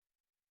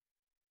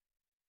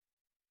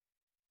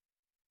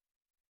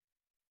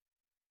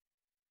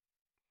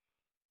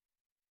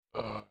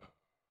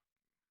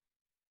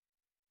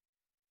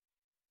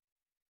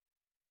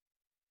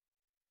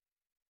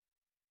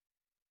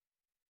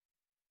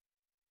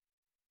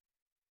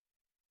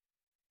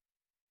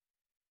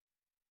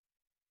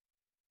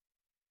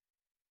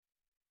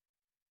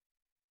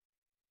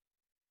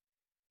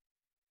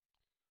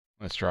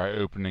 Let's try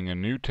opening a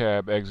new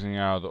tab, exiting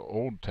out of the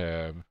old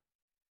tab.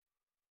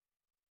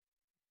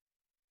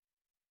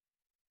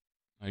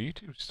 Now,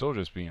 YouTube's still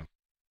just being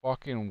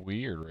fucking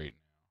weird right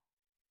now.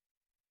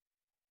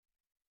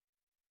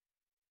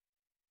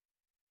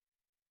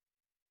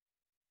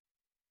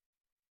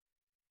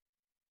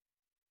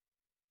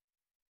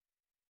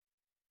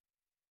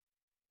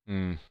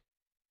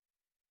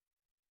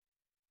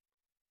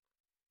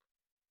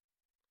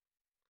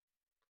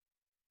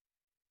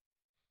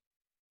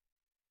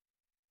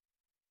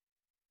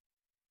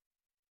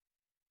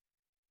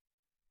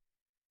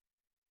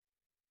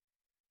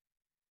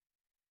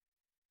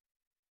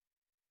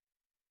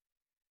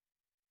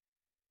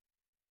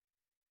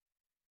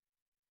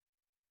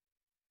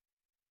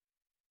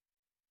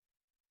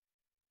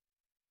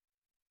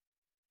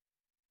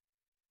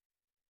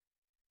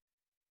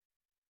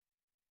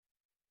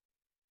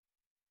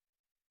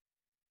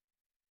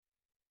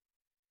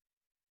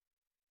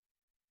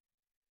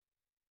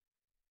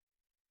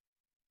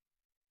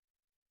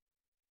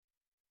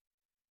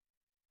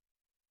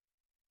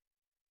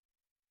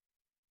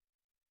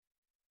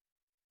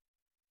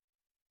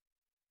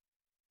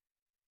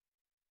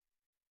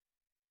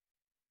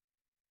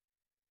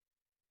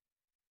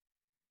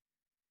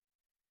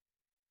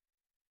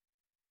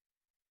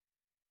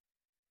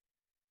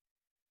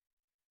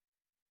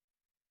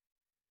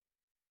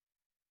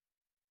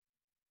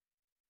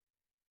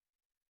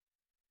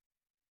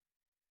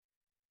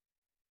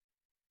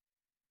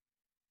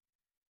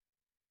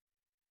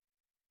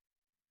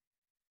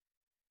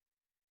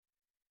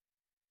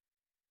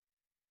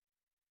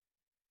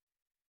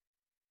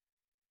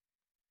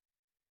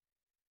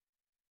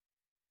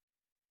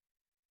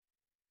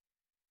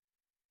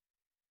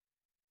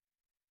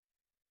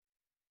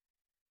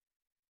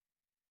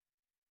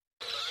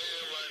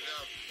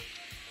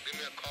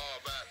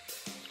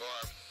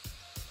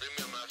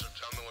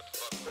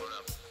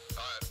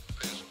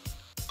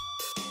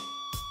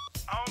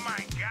 Oh my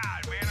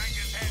god, man, I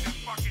just had this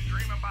fucking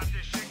dream about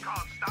this shit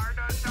called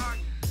Stardust, dog.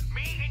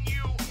 Me and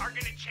you are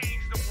gonna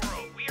change the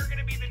world. We are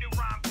gonna be the new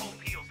Ron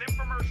Popeils.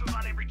 Infomercials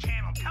on every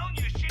channel. I'm telling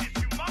you, this shit is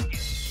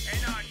humongous.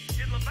 And,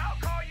 did LaBelle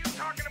call you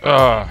talking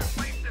about a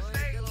place to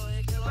stay?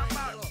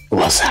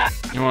 What's that?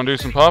 You want to do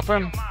some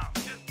puffing? Man,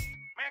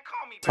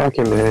 call me back.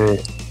 Fucking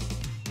hey.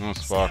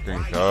 Let's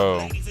fucking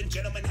go.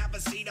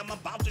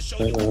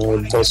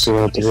 Dusting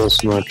out the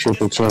rest of my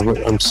triple chocolate.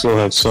 I still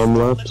have some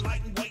left. But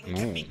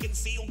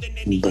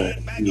yeah.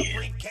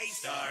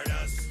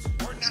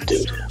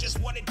 Dude.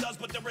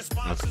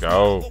 Let's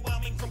go.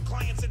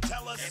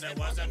 And it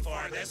wasn't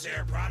for this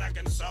here product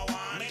and so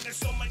on. Man, there's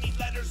so many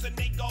letters and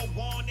they go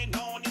on and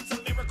on. It's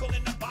a miracle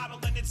in a bottle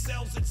and it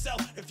sells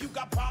itself. If you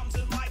got problems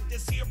in life,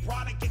 this here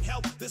product can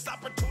help. This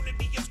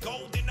opportunity is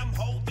gold and I'm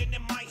holding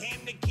in my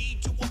hand the key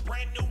to a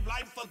brand new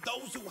life for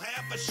those who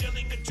have a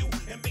shilling or two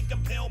and been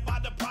compelled by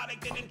the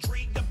product and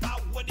intrigued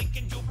about what it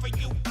can do for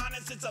you.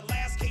 Honest, it's the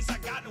last case I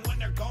got, and when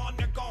they're gone,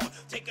 they're gone.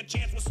 Take a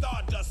chance with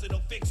Stardust, it'll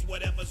fix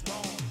whatever's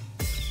wrong.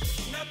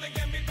 Nothing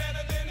can be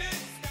better than it.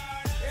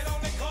 It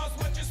only costs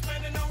what you're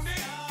spending on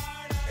it.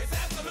 It's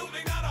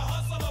absolutely not a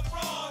hustle or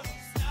fraud.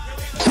 You're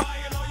either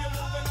buying or you're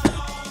moving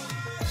along.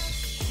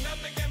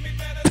 Nothing can be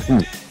better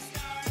than it.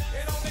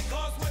 It only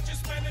costs what you're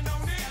spending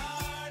on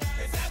it.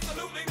 It's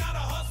absolutely not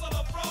a hustle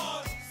or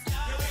fraud.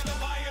 You're either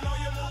buying or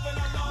you're moving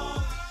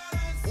along.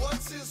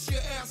 What's this you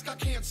ask? I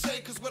can't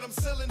say, cause what I'm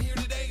selling here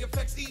today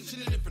affects each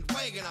in a different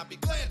way. And I'd be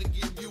glad to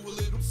give you a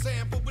little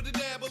sample, but the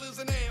dabble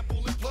isn't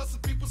ample. And plus,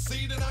 if people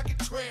see that I get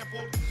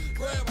trampled,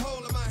 grab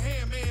hold of my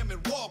hand, ma'am,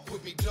 and walk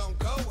with me. Don't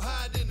go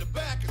hide in the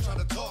back and try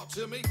to talk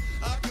to me.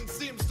 I can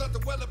see them start to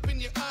well up in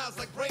your eyes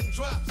like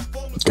raindrops.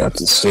 Got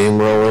the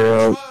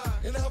steamroller out.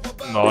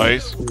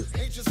 Nice.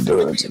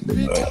 Doing it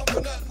midnight.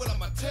 What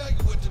I'ma tell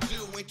you what to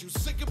do. Ain't you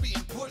sick of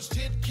being pushed,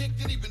 hit,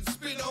 kicked, and even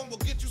spit on? We'll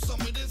get you some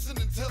of this and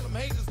then tell them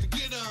haters to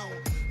get on.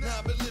 Now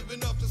I've been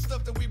living off the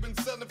stuff that we've been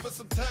selling for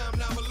some time.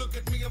 Now but look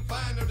at me, I'm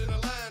finer than a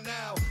line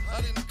now.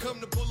 I didn't come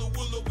to pull a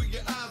wool over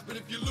your eyes, but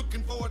if you're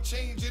looking for a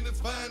change and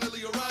it's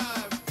finally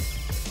arrived.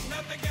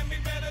 Nothing can be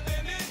better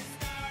than it.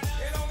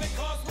 It only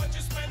costs what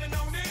you're spending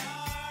on it.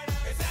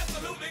 It's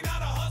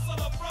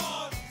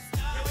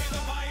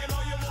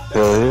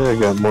I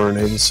got more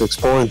than 86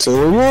 points and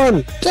we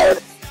won. Damn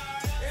it.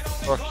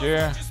 Fuck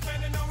yeah.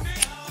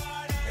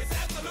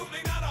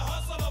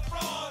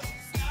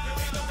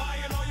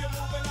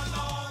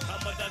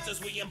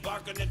 We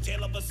embark on the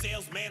tale of a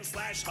salesman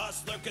slash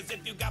hustler. Cause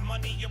if you got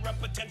money, you're a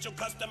potential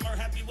customer.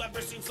 Have you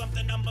ever seen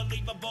something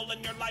unbelievable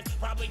in your life?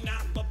 Probably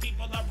not, but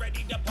people are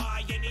ready to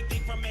buy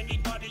anything from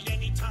anybody,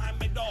 anytime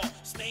at all.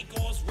 Snake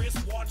oils,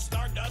 wristwatch,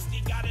 Stardust,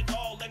 you got it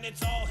all. And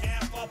it's all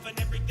half off and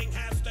everything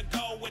has to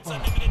go. It's a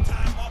limited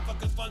time offer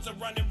cause funds are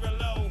running real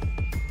low.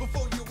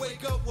 Before you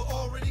wake up, we're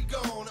already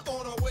gone.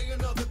 On our way,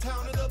 another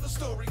town, another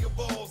story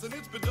evolves. And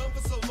it's been done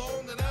for so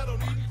long that I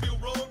don't even feel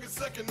wrong. It's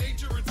second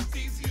nature, it's as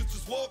easy as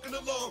just walking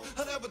along.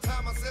 I never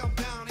tie myself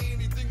down to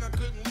anything I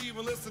couldn't leave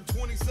in less than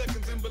 20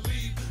 seconds. And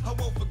believe, I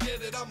won't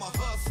forget it, I'm a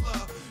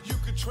hustler. You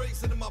could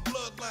trace it in my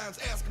bloodlines.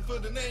 Asking for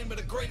the name of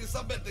the greatest,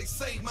 I bet they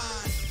say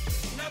mine.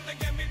 Nothing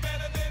can be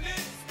better than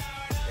it.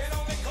 It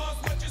only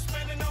costs what you're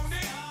spending on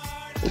it.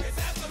 It's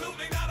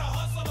absolutely not a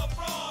hustle or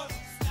fraud.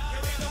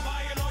 You're either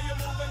buying or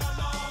you're moving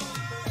along.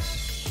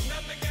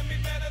 Nothing can be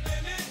better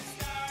than it.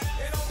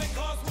 It only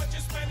costs what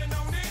you're spending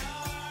on it.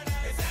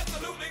 It's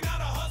absolutely not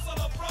a hustle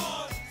or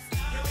fraud.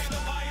 You're either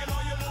buying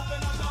or you're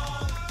moving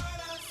along.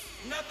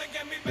 Nothing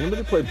can be better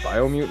Anybody played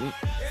Biomutant?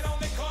 It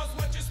only costs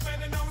what you're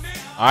spending on it.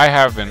 I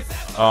haven't.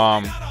 I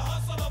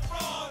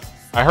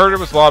heard it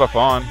was a lot of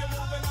fun.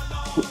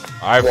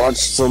 I've Watched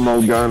some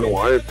old guy in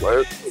Hawaii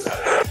play it.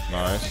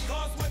 Nice.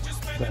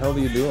 What the hell are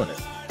you doing it?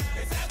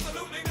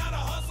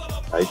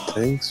 Night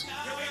things.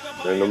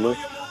 Randomly.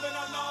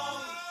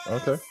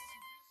 Okay.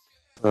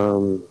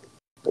 I'm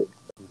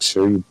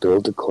sure you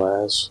build a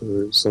class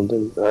or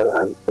something. I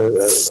don't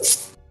know.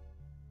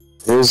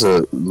 Here's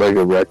a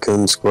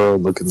raccoon squirrel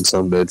looking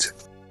sumbitch.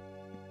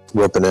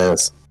 Whipping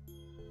ass.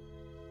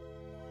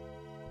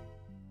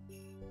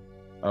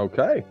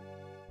 Okay.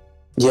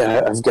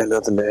 Yeah, I've got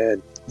nothing to add.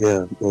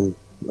 Yeah,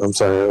 I'm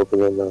sorry I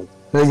opened that mouth.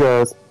 Hey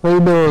guys, how you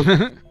doing?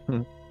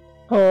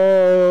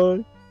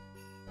 Hi.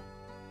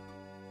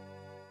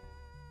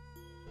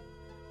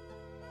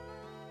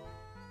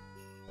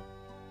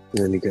 And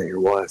then you got your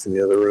wife in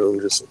the other room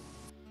just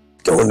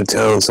going to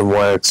town on some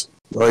wax.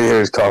 All you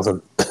hear is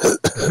coughing.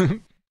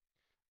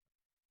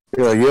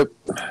 You're like, yep,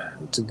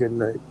 it's a good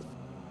night.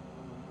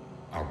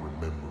 I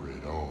remember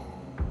it all.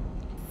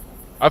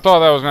 I thought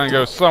that was going to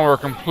go somewhere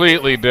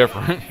completely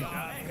different.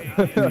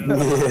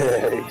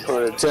 Yeah, you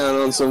going to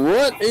town on some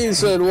what? He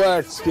said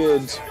wax,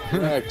 kids.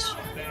 Wax.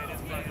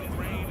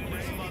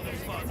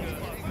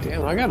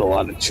 Damn, I got a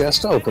lot of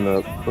chests to open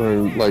up.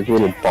 Or like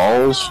little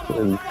balls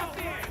and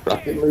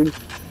Rocket League.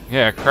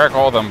 Yeah, crack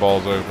all them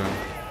balls open.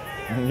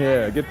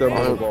 Yeah, get them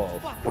little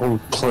balls. I'm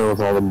playing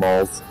with all the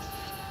balls.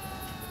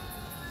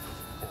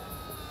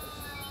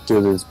 Do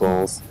these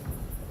balls.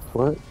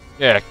 What?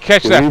 Yeah,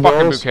 catch Give that me fucking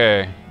balls?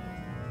 bouquet.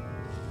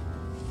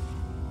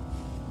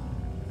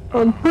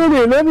 I'm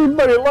pretty and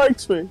everybody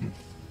likes me.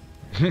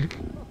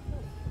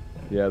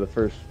 Yeah, the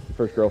first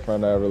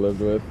girlfriend I ever lived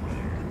with,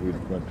 we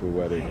went to a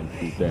wedding and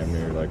she damn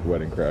near like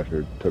wedding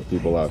crasher, took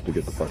people out to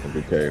get the fucking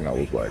bouquet, and I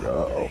was like,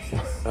 uh-oh.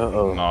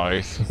 Uh-oh.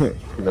 Nice.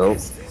 Nope.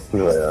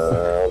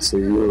 I'll see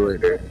you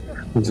later.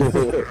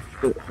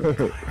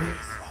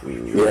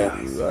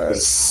 Yeah,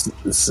 it's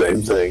the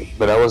same thing.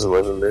 But I wasn't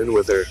living in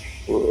with her.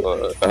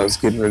 I was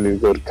getting ready to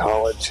go to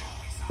college.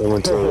 I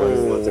went to a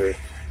wedding with her.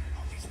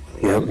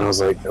 Yep, and I was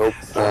like, nope,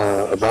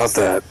 about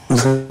that.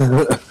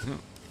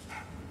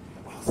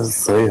 Let's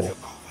see it.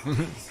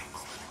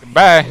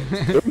 Goodbye.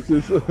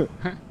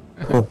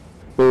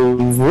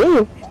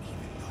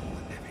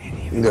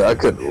 Yeah, I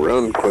couldn't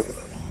run quick,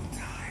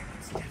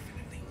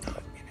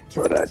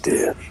 but I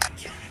did.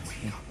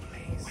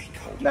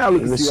 Now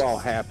look at you all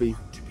happy.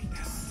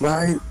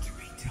 Right?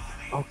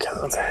 All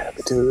kinds of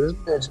happy, dude.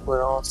 This bitch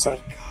went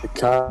outside the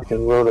cock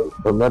and wrote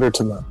a letter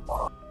to my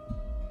mom.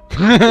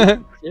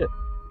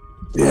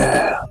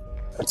 Yeah,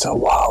 that's how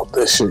wild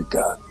this shit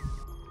got.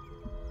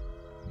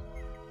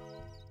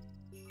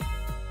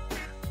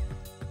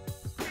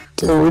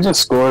 Dude, we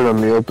just scored on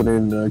the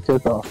opening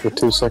kickoff for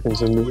 2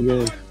 seconds into the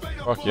game.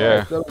 Fuck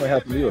yeah. That only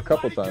happened to you a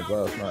couple times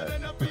last night.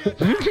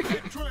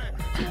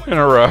 In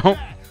a row.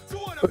 I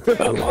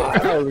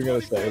wasn't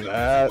gonna say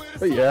that,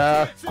 but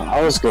yeah. I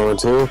was going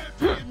to.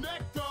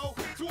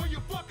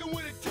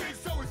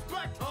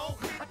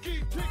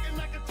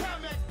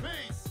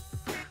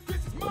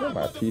 What are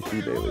my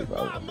PC dailies?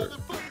 I wonder.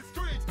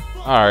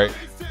 Alright.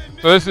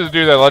 So this is the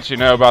dude that lets you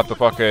know about the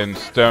fucking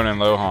Stone and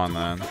Lohan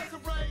then.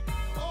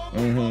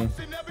 Mm-hmm.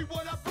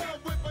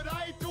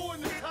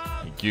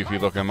 You goofy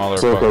looking So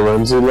like a motherfucker.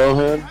 Lindsay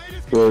Lohan?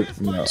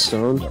 With No.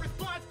 Stone?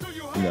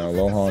 No,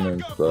 Lohan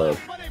and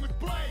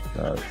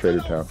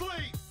Trader Town.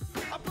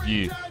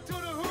 Yeah.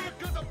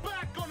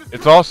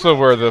 It's also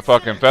where the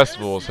fucking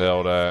festival is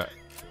held at.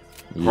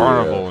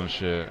 Carnival and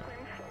shit.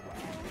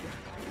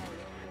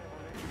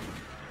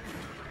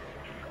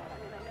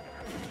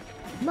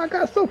 My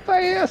God, so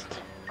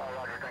fast!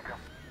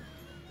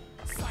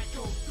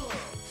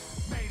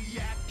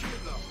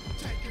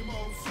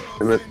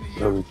 Damn it,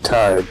 I'm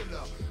tired.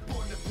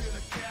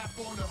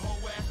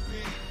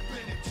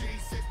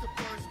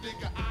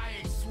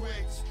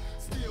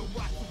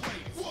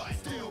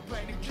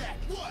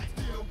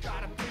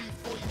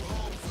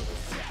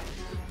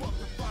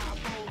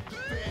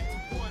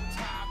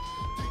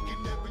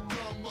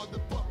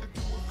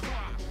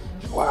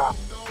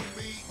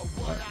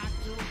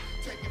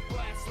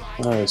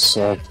 I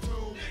suck.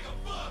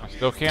 I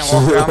still can't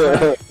walk down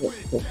there?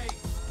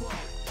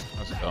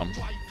 That's dumb.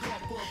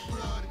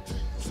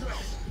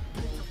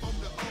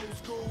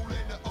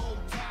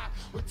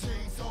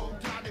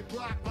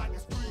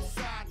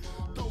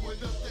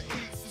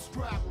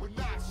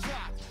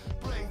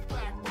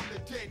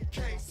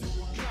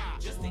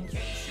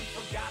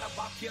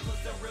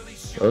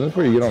 Wasn't this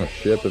where you get on a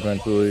ship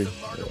eventually?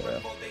 Yeah.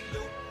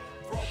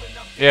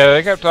 Yeah,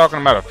 they kept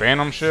talking about a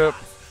phantom ship.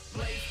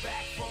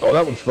 Oh,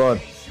 that one's fun.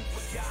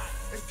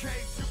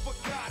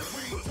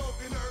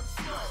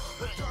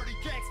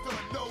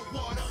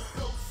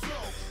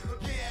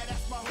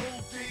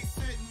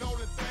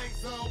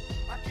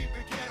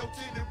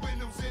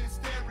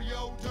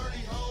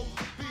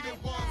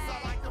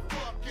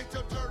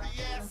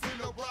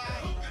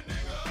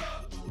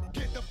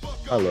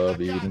 I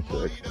love eating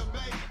sick.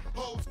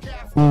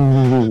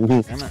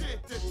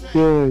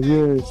 Yeah,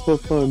 it's so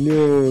fun,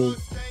 yeah.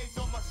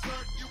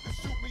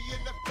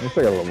 Let's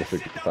take a level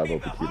 65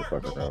 OPT to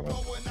fuck around with.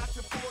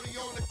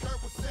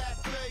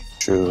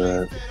 True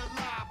that.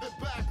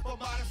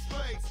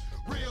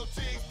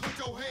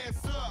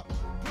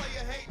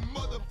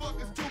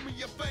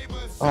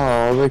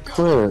 Oh, they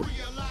quit.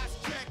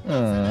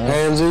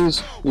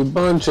 Pansies, you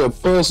bunch of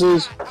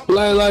pussies.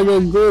 Play like a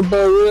group of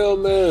real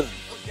men.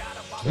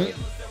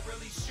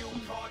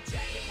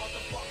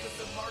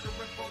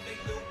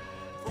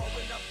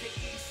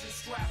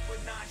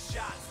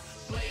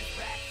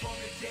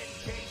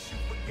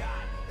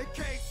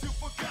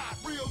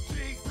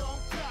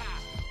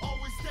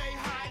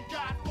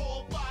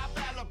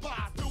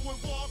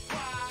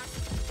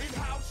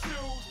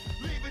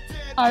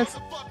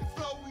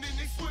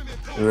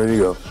 And then you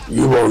go,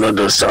 you won't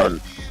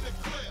understand.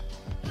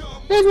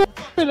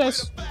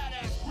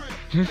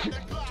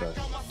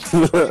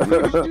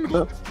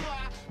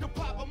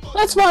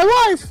 That's my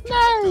wife!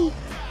 No!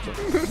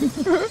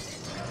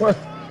 What?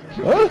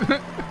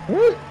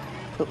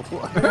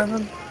 What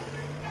happened?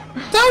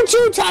 Don't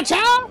you touch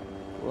her!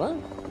 What?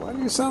 Why do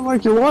you sound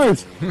like your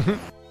wife?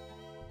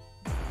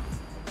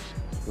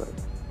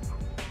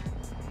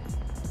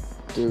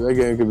 Dude, that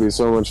game could be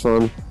so much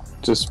fun.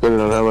 Just depending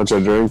on how much I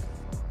drink.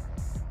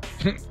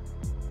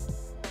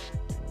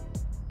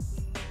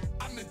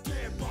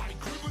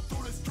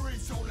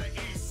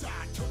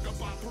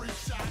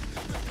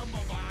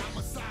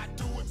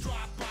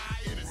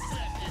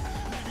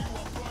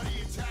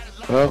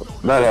 Well,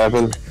 that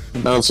happened.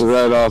 Bouncing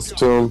right off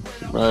to him,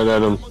 right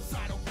at him.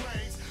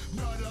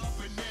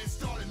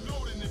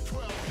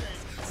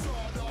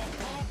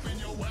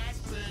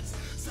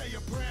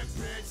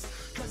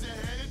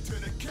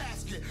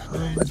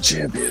 I'm a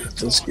champion at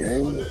this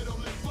game.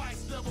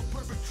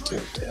 To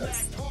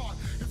death.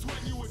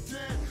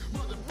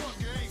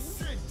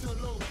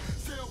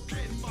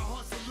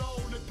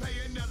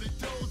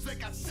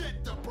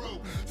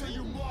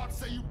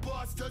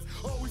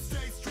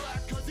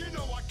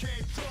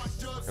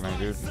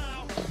 Dude.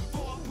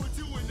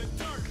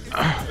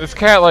 This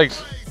cat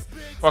likes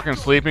fucking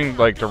sleeping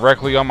like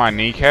directly on my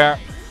kneecap.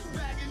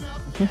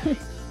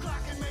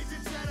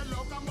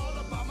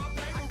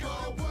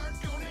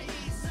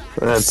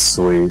 That's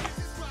sweet.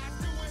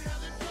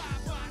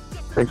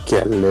 The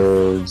cat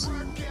lives.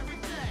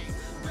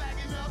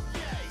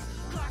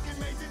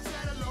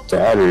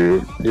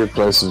 Daddy, your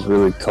place is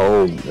really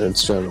cold and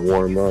it's trying to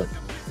warm up.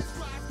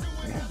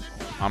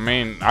 I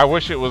mean, I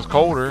wish it was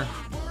colder.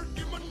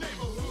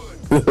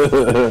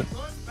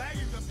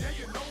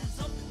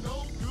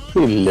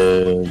 He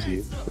loves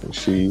you. And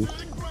she's a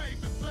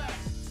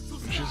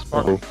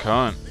fucking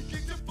cunt.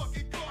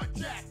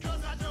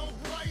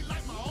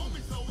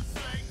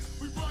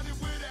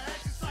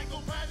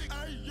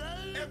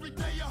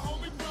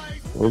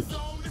 Oops.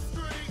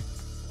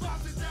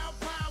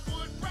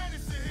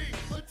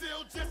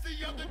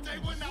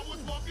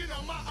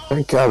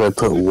 Thank God I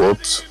put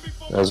whoops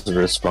as a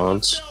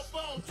response.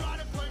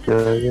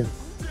 Yeah.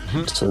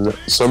 So that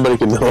somebody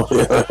can know.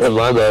 Yeah,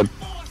 my bad.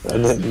 I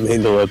didn't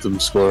mean to let them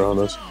score on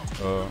us.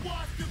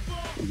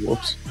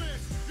 Whoops.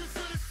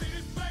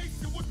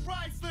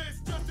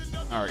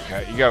 All right,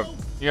 cat. You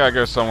gotta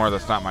go somewhere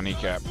that's not my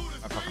kneecap.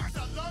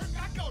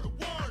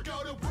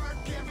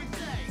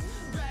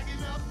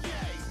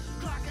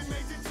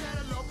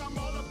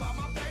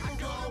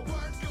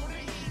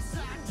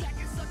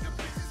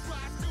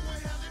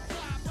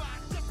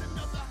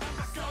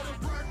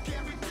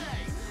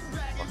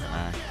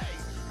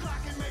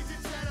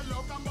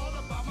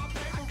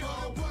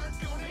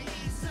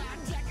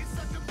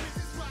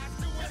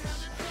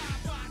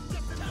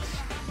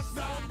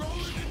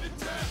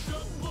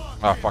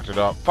 Oh, I fucked it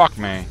up. Fuck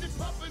me.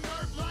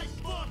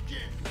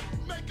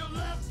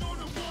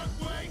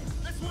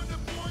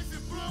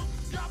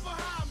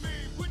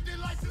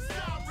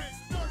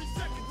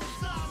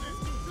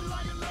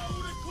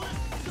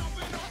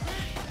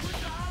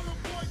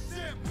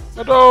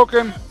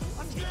 Hadouken!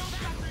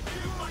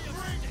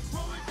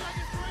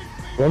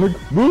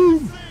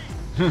 Boom!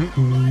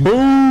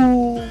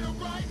 Boom!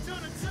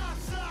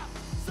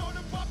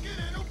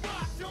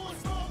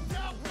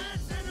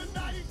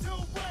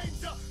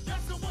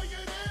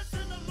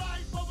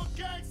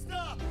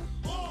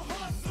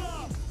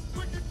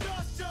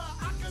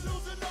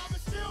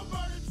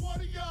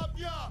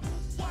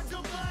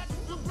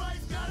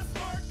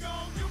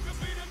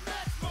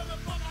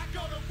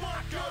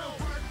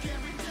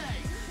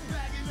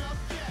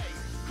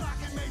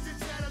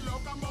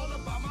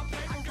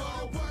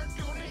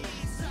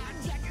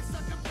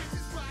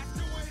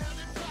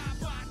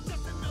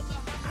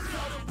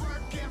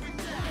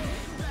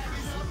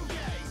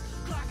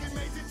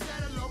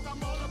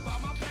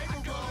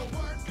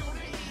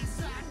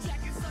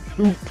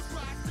 Bring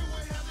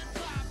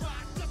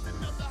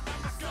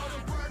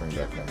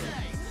back memories.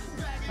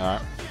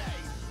 Alright.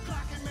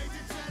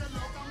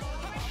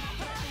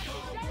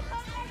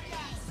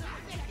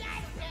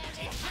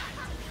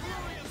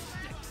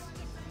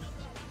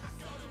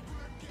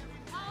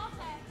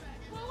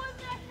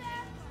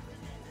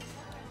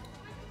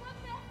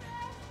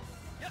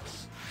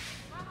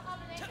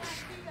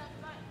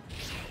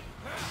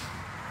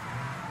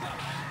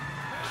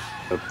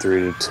 Up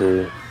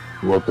 3-2.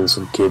 Whooping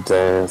some kids'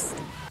 ass.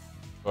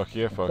 Fuck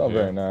yeah, fuck Not yeah.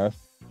 very nice.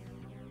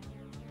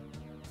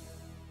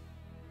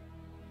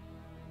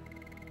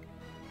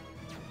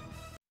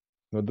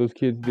 What those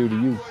kids do to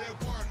you?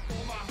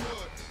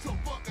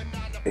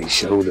 They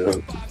showed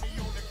up.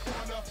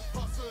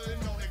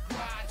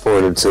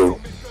 4-2.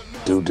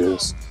 Do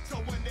this.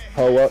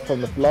 Hoe up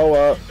from the flow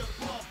up.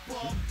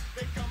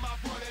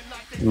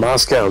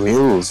 Moscow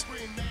mules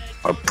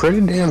are pretty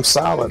damn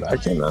solid. I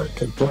cannot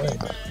complain.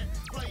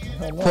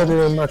 Put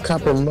it in my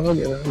copper mug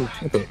and I'm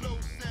happy.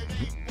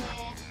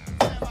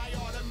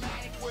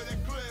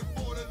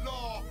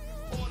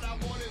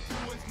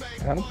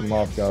 How did the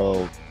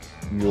Moscow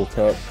Mule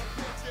Cup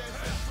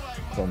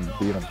from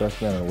being a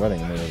best man at a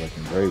wedding and they were like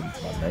engraved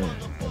my name,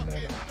 and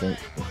then I think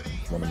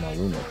one of my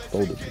roommates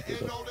stole it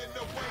because of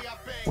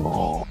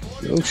Oh,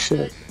 no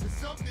shit.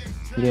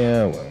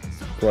 yeah, well,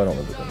 so I don't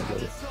live with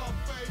anybody.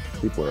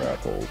 People are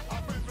assholes.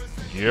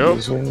 Yep.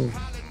 This one.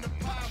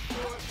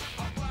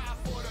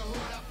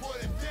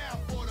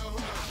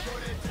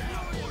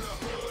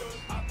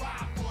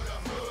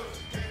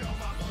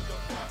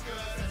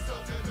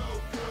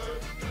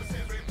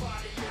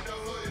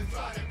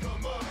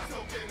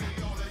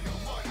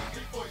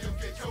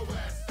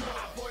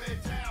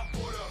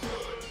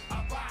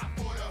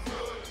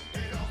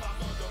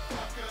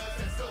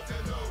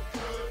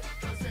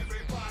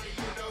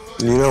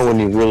 You know when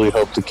you really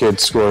hope the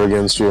kids score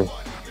against you?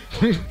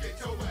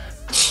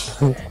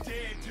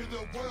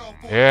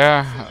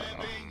 Yeah.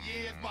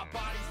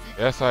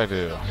 Yes, I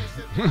do.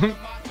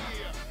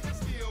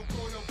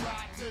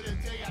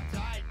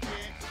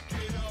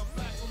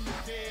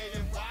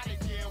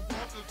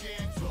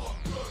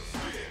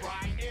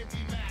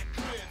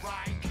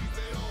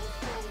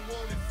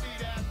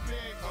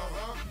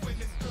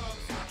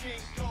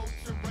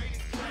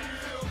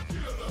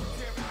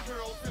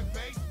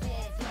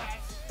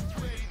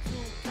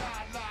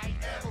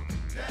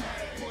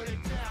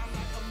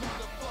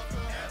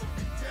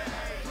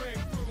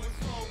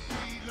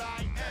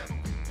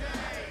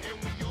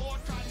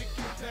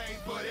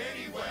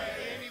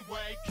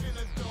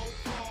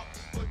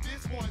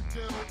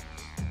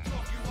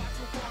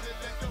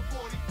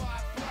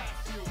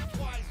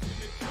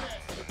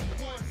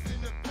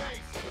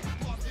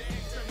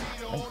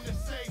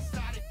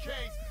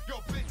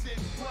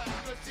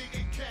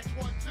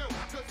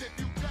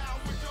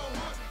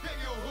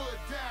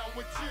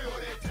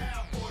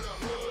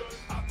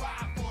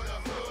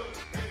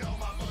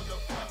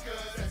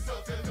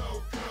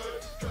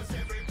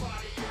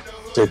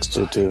 Six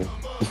to two.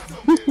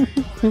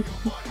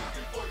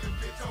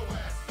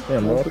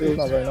 Damn, well, it's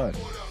not very nice.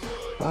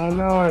 I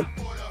know it.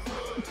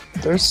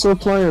 They're still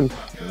playing.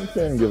 You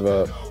can't give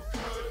up.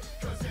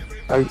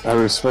 I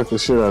respect the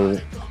shit out of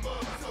it.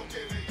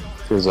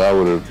 Because I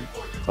would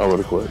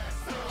have quit.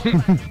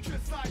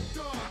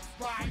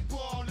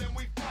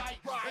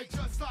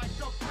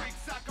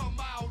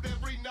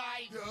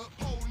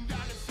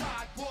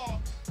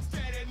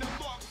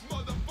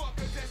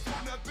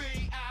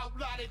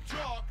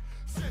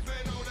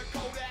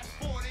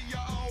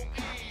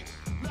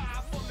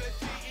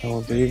 Oh,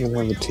 they even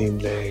have a team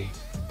name.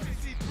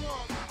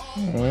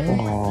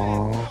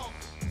 Aww.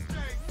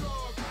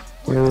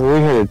 Yeah,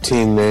 we had a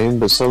team name,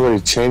 but somebody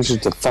changed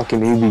it to fucking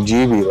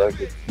EBGB. Like,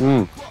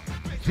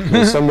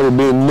 somebody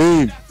being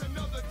mean.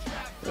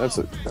 That's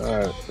it.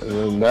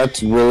 And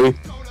that's really,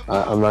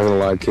 I'm not gonna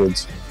lie,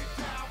 kids.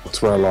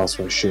 That's where I lost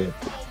my shit.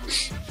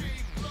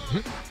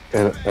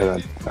 And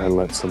I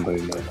let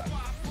somebody know that.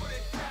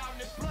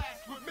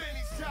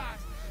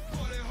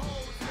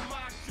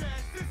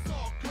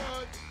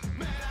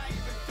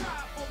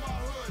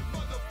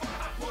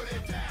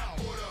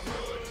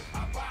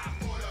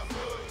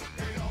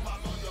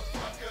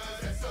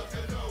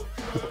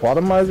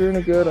 Quantumizer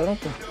any good? I don't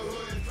think so.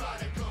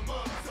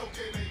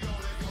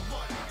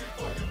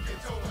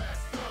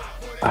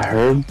 I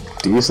heard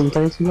decent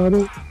things about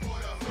it.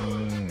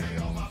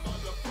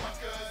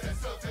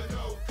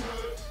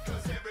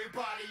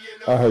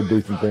 I heard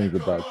decent things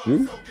about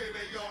you.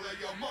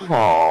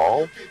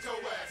 Aww.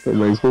 It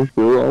makes me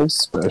feel all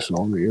special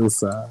on the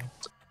inside.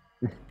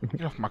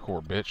 Get off my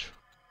core, bitch.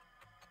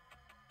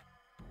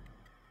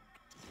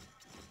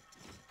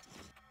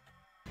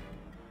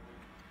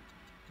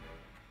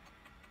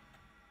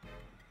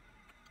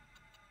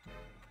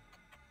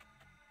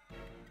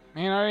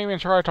 Man, I didn't even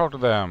try to talk to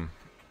them.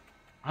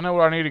 I know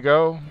where I need to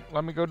go.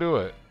 Let me go do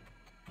it.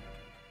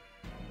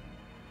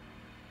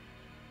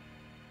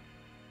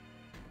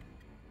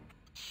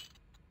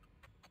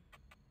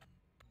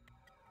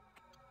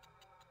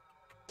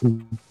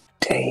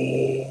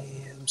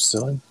 Damn,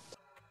 son.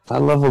 I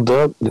leveled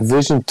up.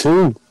 Division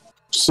 2.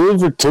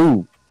 Silver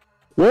 2.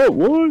 What?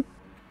 What?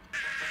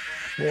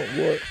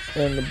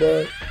 In the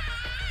butt?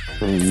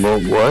 What? In the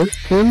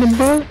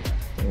butt?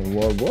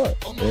 What?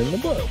 In the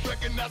butt?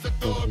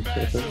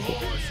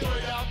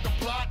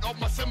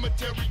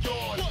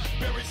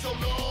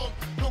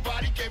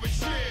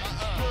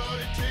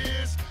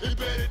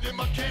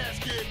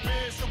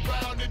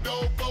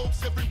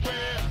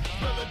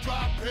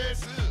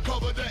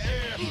 Cover the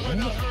air when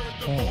I heard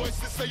the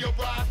voices say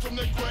arise from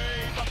the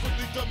grave. I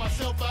quickly dug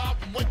myself out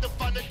and went to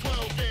find a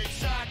 12-gauge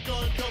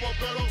shotgun, double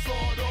barrel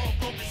sword off,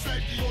 broken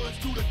safety bullets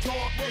to the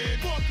target.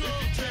 If you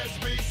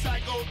test me,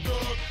 psycho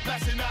thug,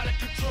 blasting out of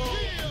control.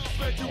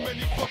 Spent too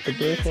many fucking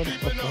years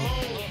deep in the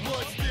hole,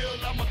 but still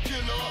I'm a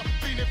killer,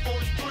 feeding for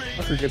the spring.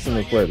 I forget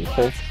to play this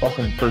whole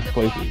fucking first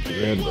place is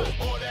random.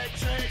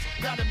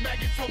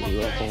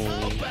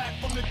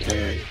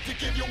 Okay. To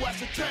give your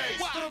ass a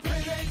taste.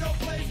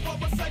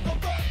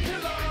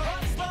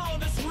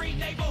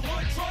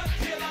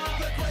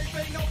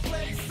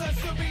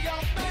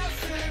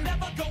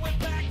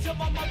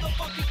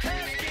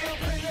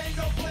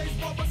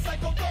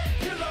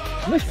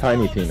 I miss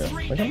Tiny Tina.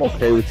 Like, I'm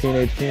okay with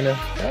Teenage Tina.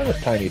 I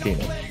miss Tiny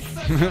Tina.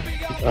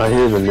 I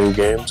hear the new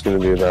game's gonna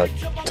be about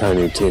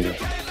Tiny Tina.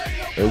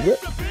 Is it?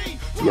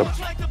 Yep.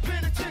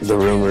 The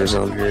rumors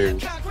on here,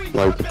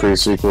 like the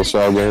pre-sequel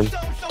style game,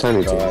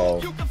 Tiny Tina.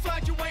 Oh,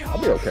 I'll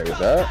be okay with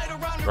that.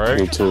 Me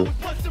Right? too.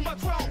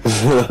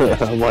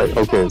 I'm like,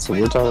 okay, so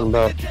we're talking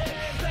about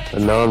a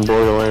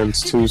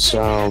non-Borderlands 2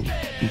 style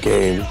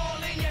game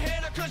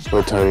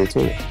with Tiny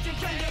Tina.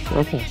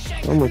 Okay,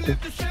 I'm with you.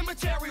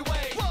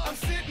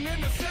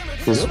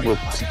 Because with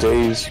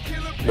today's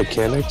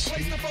mechanics,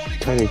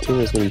 Tiny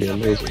Tina's gonna be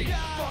amazing.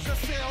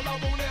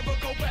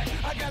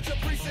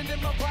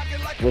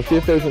 We'll see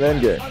if there's an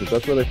end game, because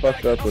that's where they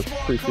fucked up with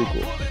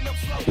pre-sequel.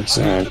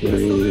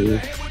 Exactly.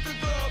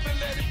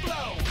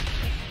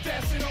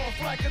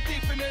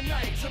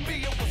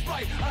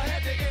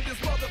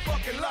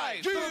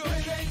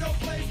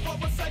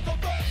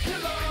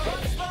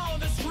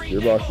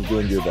 Gearbox is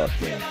doing Gearbox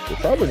games. They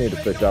probably need to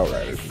fix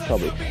Outriders. It's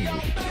probably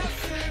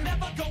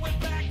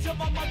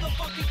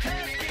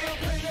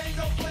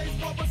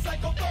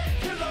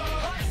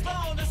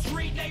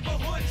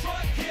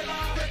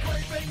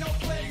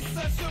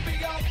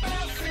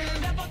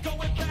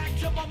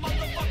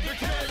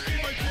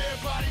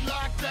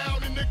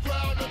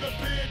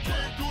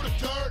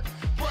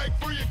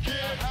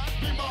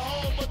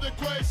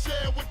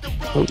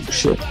Oh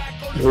shit.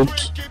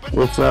 Oops.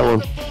 What's that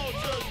one?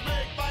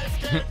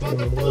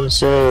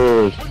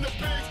 Sword.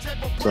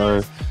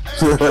 Sorry.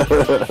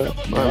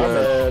 My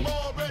bad.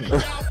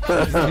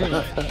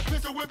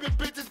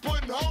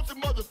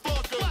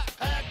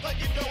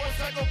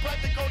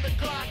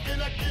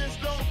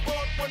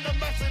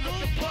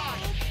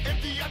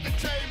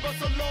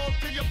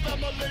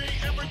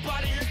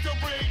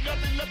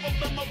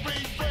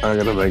 I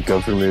gotta make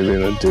up for me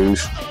being a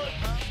douche.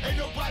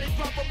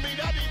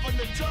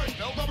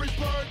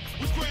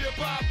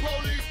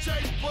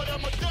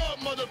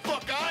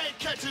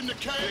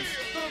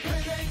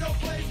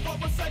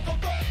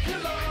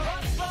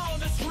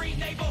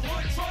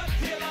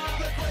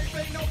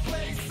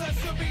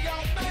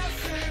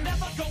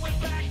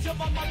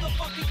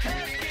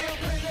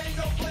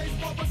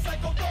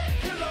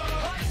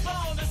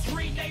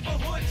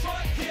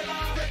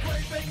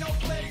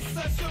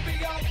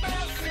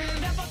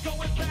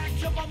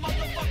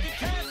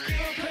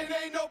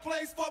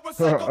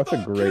 That's a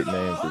great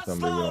name for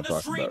somebody we don't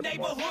talk about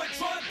anymore.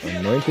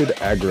 Anointed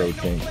Aggro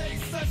Tank.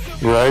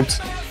 Right?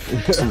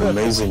 It's an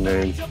amazing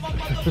name. To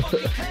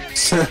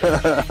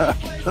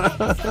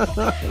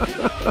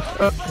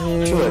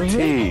a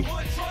T.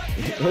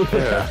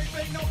 Yeah.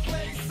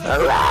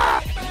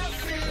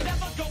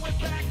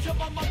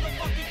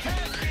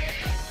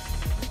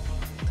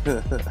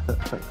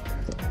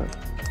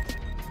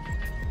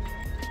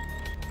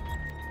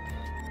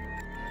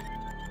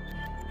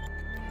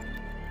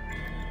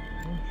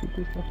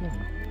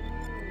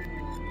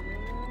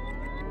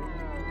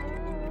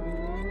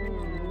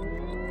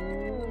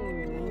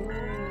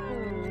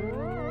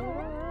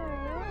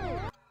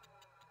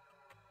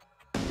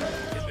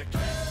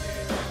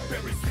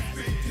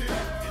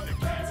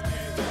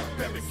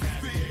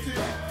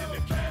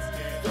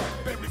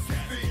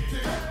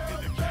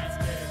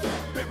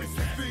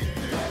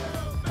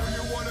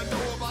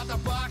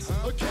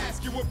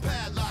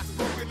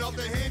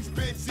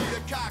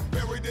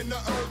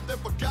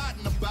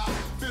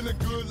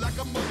 Good like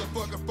a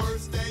motherfucker.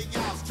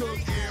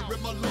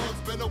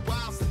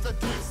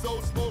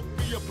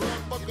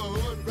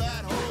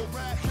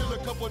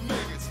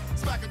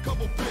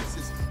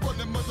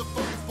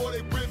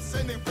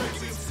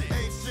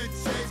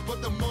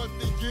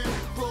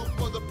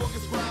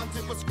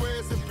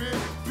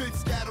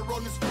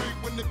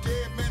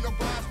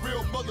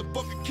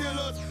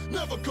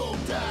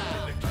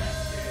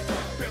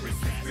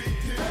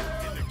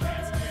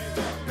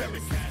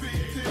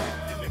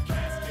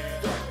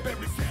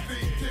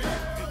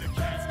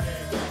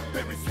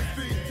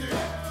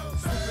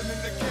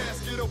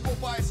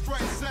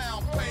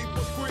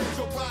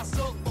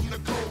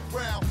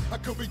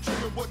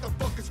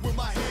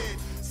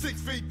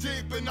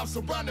 I'm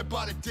surrounded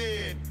by the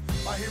dead.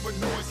 I hear a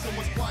noise,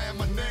 someone's crying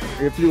my name.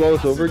 You have to do all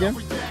this over again?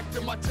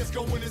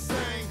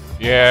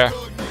 Yeah.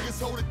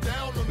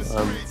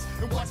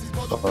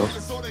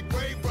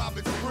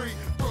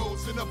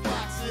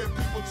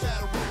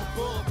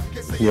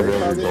 You ever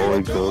had your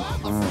goalie killed?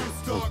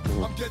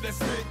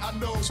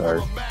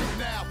 Sorry.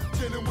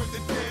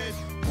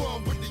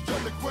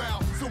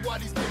 So why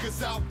these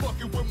niggas out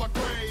fucking with my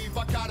grave?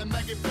 I got a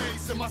maggot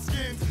face and my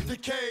skin's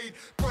decayed.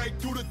 Break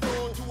through the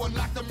door to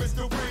unlock the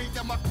mystery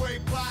that my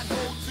grave plot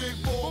holds in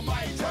for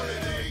my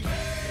eternity.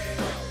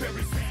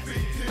 Bury 6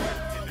 feet deep.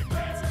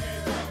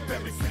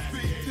 Bury 6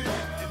 feet deep.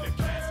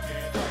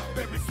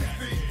 Bury 6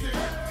 feet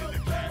deep.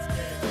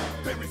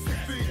 Bury 6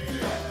 feet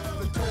deep.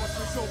 The doors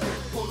was open,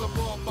 pull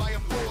above by a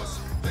force.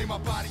 Lay my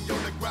body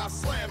on the ground,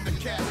 slam the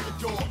casket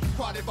door.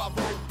 Prodded by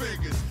road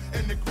figures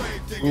in the grave.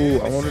 Ooh,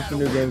 I wonder if the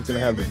new game's gonna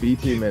have the B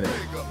team in it.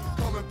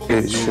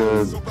 It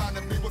should.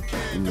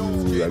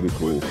 Ooh, that'd be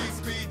cool.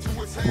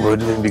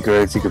 Wouldn't it be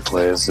great if you could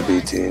play as the B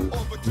team?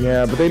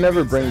 Yeah, but they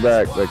never bring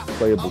back like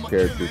playable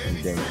characters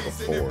from games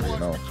before, you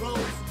know.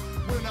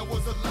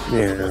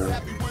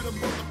 Yeah.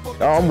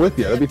 Oh, I'm with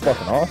you. That'd be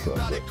fucking awesome.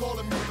 But...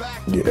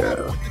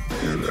 Yeah.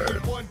 You're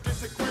right.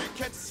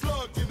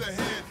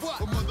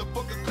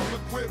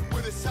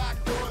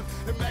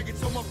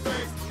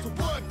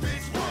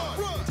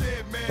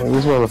 Well,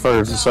 these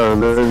motherfuckers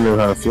decided they didn't know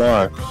how to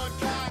fly.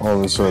 All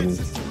of a sudden.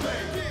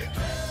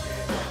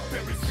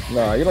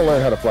 Nah, you don't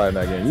learn how to fly in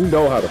that game. You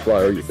know how to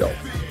fly or you don't.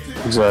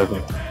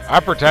 Exactly. I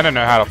pretend to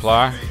know how to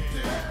fly.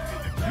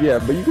 Yeah,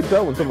 but you can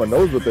tell when someone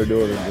knows what they're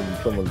doing and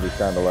then someone's just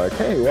kind of like,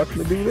 hey, watch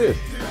me do this.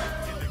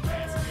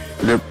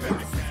 Yep.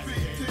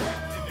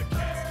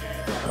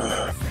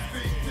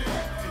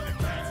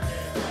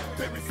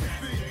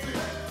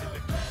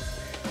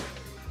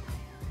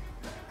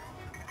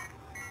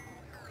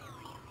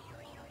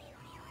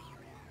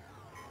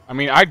 I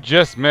mean, I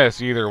just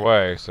miss either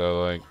way,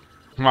 so like,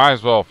 might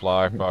as well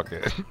fly. Fuck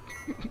it.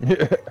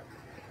 Yeah.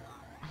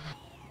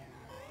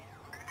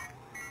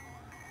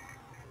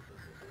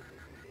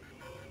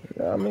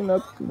 Yeah, I mean,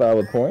 that's a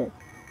valid point.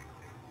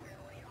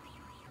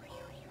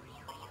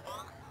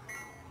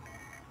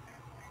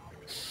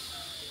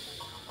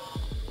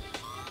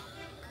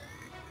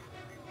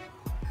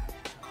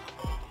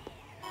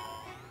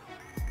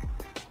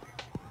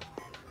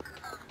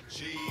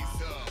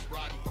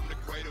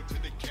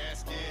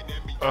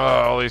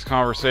 All these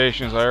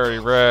conversations I already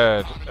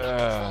read.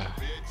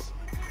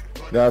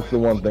 That's the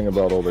one thing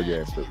about older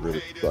games that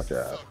really suck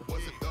ass.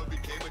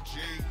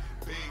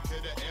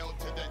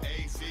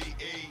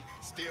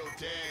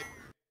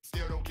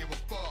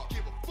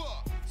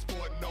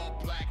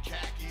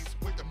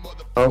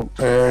 Oh,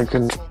 and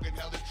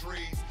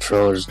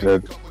controller's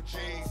dead.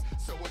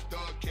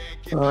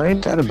 Oh,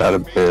 ain't that about a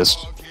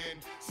bist?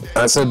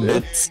 I said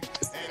bits.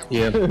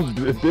 Yeah.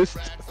 This?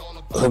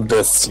 A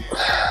bist.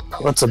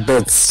 What's a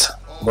bist?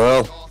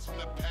 Well,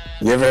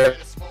 you ever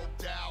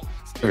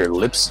your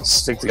lips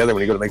stick together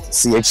when you go to make the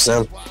CH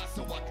sound?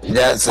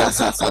 Yes.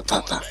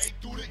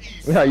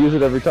 Yeah, I use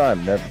it every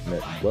time. Never,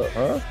 what?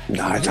 Huh?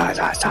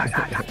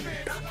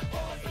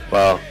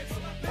 Well,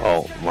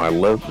 my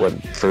lip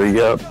went free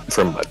up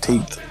from my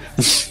teeth.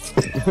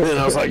 And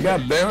I was like,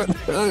 God damn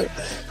it.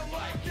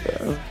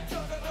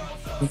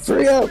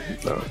 Free up.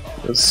 No,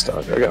 it's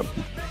stuck. I got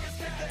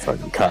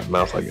fucking cotton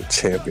mouth like a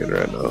champion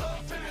right now.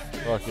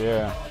 Fuck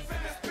yeah.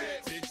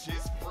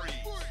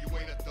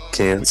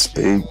 Can't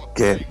speak,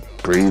 can't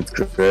breathe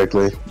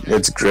correctly.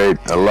 It's great.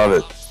 I love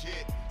it.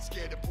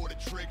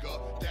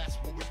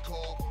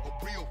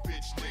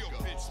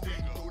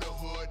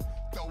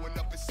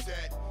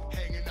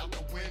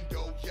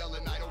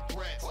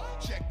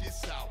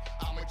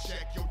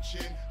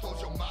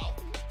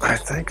 I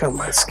think on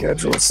my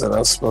schedule it said I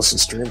was supposed to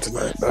stream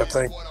tonight, but I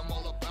think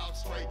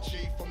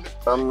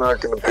I'm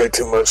not going to pay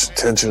too much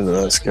attention to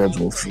that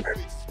schedule for me.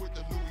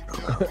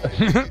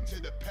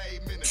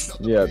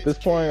 Yeah, at this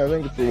point, I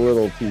think it's a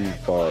little too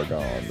far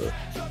gone. But...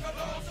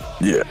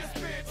 Yeah.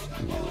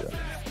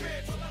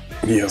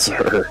 Yes,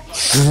 sir.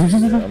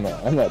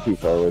 Yeah, I'm not too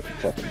far away from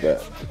fucking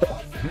that.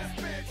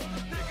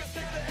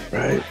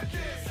 Right.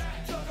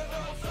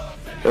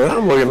 And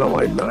I'm looking at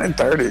like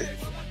 9:30.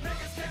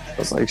 I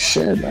was like,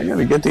 shit, I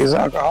gotta get these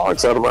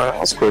alcoholics out of my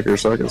house quicker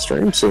so I can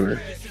stream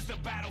sooner.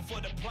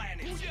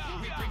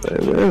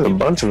 There's a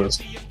bunch of us.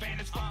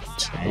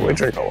 We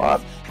drink a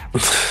lot.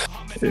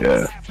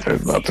 Yeah,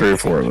 there's about 3 or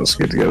 4 of us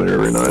get together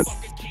every night.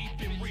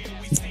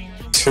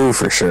 2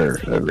 for sure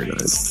every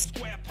night. It's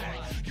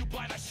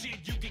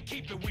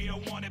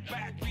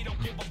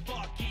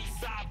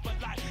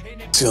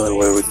the only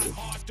way we can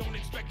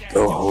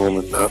go home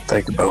and not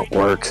think about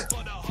work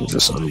and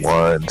just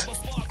unwind,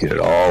 get it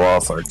all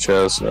off our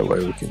chest. That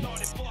way we can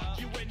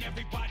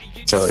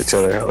tell each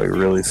other how we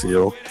really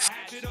feel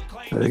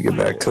and then get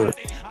back to it.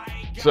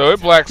 So it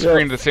black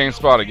screened the same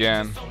spot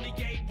again.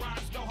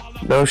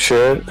 No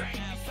shit.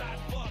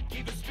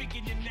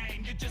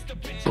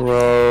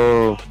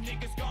 Bro.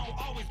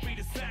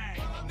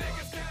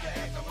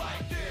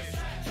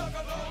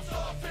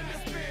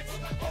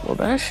 Well,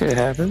 that shit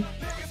happened.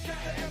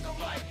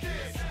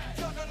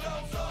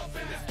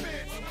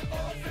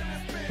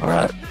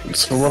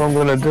 So what I'm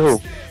gonna do?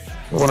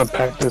 I want to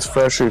pack this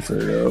freshie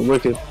for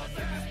Wicked.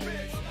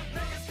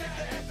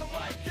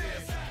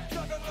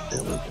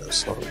 There we go.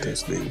 So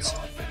there's these.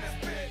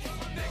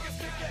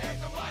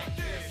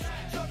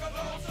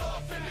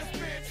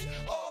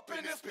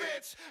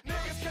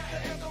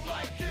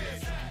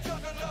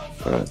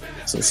 Alright,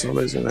 so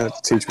somebody's gonna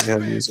have to teach me how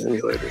to use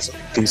emulators on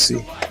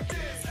PC.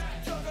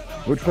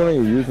 Which one are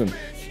you using?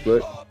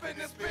 Split?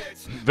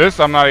 This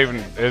I'm not even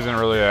isn't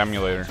really an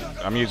emulator.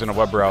 I'm using a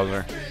web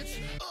browser.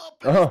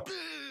 Oh,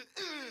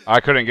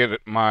 I couldn't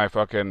get my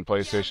fucking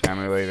PlayStation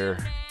emulator,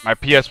 my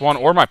PS1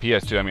 or my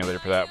PS2 emulator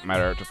for that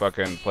matter, to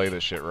fucking play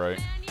this shit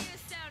right.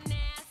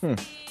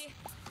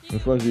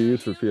 which ones do you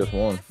use for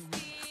PS1?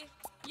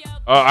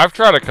 I've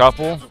tried a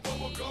couple.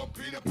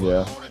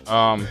 Yeah.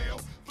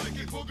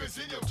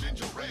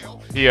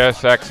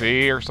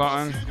 PSXE or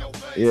something.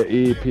 Yeah,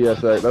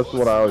 EPSX. That's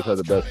what I always had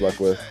the best luck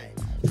with.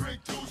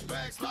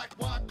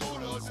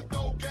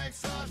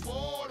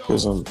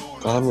 Because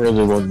I'm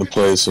really wanting to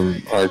play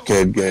some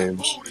arcade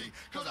games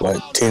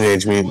like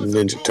Teenage Mutant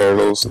Ninja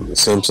Turtles and The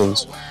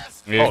Simpsons.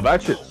 Yeah. Oh,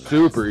 that shit's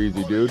super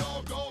easy, dude.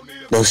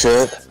 No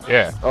shit.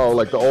 Yeah. Oh,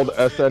 like the old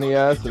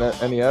SNES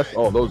and NES?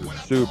 Oh, those are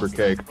super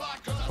cake.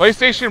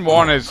 PlayStation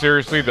 1 is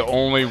seriously the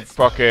only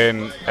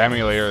fucking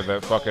emulator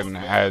that fucking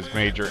has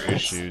major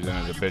issues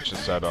and is a bitch to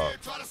set up.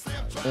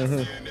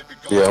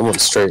 Yeah, I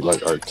went straight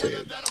like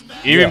arcade.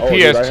 Even Yeah,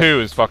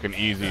 PS2 is fucking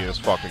easy as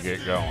fuck to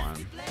get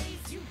going.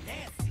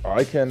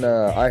 I can,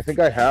 I think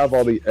I have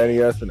all the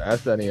NES and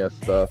SNES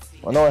stuff.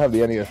 I know I have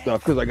the NES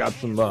stuff because I got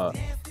some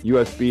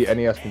USB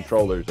NES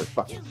controllers. They're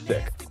fucking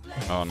sick.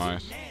 Oh,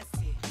 nice.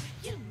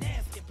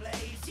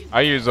 I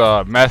use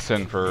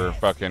Messin for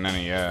fucking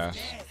NES.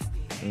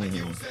 I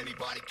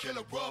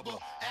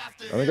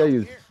think I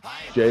used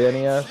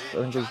JNES. I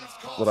think is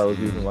what I was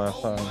using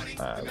last time.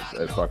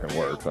 It fucking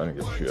works. I didn't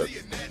give a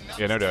shit.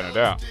 Yeah, no doubt, no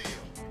doubt.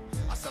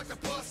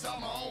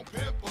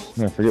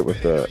 I forget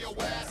what the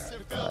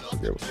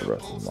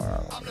rest of them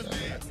are.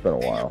 It's been a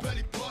while.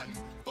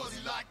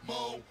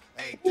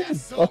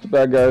 Lots of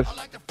bad guys.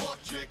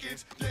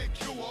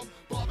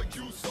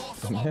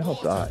 The nail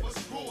died.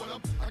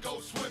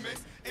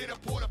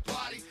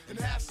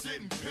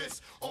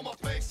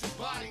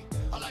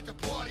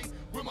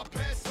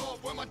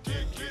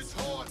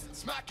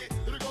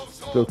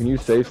 So can you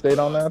save state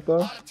on that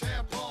though?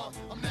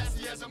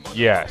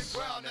 Yes.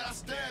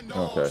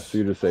 Okay, so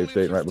you just save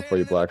state right before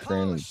you black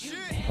screen and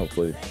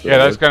hopefully. Yeah,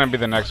 that's gonna be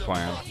the next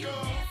plan.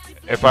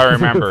 If I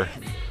remember.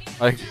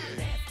 Like,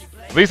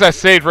 at least I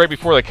saved right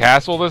before the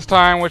castle this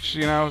time, which,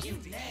 you know,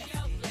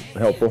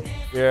 helpful.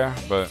 yeah,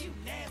 but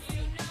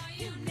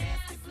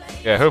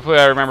yeah, hopefully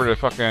I remember to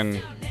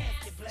fucking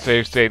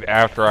save state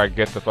after I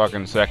get the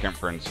fucking second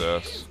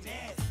princess.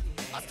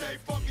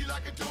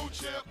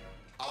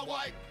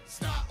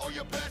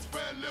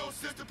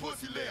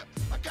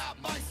 I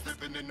got mice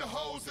slipping in the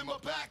holes in my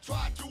back.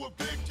 Tried to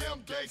evict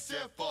him. They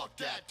said, fuck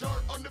that.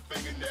 Dirt on the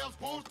fingernails,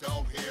 wounds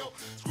don't heal.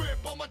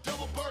 Script on my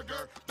double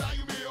burger,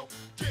 value meal.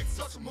 Dick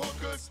suck some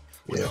hookers.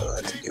 Yeah, I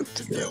had to get with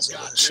the girls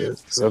on that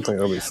shit. Because I think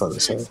it'll be fun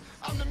as hell.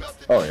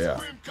 Oh yeah.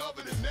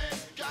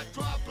 Got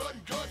dry blood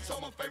and guts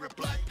on my favorite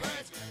black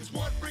pants. It's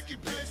one freaky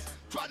bitch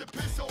tried to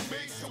piss on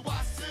me, so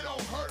I sit on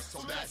her so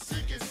that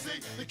she can see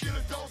the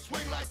killer don't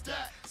swing like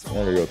that. So I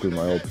gotta go through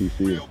my old PC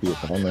and see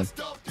what's on there.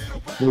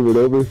 Move it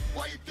over.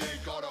 why you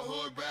think all the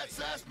hood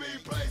rats ask me,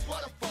 place?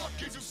 Why the fuck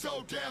is you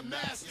so damn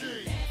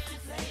nasty?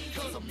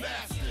 Cause I'm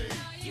nasty.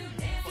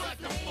 Black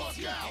the fuck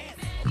out.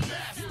 I'm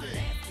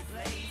nasty.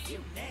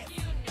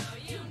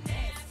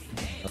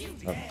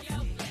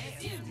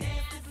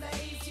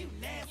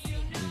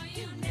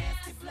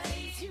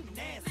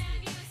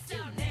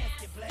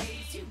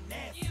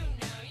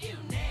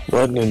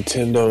 What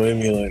Nintendo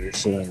emulator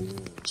should I use?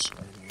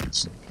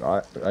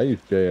 I use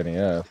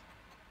JNES.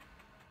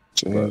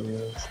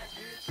 JNES.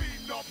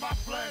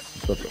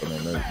 But, I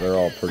mean, they're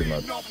all pretty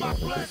much. I don't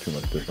think there's too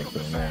much difference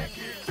in there.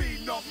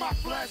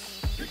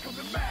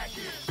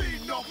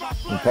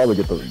 You probably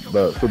get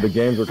so the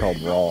games are called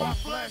ROMs.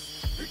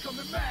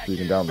 So you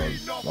can download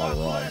a lot of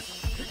ROMs.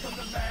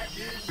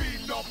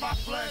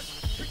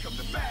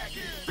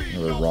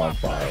 Or ROM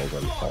files, I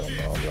just call them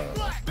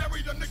ROMs.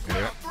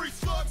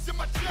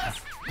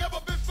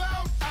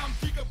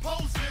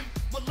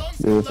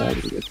 Dude, if I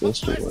can get this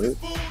to work,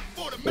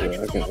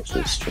 I can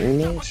actually stream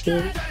that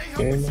shit.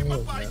 Game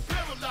on, man.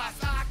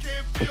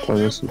 I'll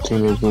play some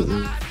Teenage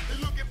Mutant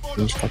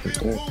Ninja fucking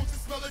thing.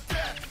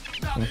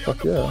 Oh,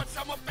 fuck yeah.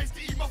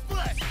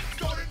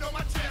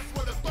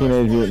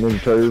 Teenage Mutant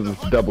Ninja Turtles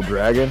with Double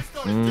Dragon.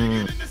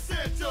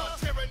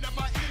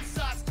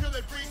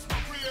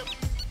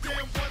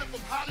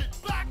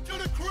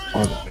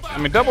 I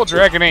mean, Double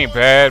Dragon ain't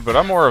bad, but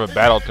I'm more of a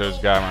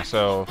Battletoads guy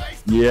myself.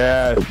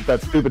 Yeah,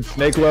 that stupid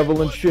snake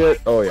level and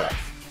shit. Oh yeah.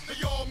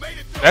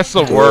 That's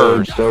the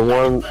worst. The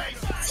one,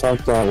 fuck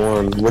that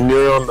one. When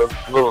you're on the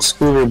little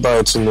scooter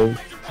bikes and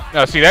the...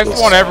 No, see, that's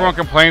the one everyone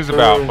complains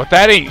about, but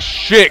that ain't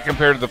shit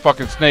compared to the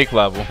fucking snake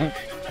level.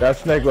 That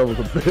snake level's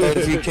a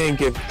If you bitch. can't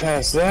get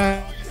past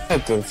that,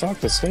 then fuck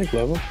the snake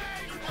level.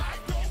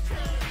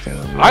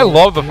 I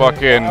love the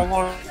fucking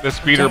the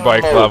speeder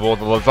bike level,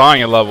 the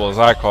lasagna level as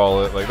I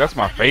call it. Like that's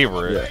my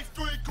favorite.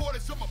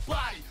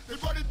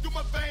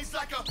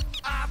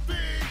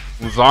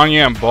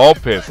 Lasagna and ball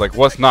pits. Like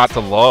what's not to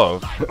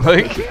love?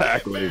 Like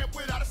Exactly.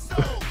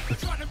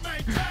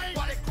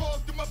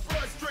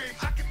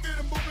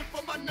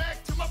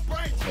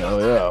 Oh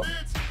yeah.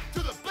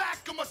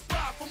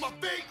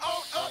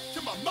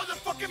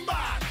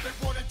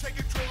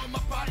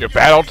 Your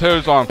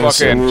Battletoads on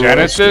fucking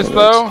Genesis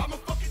though,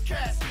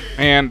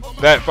 and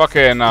that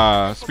fucking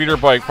speeder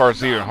bike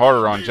part's even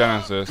harder on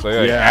Genesis. They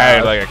like,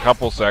 added like a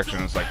couple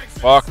sections. Like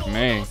fuck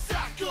me.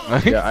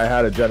 Yeah, I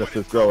had a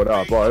Genesis growing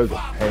up. Oh, it was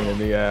a pain in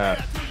the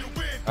ass.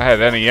 I had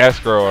NES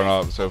growing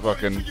up, so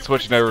fucking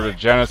switching over to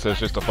Genesis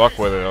just to fuck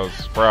with it, I was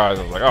surprised.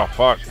 I was like, oh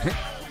fuck.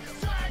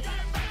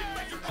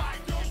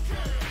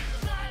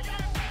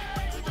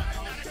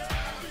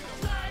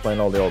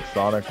 Playing all the old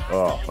Sonic.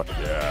 Oh fuck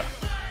yeah.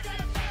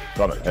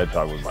 Sonic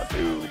Hedgehog was my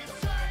dude.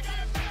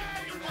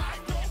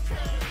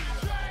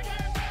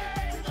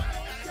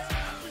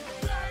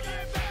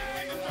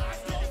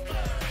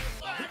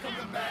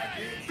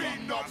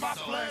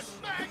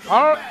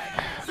 I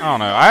don't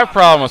know. I have a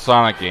problem with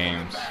Sonic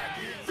games.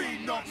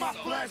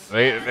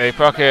 They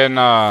fucking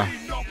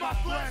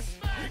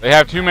they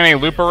have too many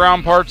loop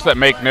around parts that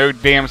make no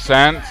damn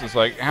sense. It's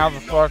like, how the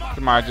fuck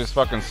am I just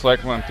fucking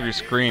cycling through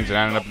screens and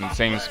ending up in the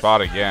same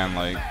spot again?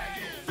 Like,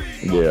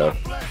 Yeah.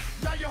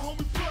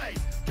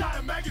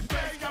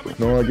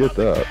 No, I get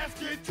that.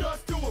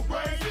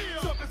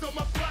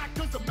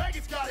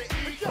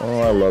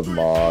 Oh, I love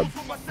mods.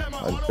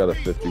 I just got a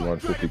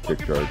 5150 kick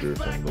charger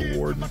from the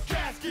Warden.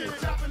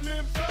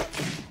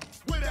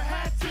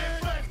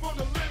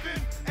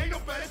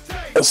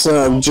 What's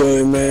up,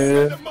 Jay,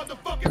 man?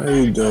 How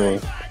you doing?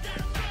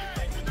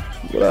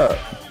 What up?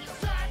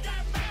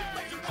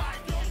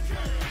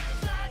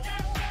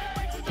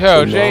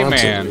 yo,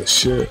 J-Man.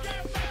 Shit.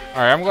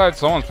 Alright, I'm glad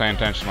someone's paying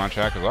attention to my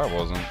chat, because I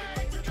wasn't.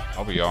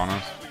 I'll be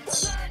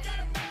honest.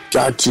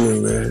 Got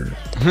you, man.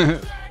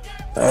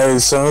 Hey,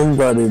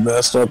 somebody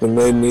messed up and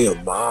made me a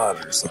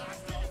mod or something.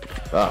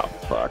 Oh,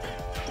 fuck.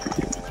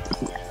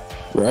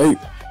 Right?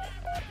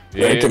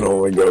 Yeah. That can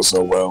only go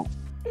so well.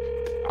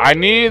 I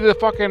needed the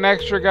fucking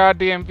extra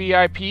goddamn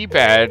VIP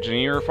badge, and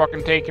you were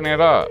fucking taking it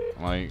up.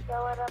 Like,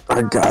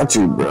 I got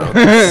you, bro.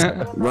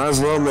 Might as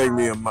well make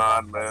me a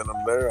mod, man.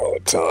 I'm there all the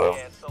time.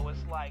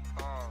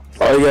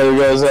 All you gotta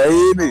go say,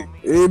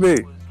 EB.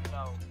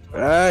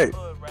 Hey.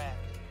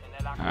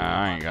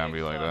 I ain't gonna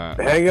be like that.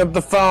 Hang up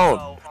the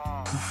phone.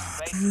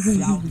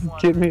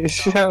 Give me a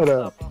shout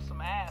out.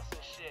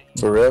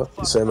 For real?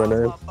 You say my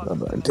name? I'm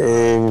like,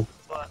 dang.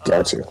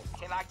 Got you.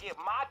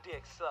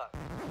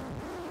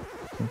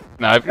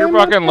 Now, if you're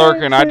fucking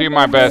lurking, I do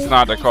my best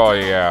not to call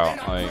you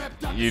out. Like,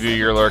 you do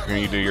your lurking,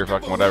 you do your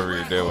fucking whatever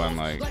you're doing.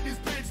 Like,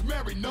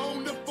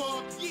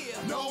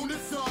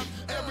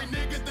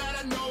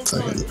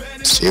 fucking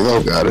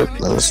Zero got it.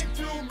 Let's.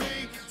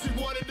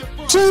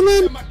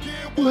 Jamming.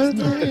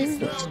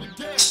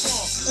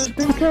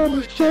 They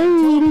kinda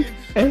shady,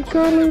 ain't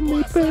calling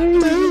me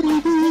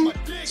baby.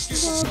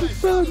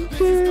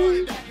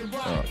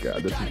 Oh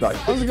god, this is not.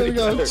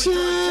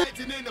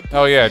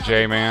 hell yeah,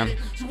 Jay, man.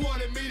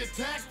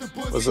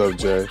 What's up,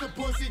 Jay?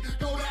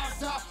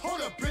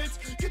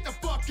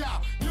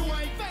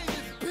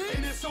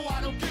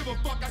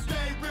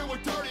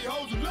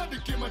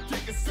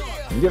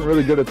 I'm getting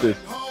really good at this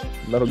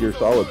Metal Gear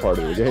Solid part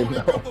of the game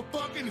now.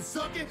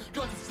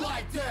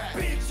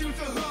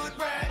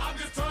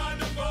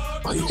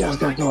 Oh, you guys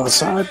gotta go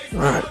outside?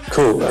 Alright,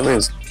 cool. That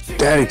means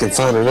Daddy can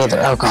find another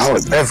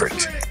alcoholic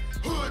beverage.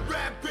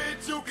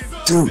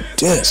 Dude,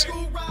 this.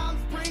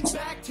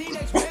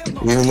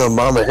 Even though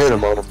Mama hit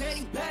him on him.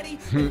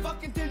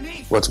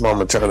 What's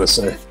Mama trying to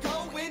say?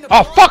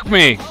 Oh, fuck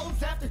me!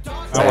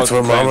 That's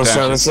what Mama's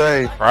trying to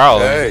say.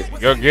 Probably. Hey.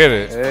 Go get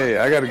it. Hey,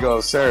 I gotta go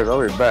upstairs.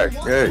 I'll be back.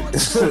 Hey.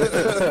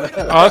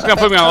 Oh, that's gonna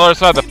put me on the other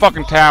side of the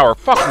fucking tower.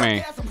 Fuck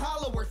me.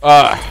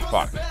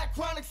 Fuck.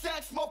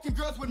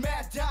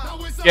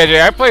 Yeah,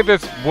 Jay, I played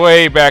this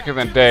way back in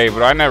the day,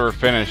 but I never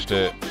finished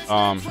it.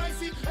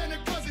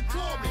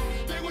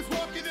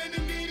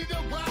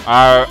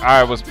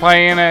 I was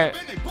playing it,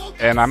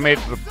 and I made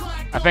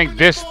I think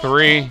disc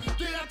 3,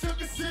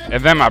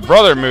 and then my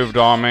brother moved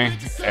on me,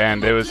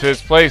 and it was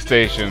his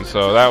PlayStation,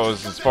 so that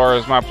was as far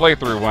as my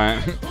playthrough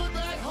went.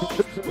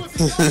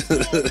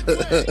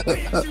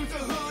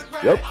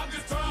 Yep.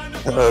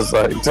 I was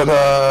like,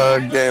 ta-da,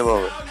 game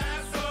over.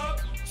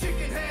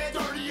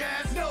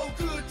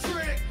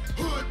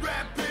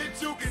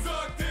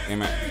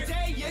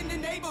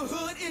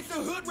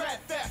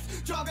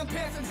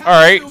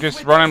 Alright,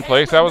 just run in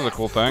place. That was a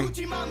cool thing.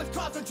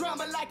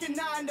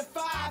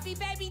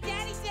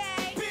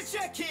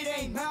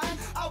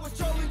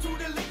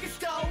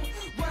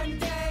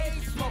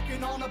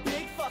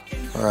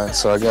 Alright,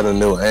 so I got a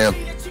new amp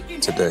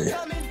today.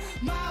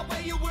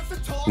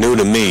 New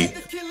to me.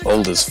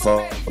 Old as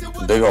fuck.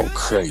 Big old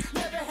crate.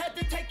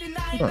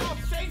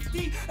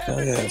 Oh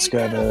yeah, it's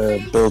got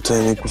a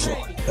built-in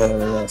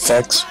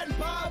effects.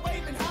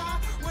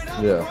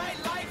 Yeah.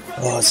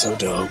 Oh, it's so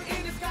dope.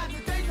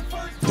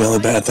 The only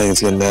bad thing is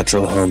getting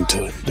natural hum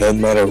to it.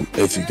 Doesn't matter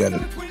if you got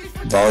it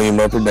volume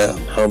up or down.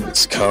 Hum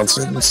is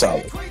constant and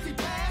solid.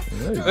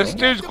 This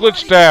dude's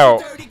glitched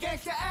out.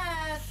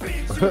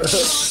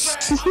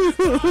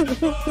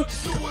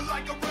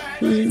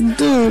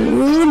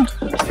 Dude.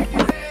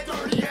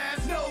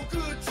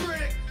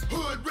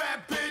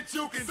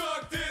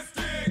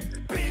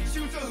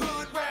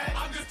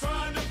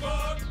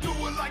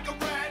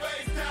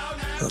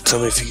 Oh,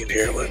 tell me if you can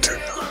hear it when I turn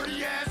it on.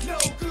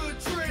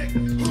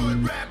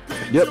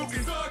 Yep.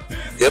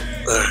 Yep.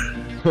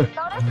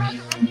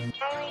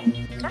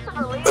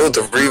 Oh,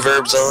 the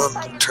reverb's on.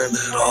 Turn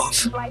that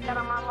off.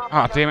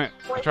 Oh, damn it.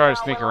 I tried to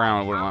sneak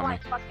around, it wouldn't let me.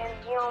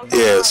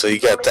 Yeah, so you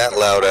got that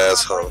loud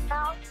ass hum.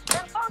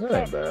 That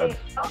ain't bad.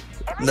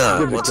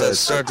 Nah, once I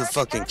start to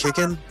fucking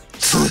kicking,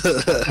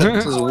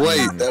 just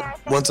wait.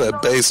 Once that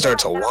bass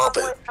starts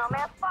whomping,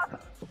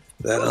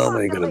 that hum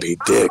ain't gonna be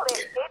dick.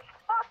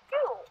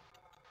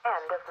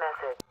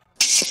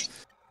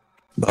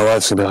 My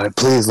wife's gonna be like,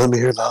 please let me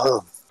hear the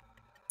hum.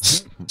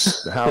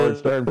 The Howard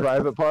Stern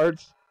private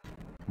parts.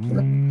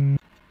 Right?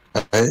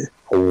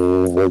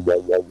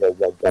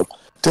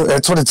 Dude,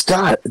 that's what it's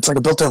got. It's like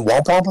a built-in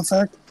wall pop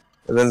effect,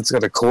 and then it's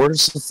got a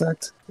chorus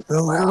effect.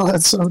 Oh wow,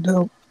 that's so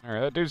dope.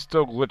 Alright, that dude's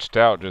still glitched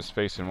out, just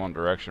facing one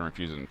direction,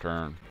 refusing to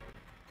turn.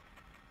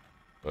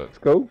 But Let's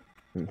go.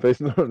 I'm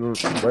facing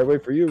the right way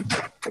for you.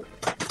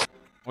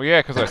 well,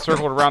 yeah, because I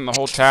circled around the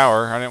whole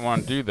tower. I didn't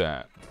want to do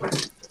that.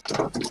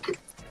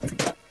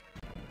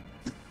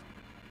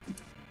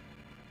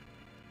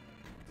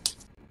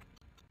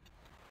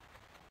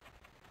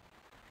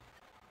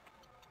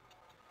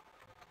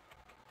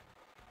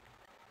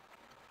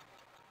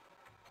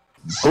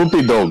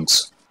 Poopy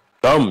dogs,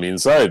 come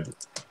inside.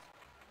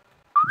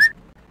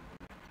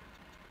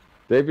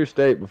 Save your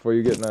state before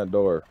you get in that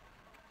door.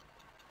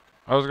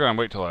 I was gonna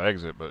wait till I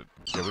exit, but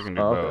yeah, we can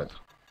do Okay. both.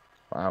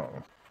 I don't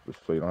know. Just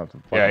so you don't have to.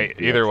 Yeah, fucking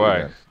do either that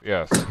way, shit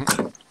yes.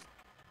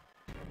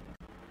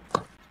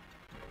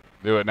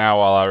 Do it now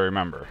while I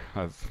remember.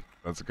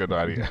 That's a good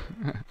idea.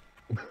 again.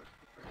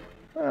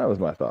 That was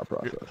my thought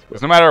process.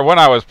 Because no matter when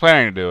I was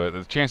planning to do it,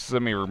 the chances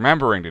of me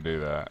remembering to do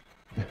that,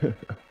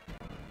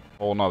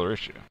 whole nother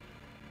issue.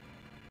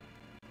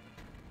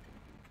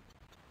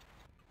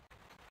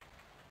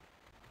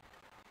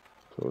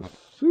 So a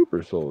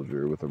super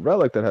soldier with a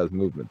relic that has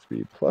movement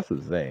speed plus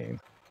a Zane.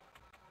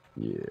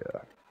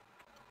 Yeah.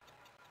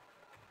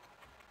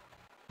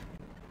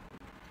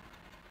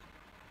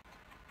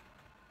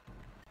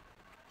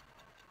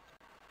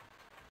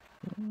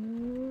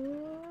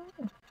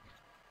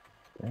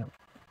 Damn.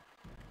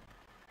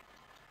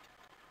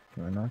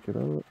 Can I knock it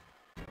out? Oh,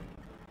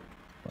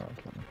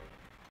 okay.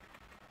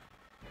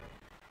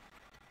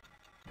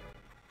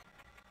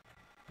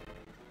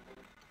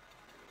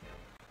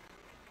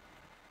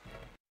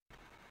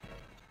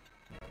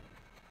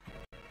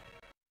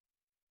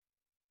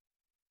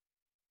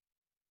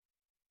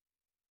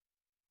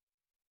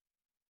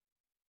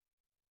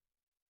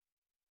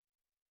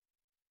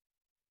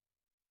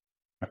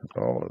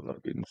 Oh, I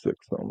love getting sick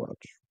so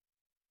much.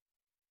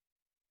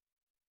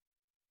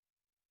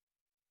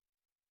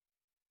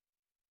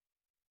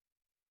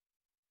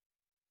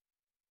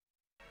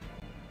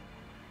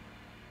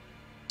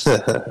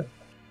 Dude.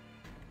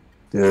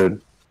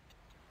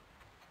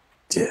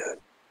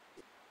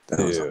 That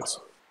was Dude.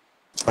 awesome.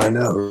 I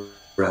know,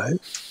 right?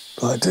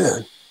 But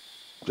dude.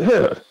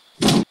 Dude.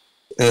 And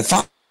if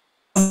I'm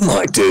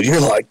like, dude,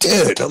 you're like,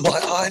 dude. I'm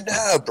like, I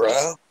know,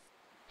 bro.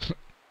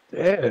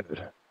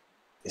 Dude.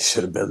 You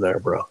should have been there,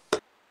 bro.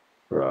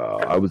 Bro,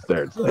 I was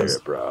there today,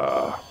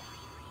 bro.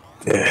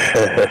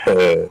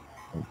 Yeah.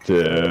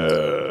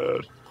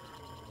 Dude.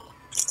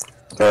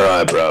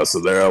 Alright, bro.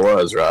 So there I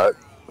was, right?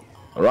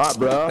 Alright,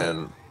 bro.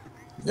 And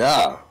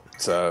yeah,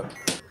 so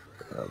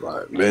I'm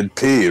like mid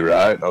P,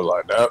 right? I was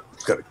like, nope,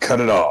 gotta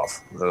cut it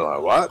off. They're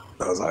like, what?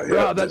 I was like,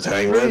 Bro, yeah, that's just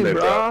hang clean, with me,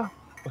 bro. bro.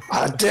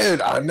 I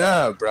did, I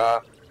know,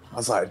 bro. I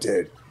was like,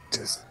 dude,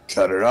 just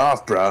cut it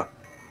off, bro.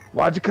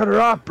 Why'd you cut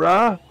her off,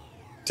 bro?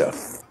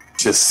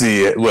 Just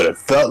see it, what it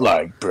felt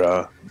like,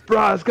 bro.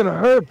 Bro, it's gonna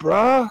hurt,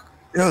 bro.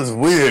 It was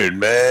weird,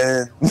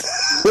 man.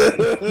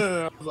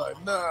 I was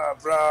like, nah,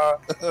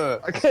 bro.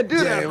 I can't do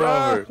that, Game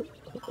bro. over.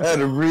 I had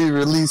to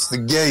re-release the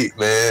gate,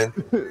 man.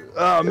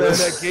 Oh, man,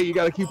 that gate you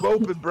gotta keep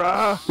open,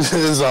 bro.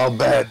 It's all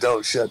bad.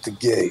 Don't shut the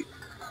gate.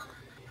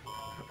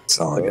 That's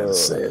all I gotta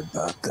say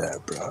about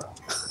that, bro.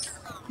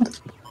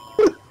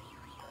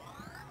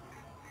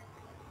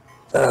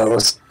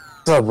 What's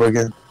up,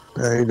 Wigan?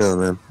 How you doing,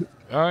 man?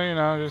 Oh, you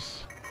know,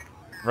 just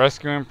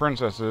rescuing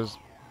princesses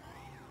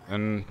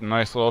in a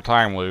nice little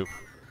time loop.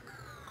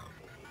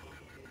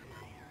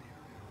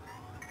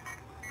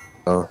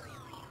 Oh.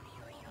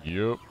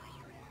 Yep.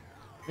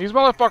 These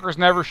motherfuckers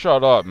never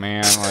shut up,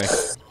 man. Like,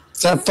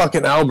 It's that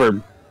fucking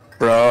Albert,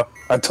 bro.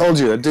 I told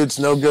you, that dude's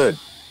no good.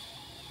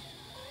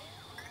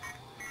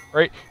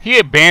 right? He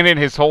abandoned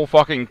his whole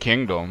fucking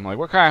kingdom. Like,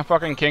 what kind of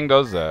fucking king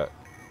does that?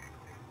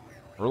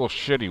 A real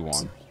shitty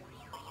one.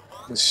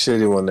 This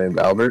shitty one named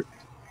Albert.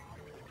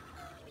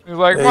 He's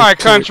like, Hey, my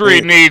kid, country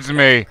hey. needs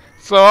me,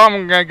 so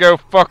I'm gonna go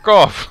fuck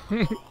off.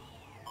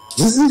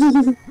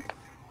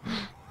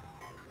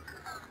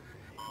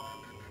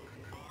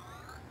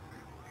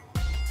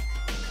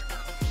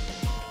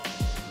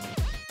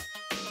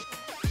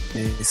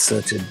 He's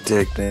such a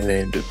dick. They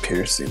named a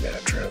piercing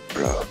after him,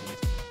 bro.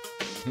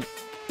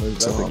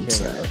 That's all a I'm king.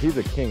 saying. He's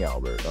a king,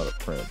 Albert, not a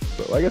prince.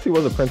 But I guess he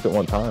was a prince at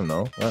one time,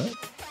 though, right?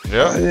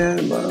 Yeah.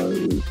 Yeah,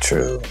 man,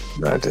 true.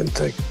 I didn't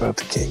think about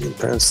the king and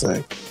prince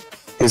thing.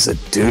 He's a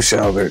douche,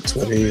 Albert.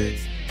 What he...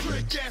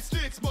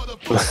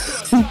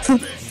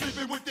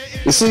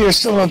 You see, you're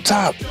still up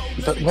top.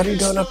 But what are you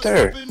doing up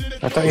there?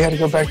 I thought you had to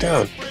go back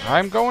down.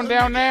 I'm going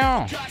down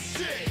now.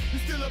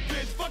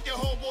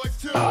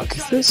 Oh,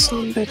 did this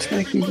son bitch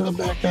make you go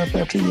back up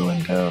after you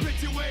went down?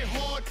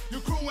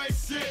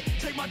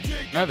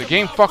 No, the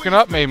game fucking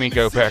up made me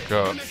go back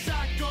up.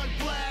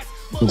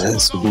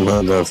 This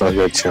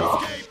motherfucker chaw.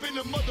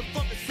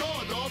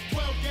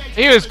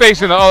 He was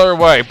facing the other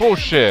way.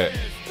 Bullshit.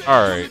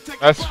 Alright,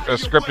 that's a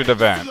scripted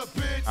event.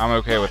 I'm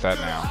okay with that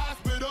now.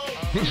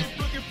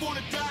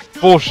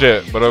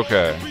 Bullshit, but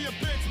okay.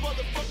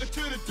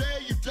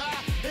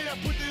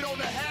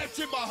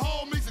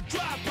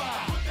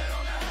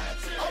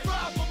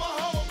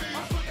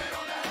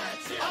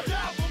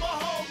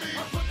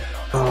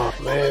 Oh,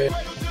 man.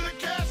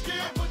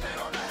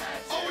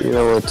 You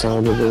know what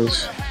time it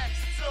is?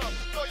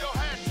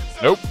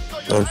 Nope.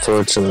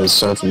 Unfortunately, it's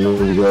time for me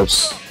to go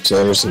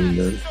upstairs and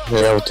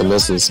hang out with the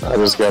missus. I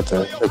just got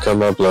to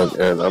come up, look,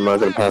 and I'm not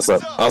going to pass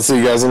up. I'll see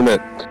you guys in a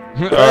minute.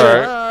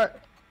 Alright.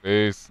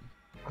 Peace.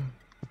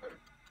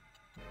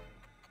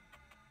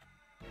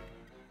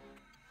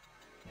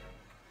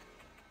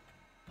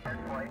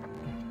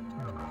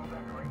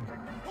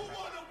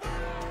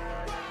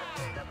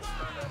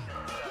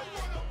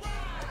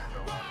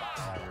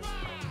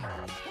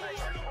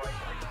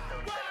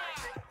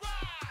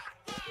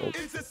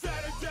 It's a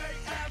Saturday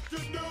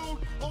afternoon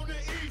on the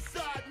east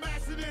side,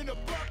 mashing in a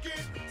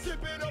bucket,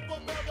 sipping up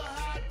another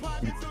hot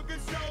pockets, looking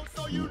show,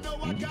 so you know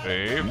I got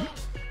Babe.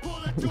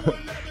 pulling to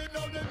 11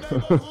 on the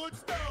neighborhood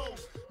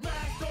stove,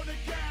 mashed on the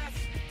gas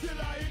till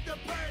I hit the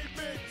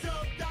pavement,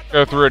 jumped out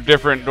Go through a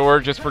different door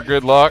just for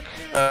good luck.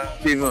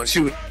 People,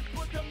 shoot.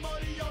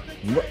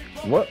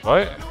 What?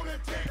 What?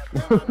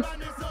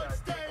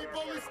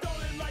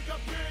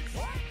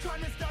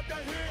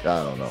 I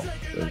don't know.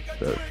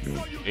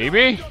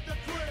 Maybe?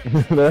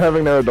 They're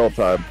having their adult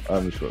time.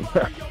 I'm just going.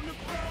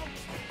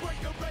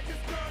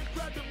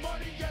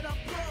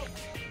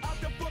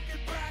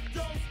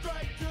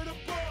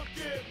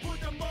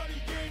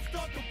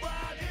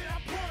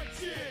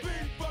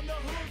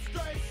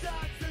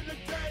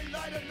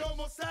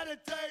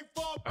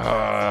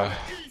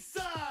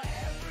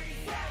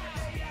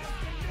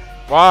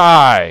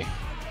 Why?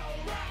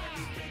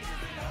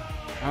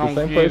 I don't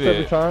Same get place it.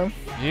 every time?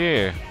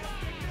 Yeah.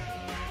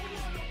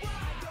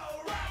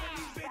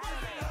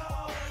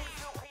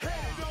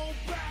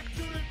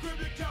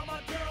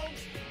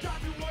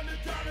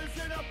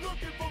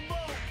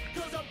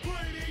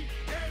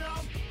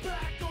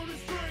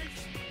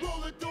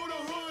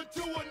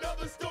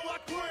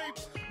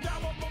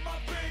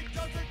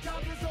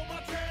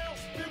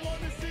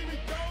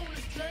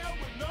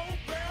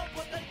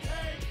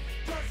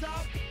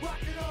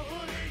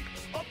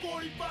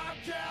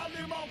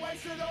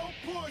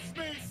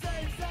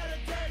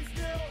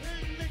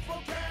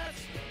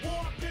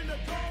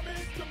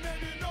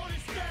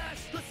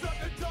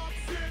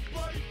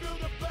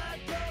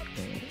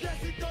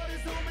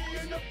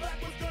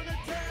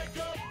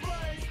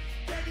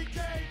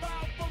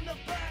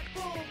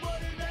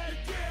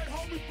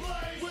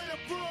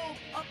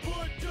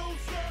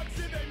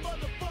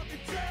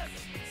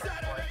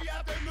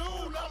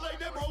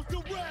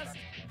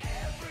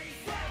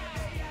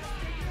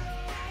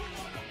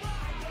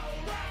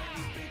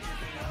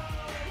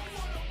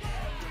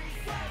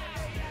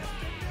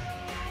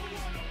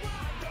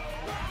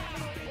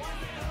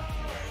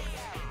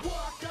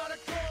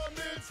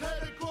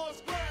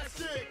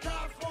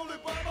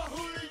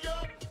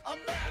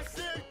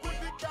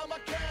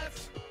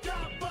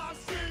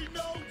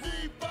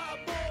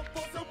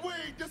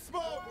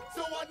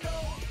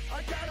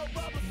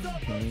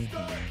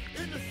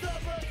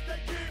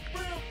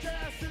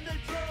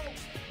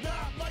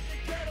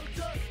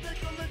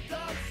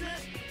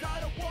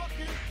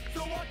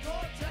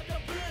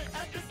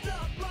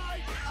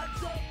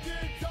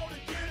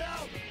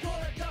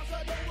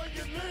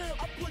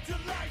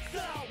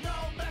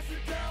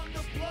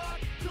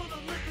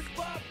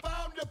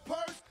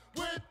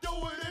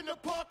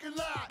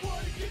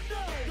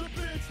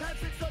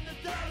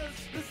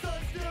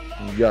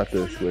 You got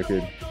this,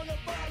 Wicked.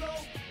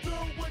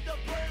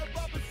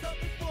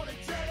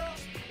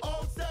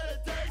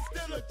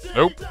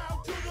 Nope.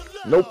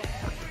 Nope.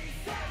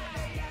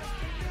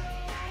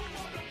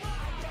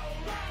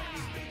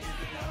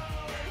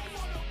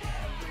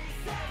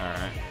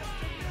 Alright.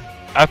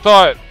 I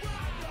thought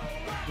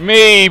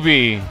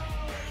maybe,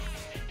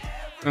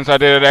 since I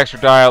did extra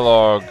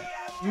dialogue,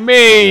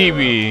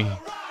 maybe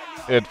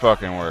it'd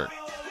fucking work.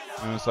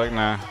 And it's like,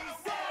 nah.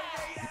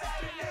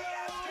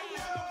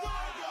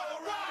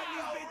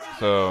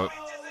 So,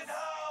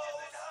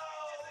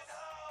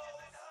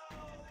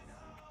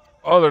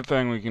 other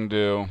thing we can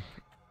do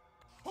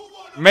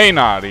may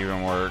not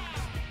even work,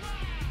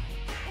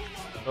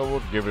 but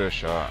we'll give it a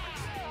shot.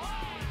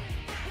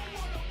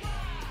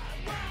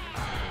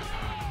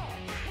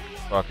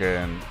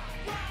 Fucking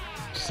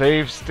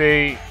save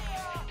state.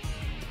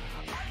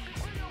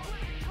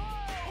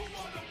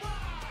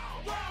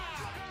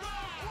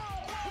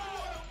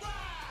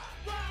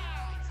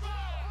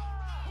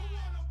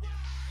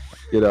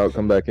 Get out,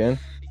 come back in.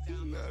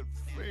 Not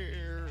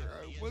fair.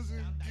 I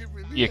wasn't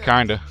given Yeah, the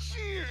kinda.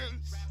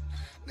 chance.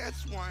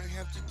 That's why I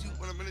have to do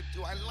what I'm gonna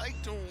do. I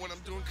like doing what I'm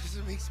doing because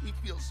it makes me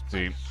feel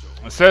See,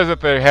 special. it says that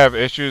they have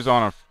issues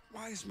on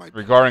Why is my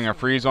regarding a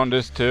freeze on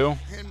disc 2.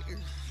 and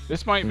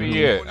This might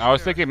be it. I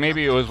was thinking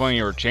maybe it was when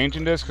you were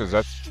changing discs, because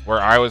that's where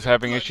I was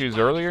having issues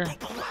earlier.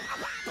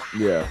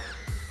 Yeah.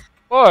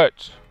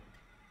 But,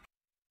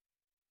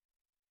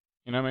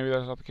 you know, maybe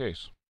that's not the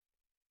case.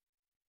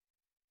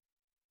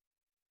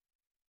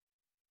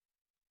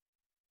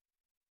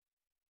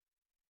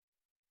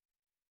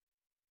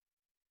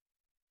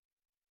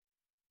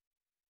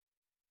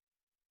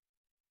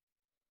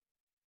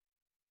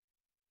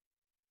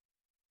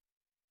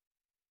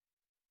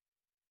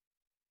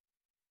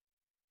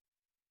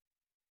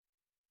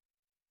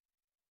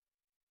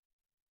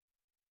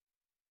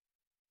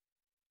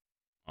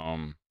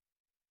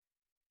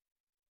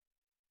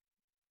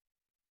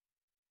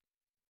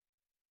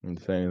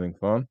 Didn't say anything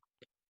fun.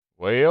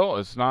 Well,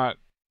 it's not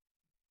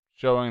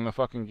showing the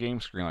fucking game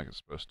screen like it's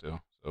supposed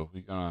to. So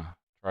we're gonna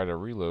try to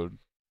reload.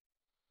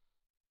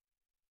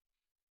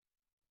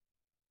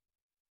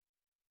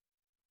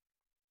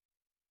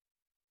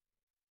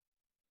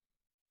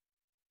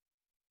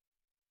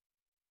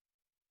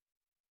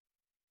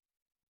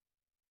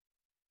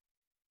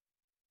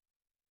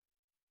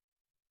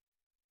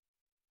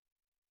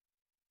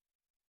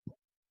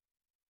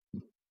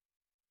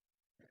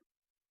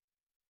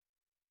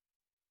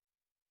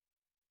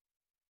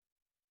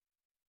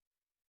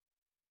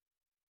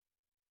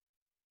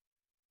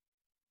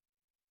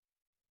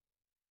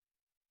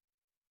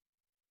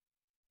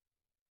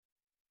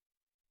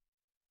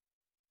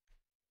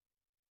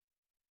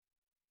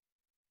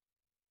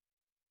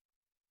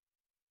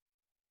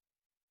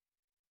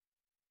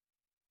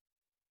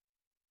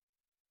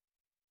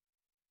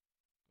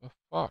 The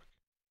fuck?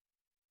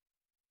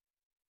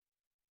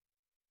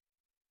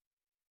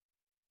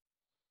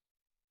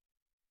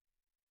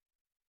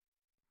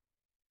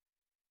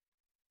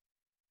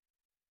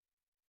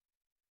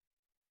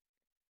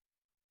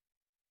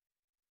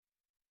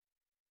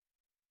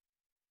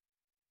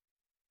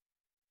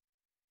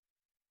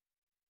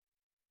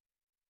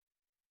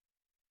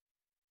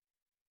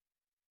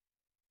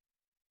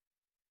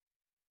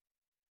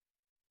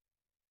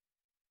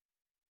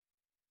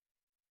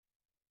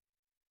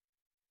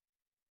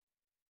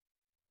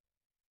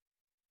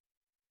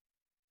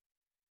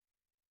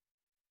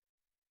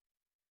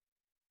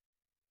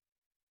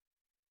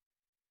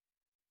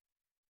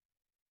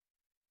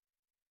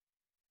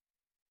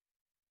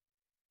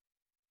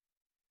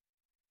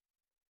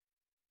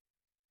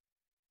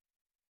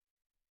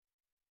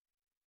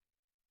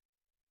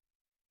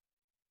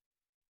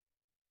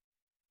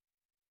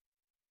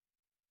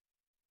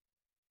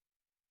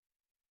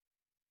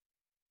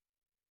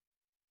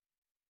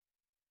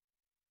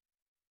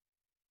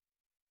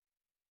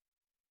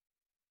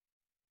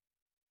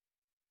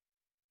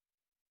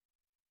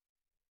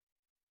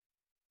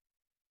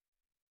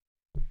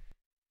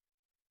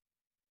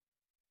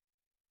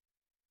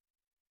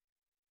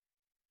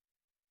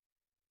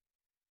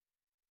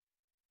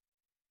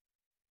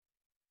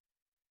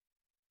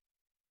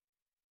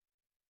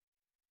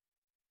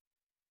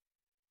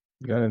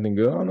 You got anything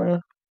good on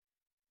there?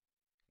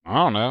 I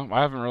don't know.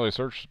 I haven't really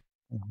searched.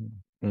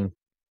 Mm-hmm.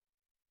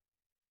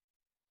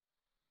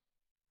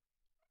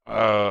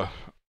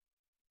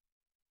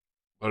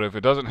 But if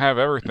it doesn't have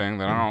everything,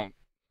 then I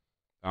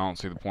don't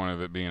see the point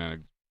of it being a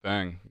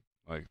thing.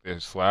 Like they're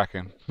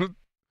slacking.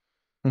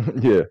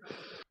 Yeah.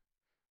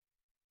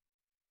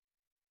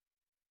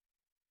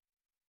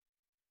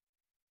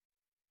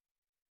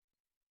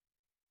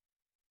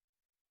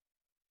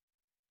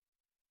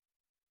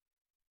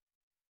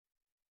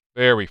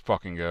 There we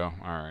fucking go.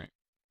 All right.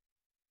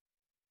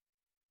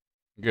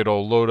 Good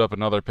old load up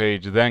another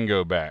page, then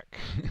go back.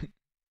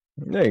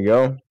 There you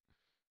go.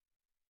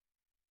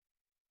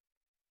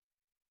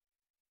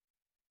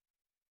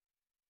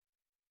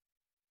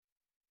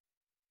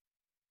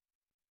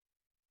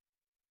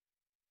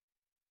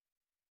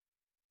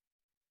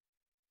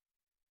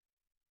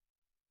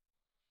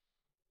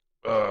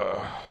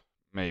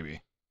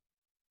 Maybe.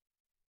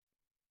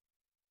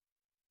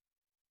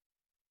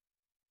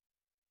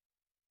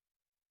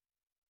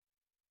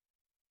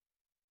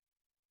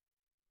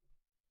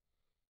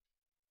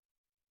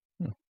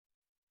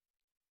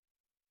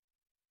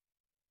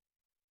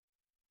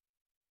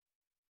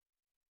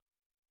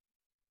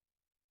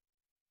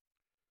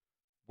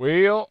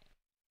 Well,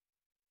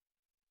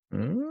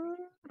 Mm.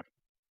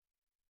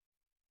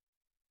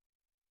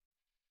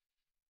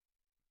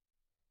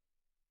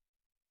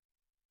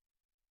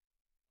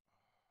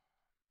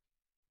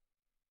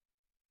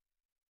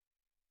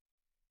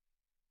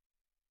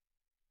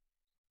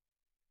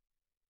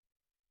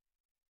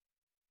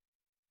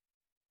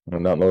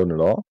 I'm not loading at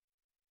all.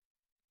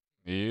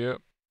 Yep.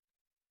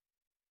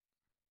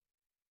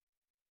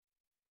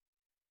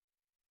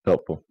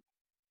 Helpful.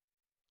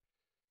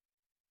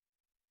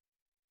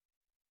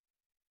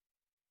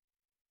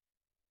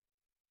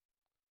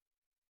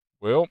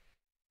 Well,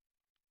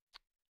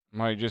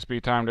 might just be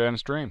time to end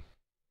stream.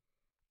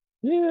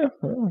 Yeah,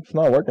 well, it's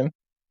not working.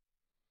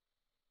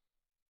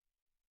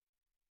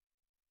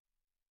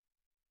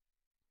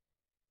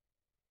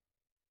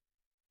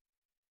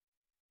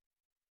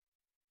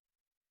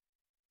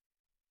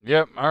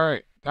 Yep. All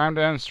right. Time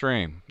to end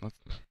stream.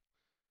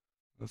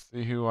 Let's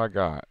see who I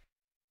got.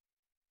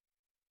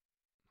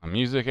 My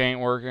music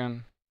ain't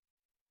working.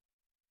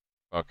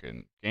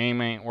 Fucking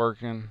game ain't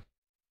working.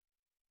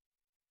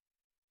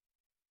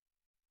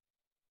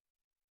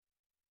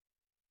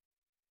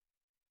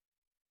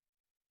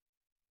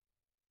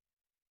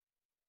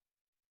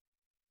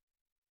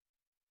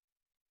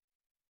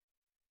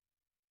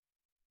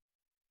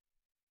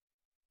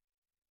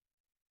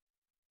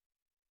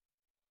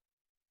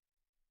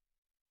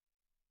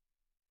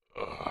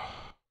 Ugh.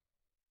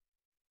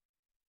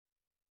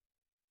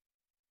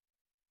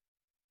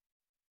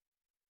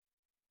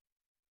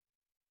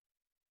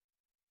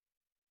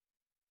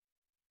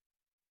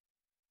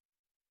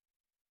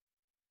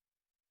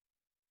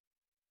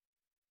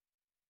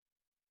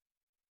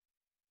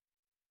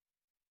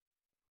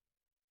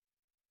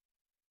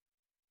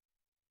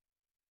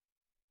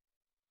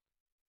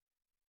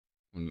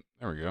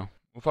 There we go.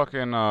 We'll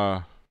fucking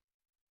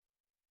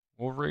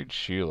we'll raid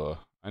Sheila.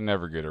 I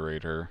never get to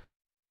raid her.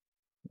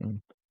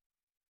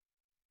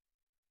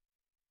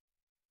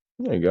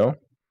 There you go.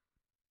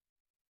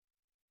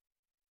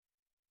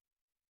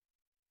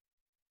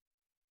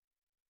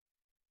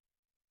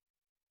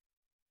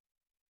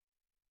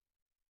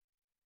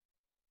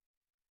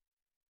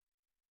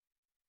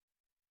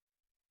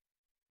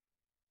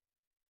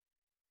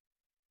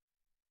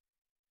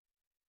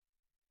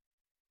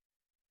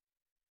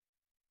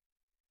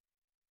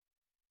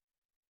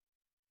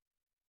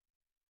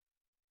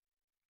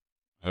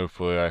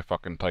 Hopefully I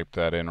fucking typed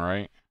that in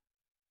right.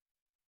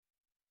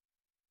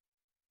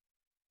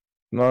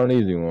 Not an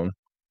easy one.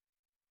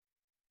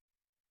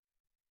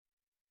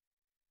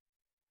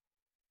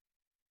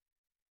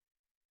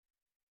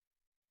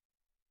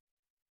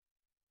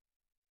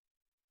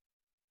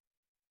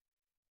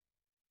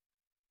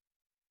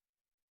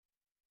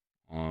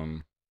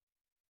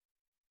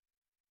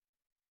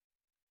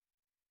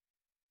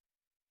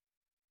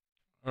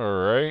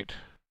 Alright.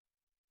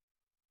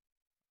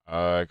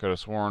 I could have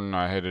sworn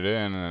I hit it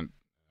in and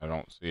I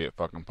don't see it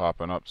fucking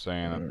popping up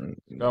saying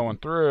it's going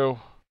through.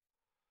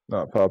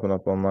 Not popping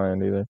up on my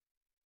end either.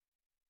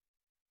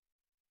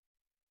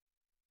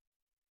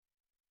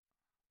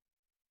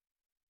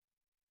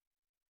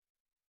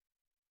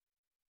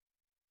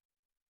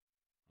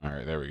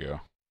 Alright, there we go.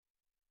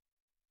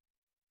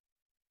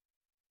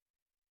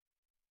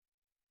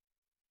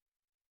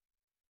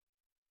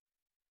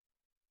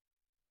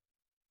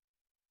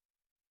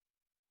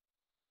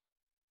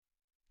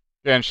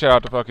 Yeah, and shout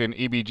out to fucking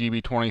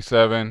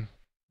EBGB27.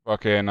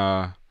 Fucking, and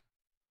our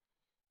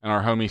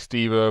homie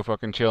Stevo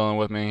fucking chilling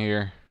with me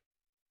here.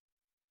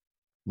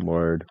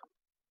 Word.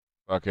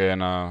 Fucking,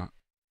 we'll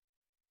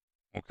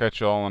catch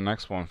y'all on the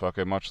next one.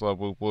 Fucking much love,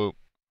 whoop whoop.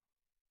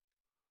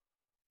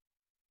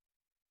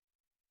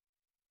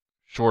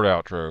 Short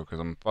outro,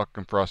 because I'm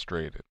fucking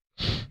frustrated.